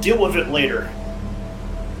 We'll deal with it later.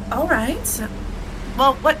 All right.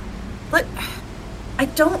 Well, what? I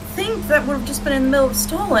don't think that we've just been in the middle of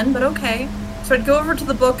stolen, but okay. So I'd go over to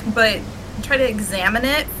the book, but try to examine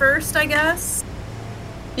it first, I guess.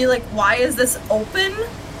 Be like, why is this open?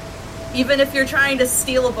 Even if you're trying to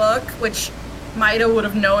steal a book, which Maida would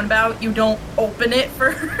have known about, you don't open it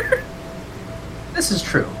first. This is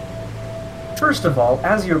true. First of all,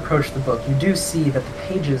 as you approach the book, you do see that the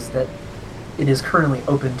pages that it is currently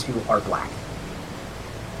open to are black.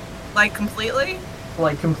 Like, completely?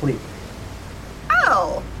 Like, completely.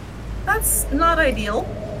 Oh! That's not ideal.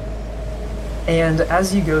 And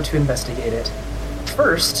as you go to investigate it,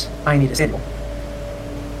 first, I need a sample.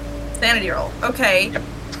 Sanity roll. Okay. Yep.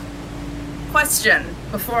 Question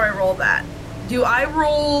before I roll that. Do I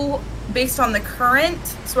roll based on the current,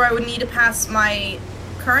 so I would need to pass my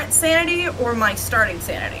current sanity or my starting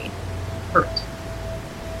sanity? Current.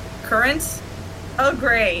 Current? Oh,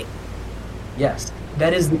 great. Yes,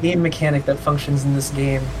 that is the game mechanic that functions in this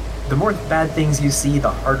game. The more bad things you see, the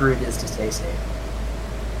harder it is to stay safe.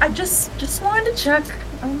 I just wanted to check.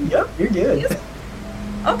 Yep, you're good.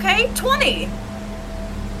 Okay, 20.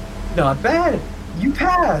 Not bad. You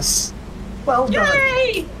pass. Well done.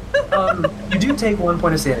 Yay! You do take 1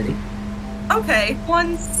 point of sanity. Okay,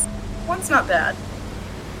 one's not bad.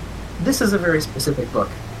 This is a very specific book.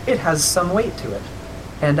 It has some weight to it.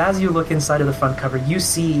 And as you look inside of the front cover, you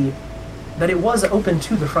see that it was open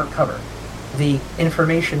to the front cover. The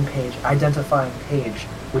information page, identifying page,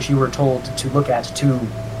 which you were told to look at to,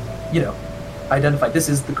 identify this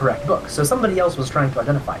is the correct book. So somebody else was trying to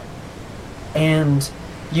identify it. And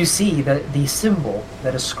you see that the symbol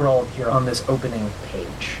that is scrawled here on this opening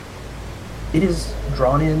page, it is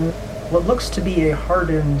drawn in what looks to be a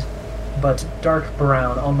hardened but dark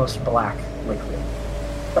brown, almost black liquid.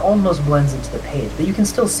 It almost blends into the page, but you can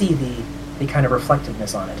still see the kind of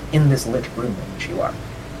reflectiveness on it in this lit room in which you are.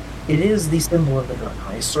 It is the symbol of the drug,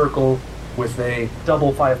 a circle with a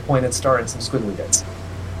double 5-pointed star and some squiggly bits.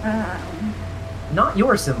 Not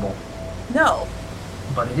your symbol, No.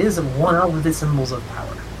 but it is one of the symbols of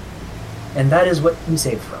power. And that is what you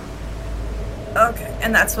saved from. Okay,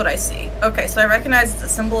 and that's what I see. Okay, so I recognize it's a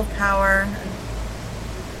symbol of power.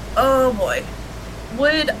 Oh boy.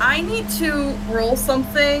 Would I need to roll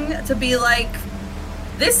something to be like,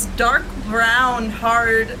 this dark brown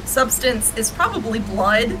hard substance is probably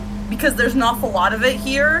blood, because there's an awful lot of it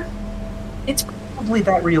here? It's probably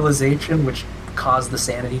that realization which caused the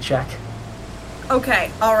sanity check. Okay,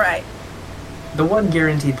 alright. The one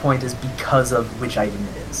guaranteed point is because of which item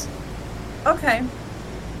it is. Okay.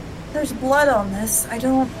 There's blood on this. I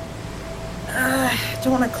don't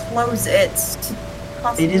want to close it. To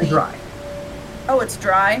possibly... It is dry. Oh, it's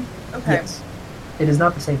dry? Okay. Yes. It is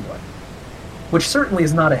not the same blood. Which certainly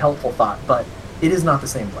is not a helpful thought, but it is not the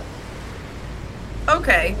same blood.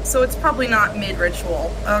 Okay, so it's probably not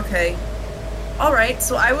mid-ritual. Okay. Alright,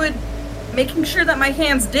 so I would, making sure that my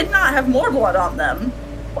hands did not have more blood on them,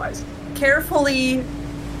 Wise. carefully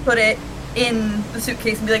put it in the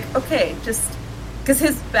suitcase and be like, okay, just... Because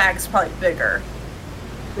his bag's probably bigger.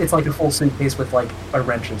 It's like a full suitcase with like a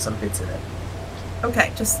wrench and some bits in it.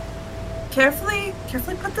 Okay, just carefully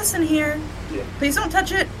put this in here. Yeah. Please don't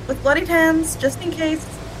touch it with bloodied hands, just in case.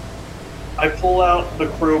 I pull out the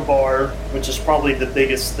crowbar, which is probably the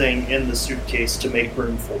biggest thing in the suitcase, to make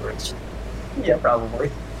room for it. Yeah, probably.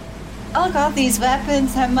 I look at all these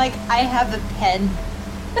weapons. I'm like, I have a pen.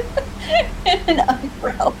 And an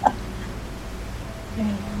umbrella.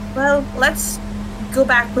 Well, let's go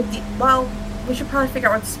back with the... Well, we should probably figure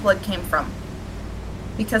out where this blood came from.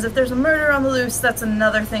 Because if there's a murder on the loose, that's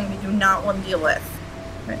another thing we do not want to deal with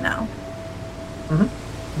right now.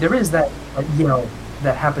 There is that yell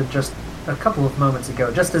that happened just a couple of moments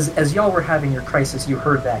ago. Just as y'all were having your crisis, you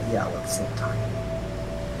heard that yell at the same time.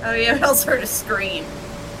 Oh yeah, I also heard a scream.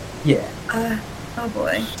 Yeah. Oh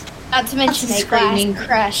boy. Not to mention That's a glass screaming.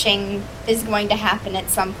 crashing is going to happen at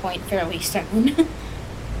some point fairly soon.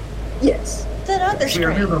 Yes. That other We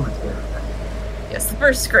are here scream. momentarily. Yes, the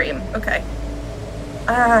first scream. Okay.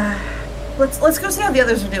 Let's go see how the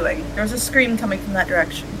others are doing. There was a scream coming from that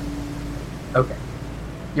direction. Okay.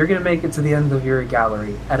 You're going to make it to the end of your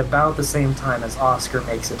gallery at about the same time as Oscar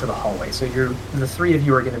makes it to the hallway. So the three of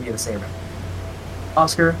you are going to be in the same room.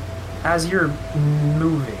 Oscar, as you're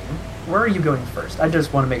moving, where are you going first? I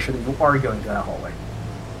just want to make sure that you are going to that hallway.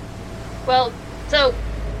 Well, so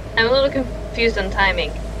I'm a little confused on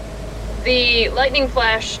timing. The lightning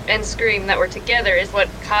flash and scream that were together is what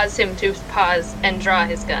caused him to pause and draw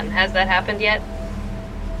his gun. Has that happened yet?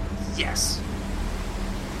 Yes.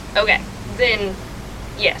 Okay, then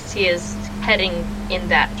yes, he is heading in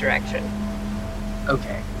that direction.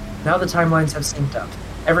 Okay. Now the timelines have synced up.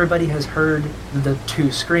 Everybody has heard the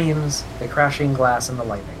two screams, the crashing glass, and the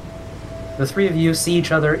lightning. The three of you see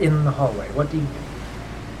each other in the hallway. What do you do?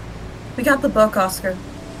 We got the book, Oscar.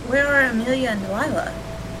 Where are Amelia and Delilah?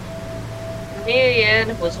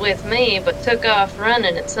 Amelia was with me, but took off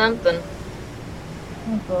running at something.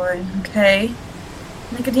 Oh boy. Okay.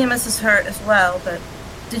 Nicodemus is hurt as well, but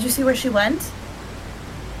did you see where she went?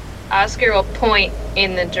 Oscar will point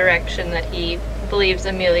in the direction that he believes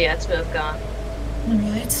Amelia to have gone.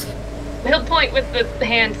 Alright. He'll point with the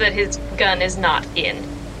hand that his gun is not in.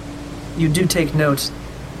 You do take note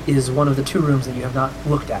is one of the two rooms that you have not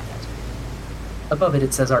looked at yet. Above it,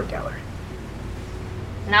 it says Art Gallery.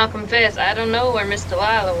 And I'll confess, I don't know where Miss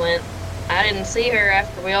Delilah went. I didn't see her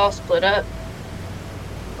after we all split up.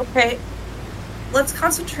 Okay. Let's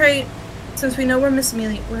concentrate, since we know where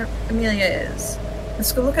where Amelia is.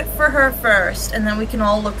 Let's go look for her first, and then we can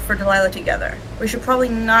all look for Delilah together. We should probably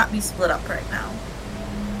not be split up right now.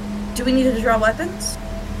 Do we need to draw weapons?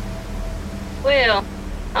 Well,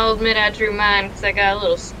 I'll admit I drew mine because I got a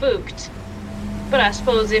little spooked. But I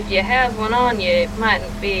suppose if you have one on you, it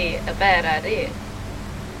mightn't be a bad idea.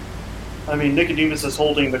 I mean, Nicodemus is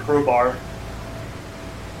holding the crowbar.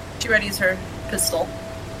 She readies her pistol.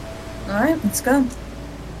 Alright, let's go.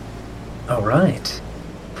 All right.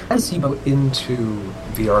 As you go into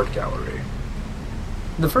the art gallery,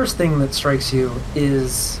 the first thing that strikes you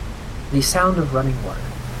is the sound of running water,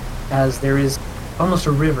 as there is almost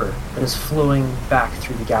a river that is flowing back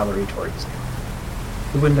through the gallery towards you.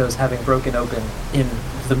 The windows having broken open in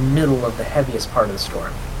the middle of the heaviest part of the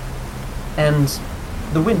storm. And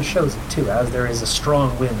the wind shows it too, as there is a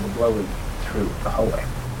strong wind blowing through the hallway.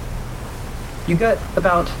 You get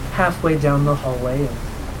about halfway down the hallway and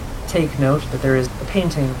take note that there is a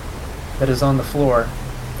painting that is on the floor.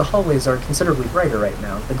 The hallways are considerably brighter right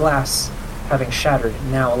now, the glass having shattered,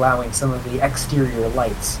 now allowing some of the exterior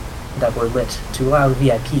lights that were lit to allow the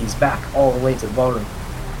VIPs back all the way to the ballroom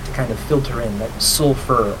to kind of filter in that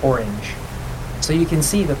sulfur orange. So you can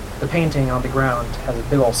see that the painting on the ground has a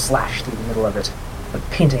big old slash through the middle of it, a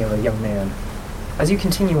painting of a young man. As you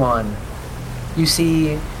continue on, you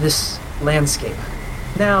see this landscape,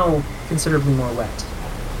 now considerably more wet,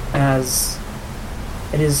 as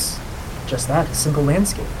it is just that, a simple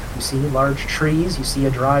landscape. You see large trees, you see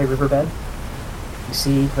a dry riverbed, you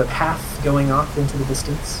see the path going off into the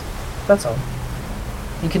distance. That's all.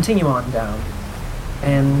 You continue on down,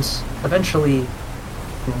 and eventually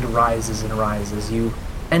it rises and rises. You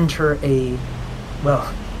enter a,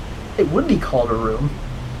 well, it would be called a room.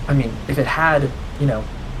 I mean, if it had,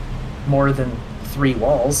 more than 3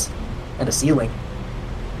 walls and a ceiling,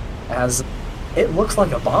 as it looks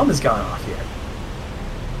like a bomb has gone off here.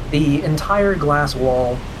 The entire glass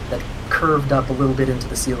wall that curved up a little bit into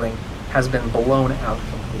the ceiling has been blown out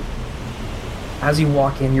completely. As you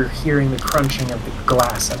walk in, you're hearing the crunching of the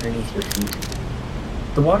glass underneath your feet.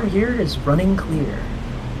 The water here is running clear.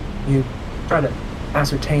 You try to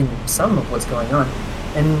ascertain some of what's going on,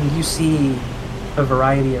 and you see a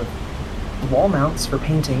variety of wall mounts for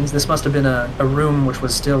paintings. This must have been a room which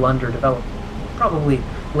was still under development. Probably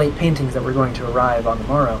late paintings that were going to arrive on the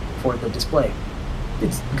morrow for the display.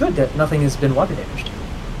 It's good that nothing has been water damaged.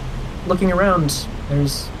 Looking around,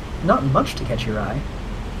 there's not much to catch your eye.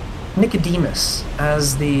 Nicodemus,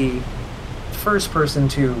 as the first person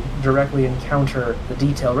to directly encounter the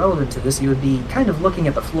detail relevant to this, you would be kind of looking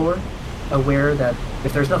at the floor, aware that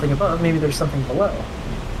if there's nothing above, maybe there's something below.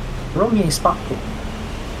 Roll me a spot hidden.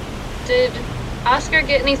 Did Oscar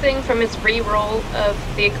get anything from his re-roll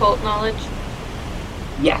of the occult knowledge?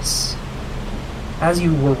 Yes. As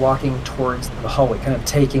you were walking towards the hallway, kind of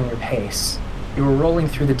taking your pace, you were rolling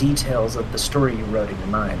through the details of the story you wrote in your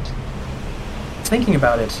mind. Thinking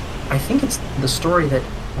about it, I think it's the story that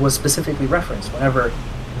was specifically referenced whenever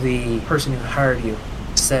the person who hired you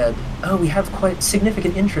said, "Oh, we have quite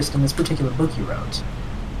significant interest in this particular book you wrote."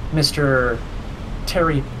 Mr.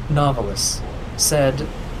 Terry Novelis said,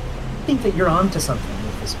 "I think that you're onto something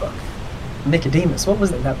with this book." Nicodemus, what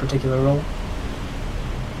was it, that particular roll?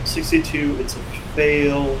 62, it's a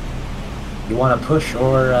fail. You want to push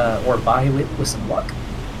or buy it with some luck?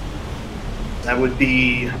 That would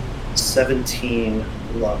be 17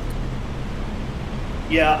 luck.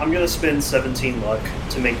 Yeah, I'm going to spend 17 luck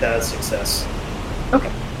to make that a success.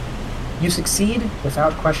 Okay. You succeed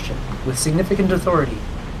without question, with significant authority.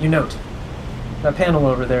 You note, that panel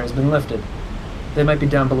over there has been lifted. They might be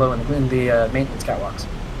down below in the maintenance catwalks.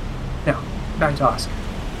 Now, back to Oscar.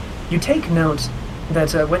 You take note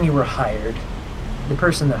that when you were hired, the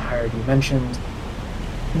person that hired you mentioned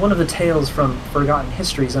one of the tales from Forgotten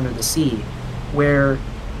Histories Under the Sea, where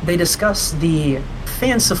they discuss the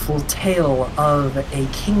fanciful tale of a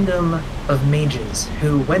kingdom of mages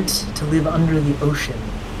who went to live under the ocean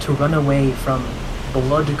to run away from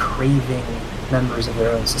blood-craving members of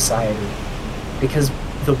their own society, because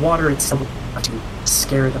the water itself had to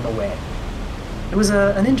scare them away. It was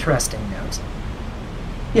an interesting note.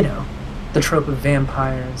 You know, the trope of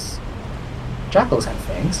vampires. Jackals have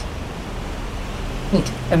fangs. Neat.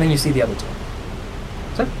 And then you see the other two.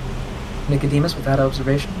 So, Nicodemus with that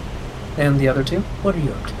observation. And the other two, what are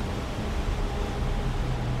you up to?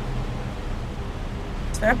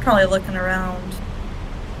 So I'm probably looking around,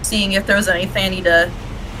 seeing if there was anything I need to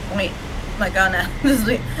point my gun at.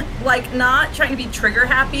 Like, not trying to be trigger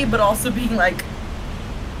happy, but also being like,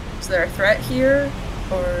 is there a threat here?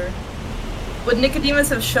 Or would Nicodemus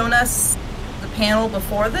have shown us the panel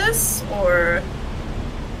before this, or?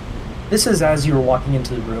 This is as you were walking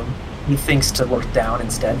into the room. He thinks to look down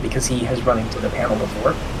instead because he has run into the panel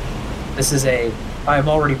before. This is I'm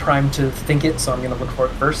already primed to think it, so I'm going to look for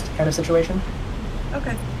it first kind of situation.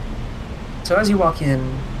 Okay. So as you walk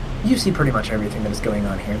in, you see pretty much everything that is going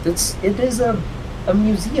on here. It is a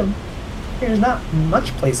museum. There's not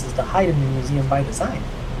much places to hide in the museum by design.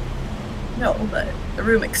 No, but the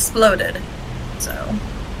room exploded, so.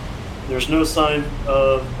 There's no sign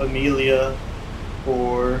of Amelia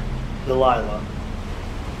or Delilah.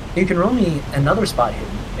 You can roll me another spot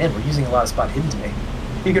hidden. Man, we're using a lot of spot hidden today.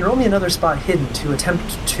 You can roll me another spot hidden to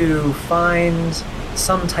attempt to find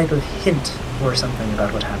some type of hint or something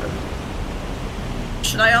about what happened.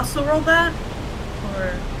 Should I also roll that?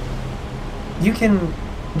 Or? You can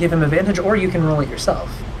give him advantage, or you can roll it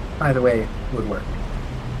yourself. Either way would work.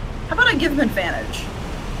 How about I give him advantage?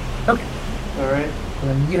 Okay. Alright.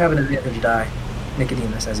 Then you have an advantage die,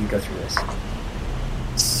 Nicodemus, as you go through this.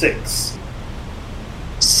 6.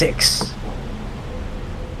 6.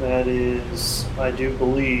 That is, I do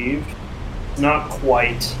believe, not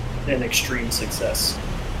quite an extreme success.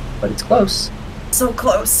 But it's close. So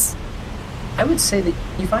close. I would say that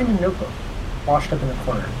you find a notebook washed up in the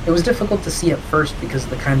corner. It was difficult to see at first because of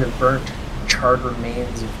the kind of burnt, charred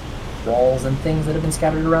remains of walls and things that have been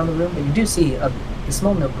scattered around the room, but you do see a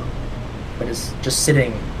small notebook that is just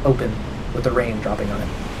sitting open with the rain dropping on it.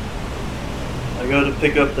 I go to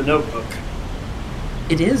pick up the notebook.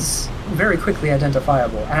 It is very quickly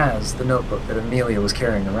identifiable as the notebook that Amelia was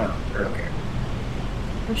carrying around earlier.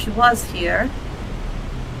 Well, she was here.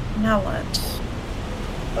 Now what?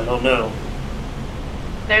 I don't know.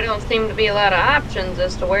 There don't seem to be a lot of options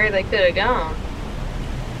as to where they could have gone.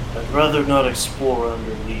 I'd rather not explore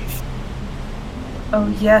underneath. Oh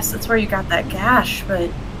yes, that's where you got that gash, but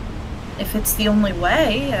if it's the only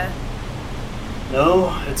way...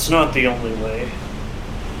 No, it's not the only way.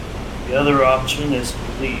 The other option is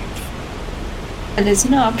to leave. It is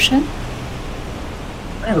an option.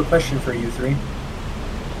 I have a question for you three.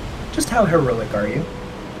 Just how heroic are you?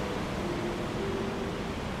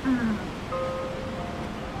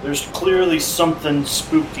 There's clearly something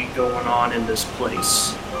spooky going on in this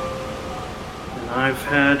place. And I've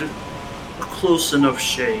had a close enough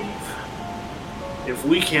shave. If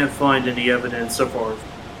we can't find any evidence of our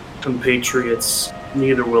compatriots,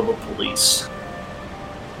 neither will the police.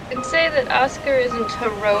 I'd say that Oscar isn't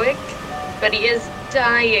heroic, but he is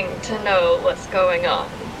dying to know what's going on.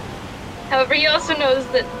 However, he also knows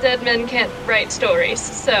that dead men can't write stories,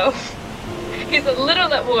 so he's a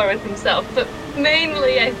little at war with himself, but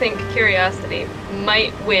mainly I think curiosity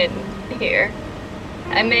might win here.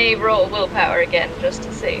 I may roll willpower again just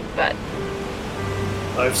to see, but...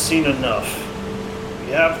 I've seen enough.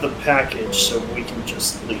 We have the package, so we can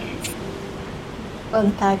just leave. Will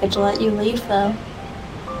the package let you leave, though?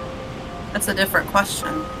 That's a different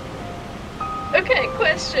question. Okay,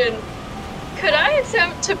 question. Could I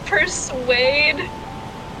attempt to persuade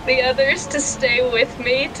the others to stay with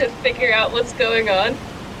me to figure out what's going on?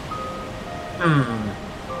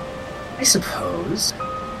 I suppose.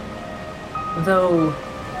 Though,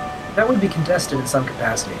 that would be contested in some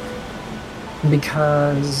capacity.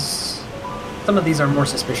 Because some of these are more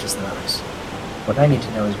suspicious than others. What I need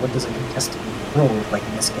to know is, what does a contested role look like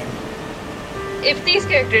in this game? If these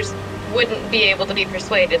characters wouldn't be able to be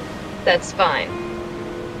persuaded, that's fine.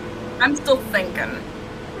 I'm still thinking.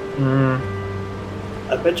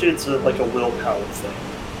 I bet you it's like a willpower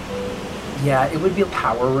thing. Yeah, it would be a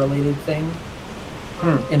power-related thing.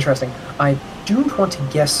 Interesting. I don't want to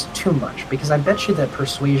guess too much, because I bet you that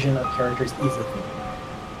persuasion of characters is a thing.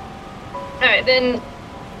 Alright, then,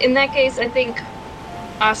 in that case, I think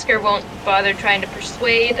Oscar won't bother trying to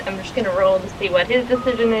persuade. I'm just gonna roll to see what his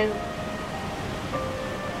decision is.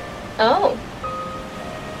 Oh.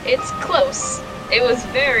 It's close. It was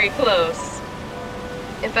very close.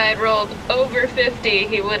 If I had rolled over 50,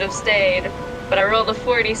 he would have stayed, but I rolled a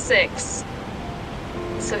 46.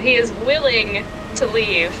 So he is willing to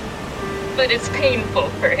leave, but it's painful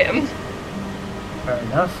for him. Fair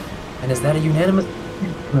enough. And is that a unanimous?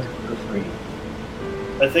 Three.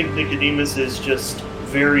 I think Nicodemus is just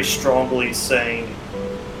very strongly saying,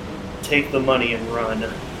 take the money and run.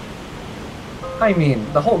 I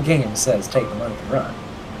mean, the whole game says take the money and run.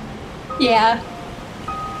 Yeah.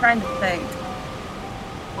 Trying to think.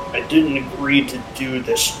 I didn't agree to do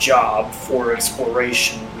this job for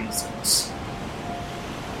exploration reasons.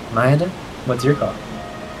 Maeda, what's your call?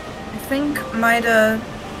 I think Maeda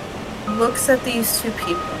looks at these two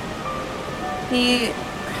people. He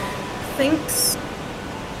thinks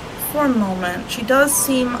for a moment. She does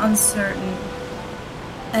seem uncertain.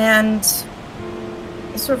 And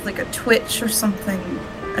it's sort of like a twitch or something.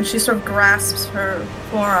 And she sort of grasps her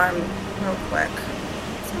forearm real quick.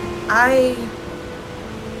 I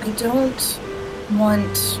don't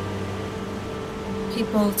want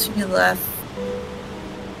people to be left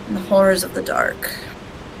in the horrors of the dark.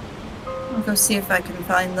 I'll go see if I can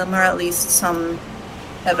find them, or at least some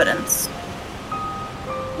evidence.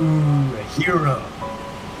 Ooh, a hero.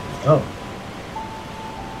 Oh.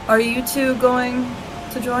 Are you two going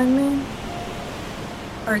to join me?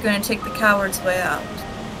 Or are you going to take the coward's way out?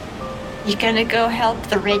 You gonna go help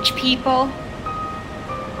the rich people?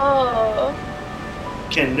 Oh.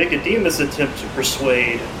 Can Nicodemus attempt to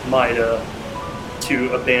persuade Maeda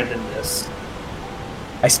to abandon this?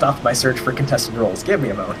 I stopped my search for contested roles. Give me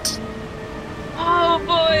a moment. Oh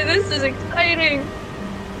boy, this is exciting.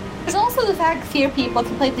 There's also the fact fewer people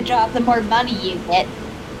can play the job, the more money you get.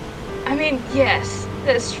 I mean, yes,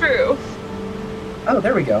 that's true. Oh,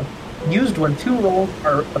 there we go. Used when two roles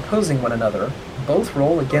are opposing one another. Both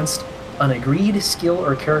roll against an agreed skill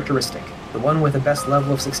or characteristic. The one with the best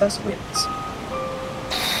level of success wins.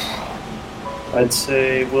 I'd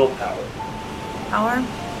say willpower. Power?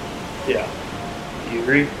 Yeah. Do you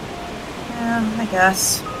agree? Yeah, I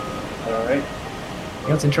guess. Alright. You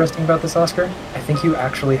know what's interesting about this, Oscar? I think you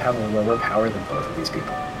actually have a lower power than both of these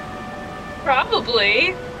people.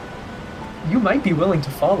 Probably. You might be willing to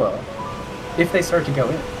follow if they start to go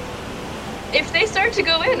in. If they start to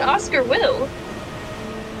go in, Oscar will.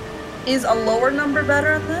 Is a lower number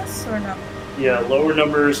better in this, or no? Yeah, lower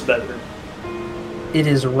number is better. It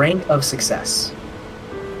is rank of success.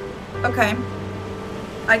 Okay.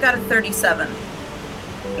 I got a 37.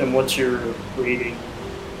 And what's your rating?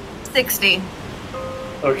 60.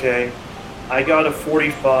 Okay. I got a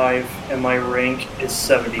 45, and my rank is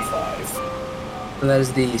 75. So that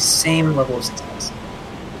is the same level of success.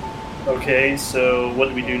 Okay, so what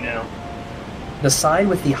do we do now? The side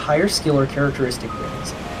with the higher skill or characteristic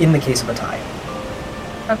wins, in the case of a tie.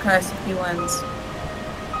 Okay, so he wins.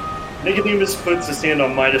 Nicodemus puts his hand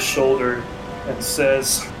on Maeda's shoulder and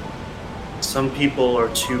says, some people are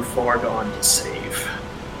too far gone to save.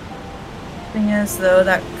 Thing is, though,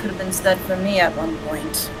 that could have been said for me at one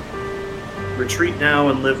point. Retreat now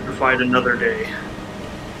and live to fight another day.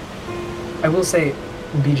 I will say,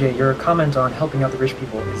 BJ, your comment on helping out the rich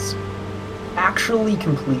people is actually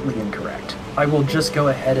completely incorrect. I will just go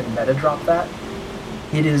ahead and meta drop that.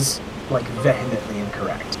 It is, vehemently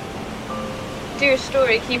incorrect. Dear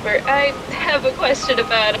Storykeeper, I have a question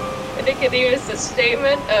about Nicodemus'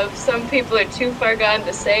 statement of some people are too far gone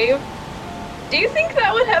to save. Do you think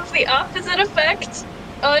that would have the opposite effect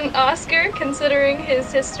on Oscar, considering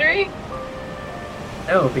his history?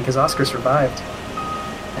 No, because Oscar survived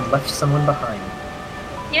and left someone behind.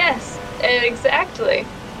 Yes, exactly.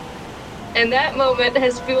 And that moment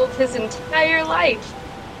has fueled his entire life.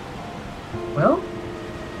 Well,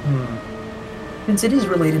 since it is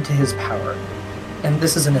related to his power, and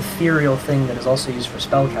this is an ethereal thing that is also used for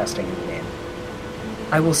spellcasting in the game,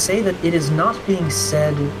 I will say that it is not being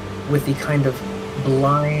said with the kind of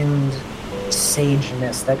blind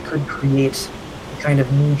sageness that could create a kind of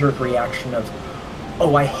knee-jerk reaction of,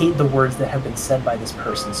 oh, I hate the words that have been said by this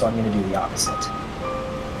person, so I'm going to do the opposite.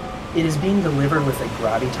 It is being delivered with a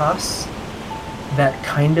gravitas that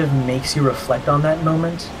kind of makes you reflect on that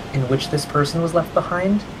moment in which this person was left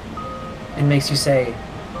behind, and makes you say,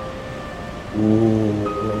 ooh,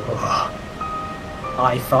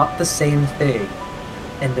 I thought the same thing,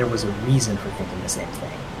 and there was a reason for thinking the same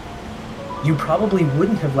thing. You probably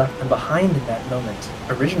wouldn't have left them behind in that moment,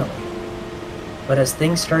 originally. But as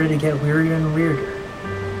things started to get weirder and weirder,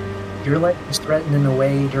 your life was threatened in a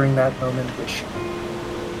way during that moment which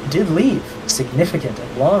did leave significant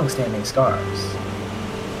and long-standing scars.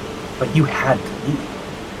 But you had to leave.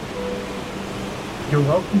 You're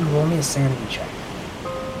welcome to roll me a sanity check,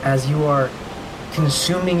 as you are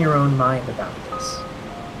consuming your own mind about this.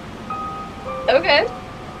 Okay,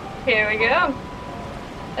 here we go.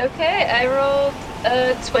 Okay, I rolled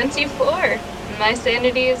a 24. My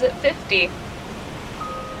sanity is at 50.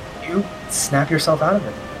 You snap yourself out of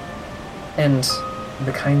it. And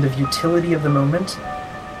the kind of utility of the moment,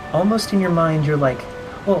 almost in your mind, you're like,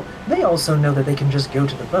 well, they also know that they can just go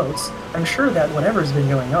to the boats. I'm sure that whatever's been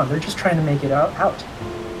going on, they're just trying to make it out.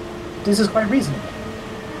 This is quite reasonable.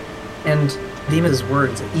 And Dima's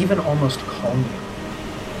words even almost calm you.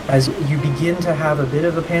 As you begin to have a bit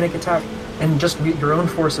of a panic attack, and just your own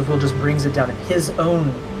force of will just brings it down, and his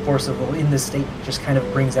own force of will in this state just kind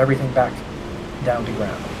of brings everything back down to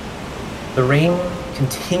ground. The rain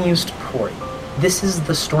continues to pour. This is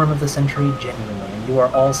the storm of the century, genuinely, and you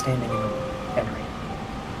are all standing in the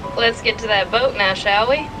rain. Let's get to that boat now, shall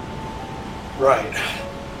we? Right.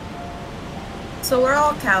 So we're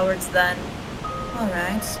all cowards then.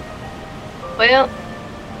 Alright. Well,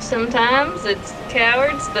 sometimes it's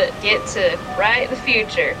cowards that get to write the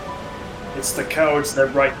future. It's the cowards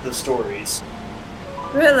that write the stories.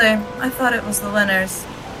 Really? I thought it was the winners.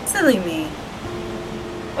 Silly me.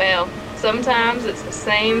 Well, sometimes it's the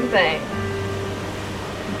same thing.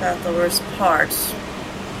 About the worst part.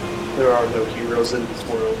 There are no heroes in this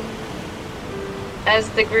world. As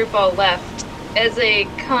the group all left, as a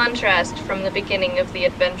contrast from the beginning of the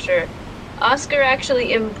adventure, Oscar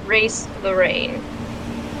actually embraced the rain.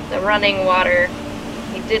 The running water.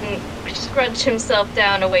 He didn't scrunch himself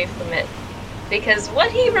down away from it. Because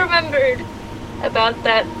what he remembered about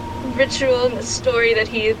that ritual and the story that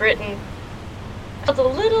he had written felt a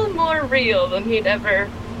little more real than he'd ever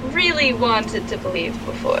really wanted to believe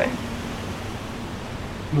before.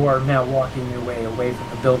 You are now walking your way away from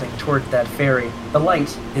the building toward that ferry. The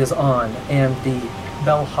light is on, and the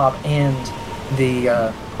bellhop and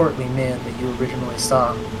the portly man that you originally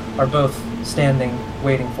saw are both standing,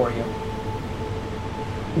 waiting for you.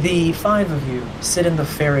 The five of you sit in the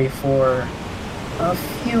ferry for a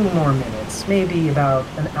few more minutes, maybe about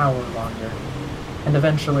an hour longer, and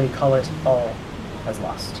eventually call it all as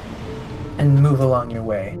lost, and move along your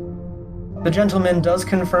way. The gentleman does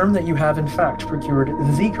confirm that you have in fact procured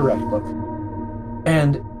the correct book,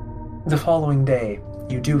 and the following day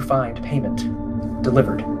you do find payment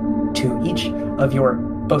delivered to each of your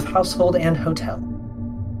both household and hotel.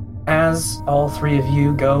 As all three of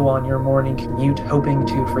you go on your morning commute, hoping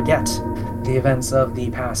to forget the events of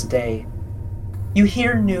the past day, you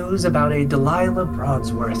hear news about a Delilah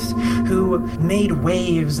Broadsworth who made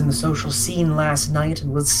waves in the social scene last night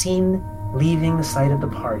and was seen leaving the site of the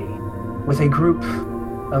party with a group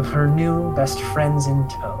of her new best friends in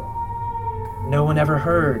tow. No one ever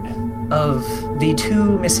heard of the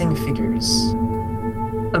two missing figures,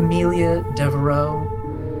 Amelia Devereaux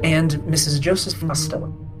and Mrs. Joseph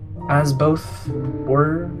Costello, as both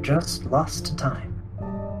were just lost to time.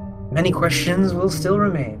 Many questions will still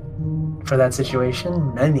remain for that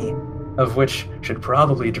situation, many of which should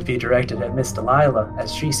probably be directed at Miss Delilah,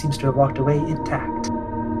 as she seems to have walked away intact.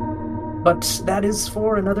 But that is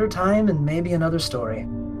for another time and maybe another story,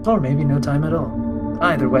 or maybe no time at all.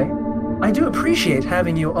 Either way, I do appreciate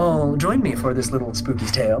having you all join me for this little spooky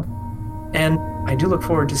tale. And I do look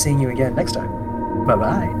forward to seeing you again next time.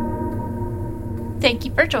 Bye-bye. Thank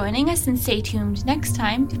you for joining us, and stay tuned next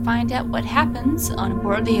time to find out what happens on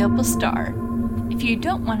board the Opal Star. If you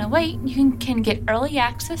don't want to wait, you can get early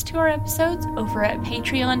access to our episodes over at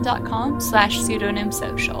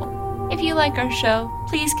patreon.com/pseudonymsocial. If you like our show,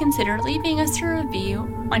 please consider leaving us a review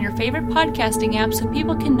on your favorite podcasting app so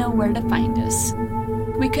people can know where to find us.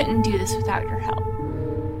 We couldn't do this without your help.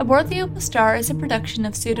 Aboard the Opal Star is a production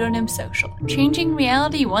of Pseudonym Social, changing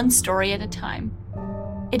reality one story at a time.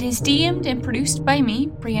 It is DM'd and produced by me,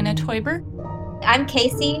 Brianna Toiber. I'm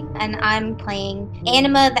Casey, and I'm playing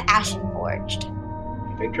Anima the Ashenforged.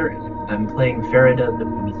 Victor, and I'm playing Farida the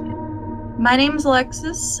Promethean. My name is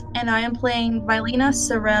Alexis, and I am playing Vilena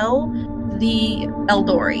Sorel, the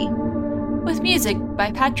Eldori. With music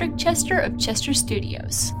by Patrick Chester of Chester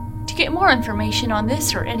Studios. To get more information on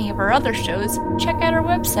this or any of our other shows, check out our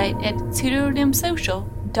website at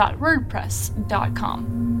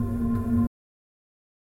pseudonymsocial.wordpress.com.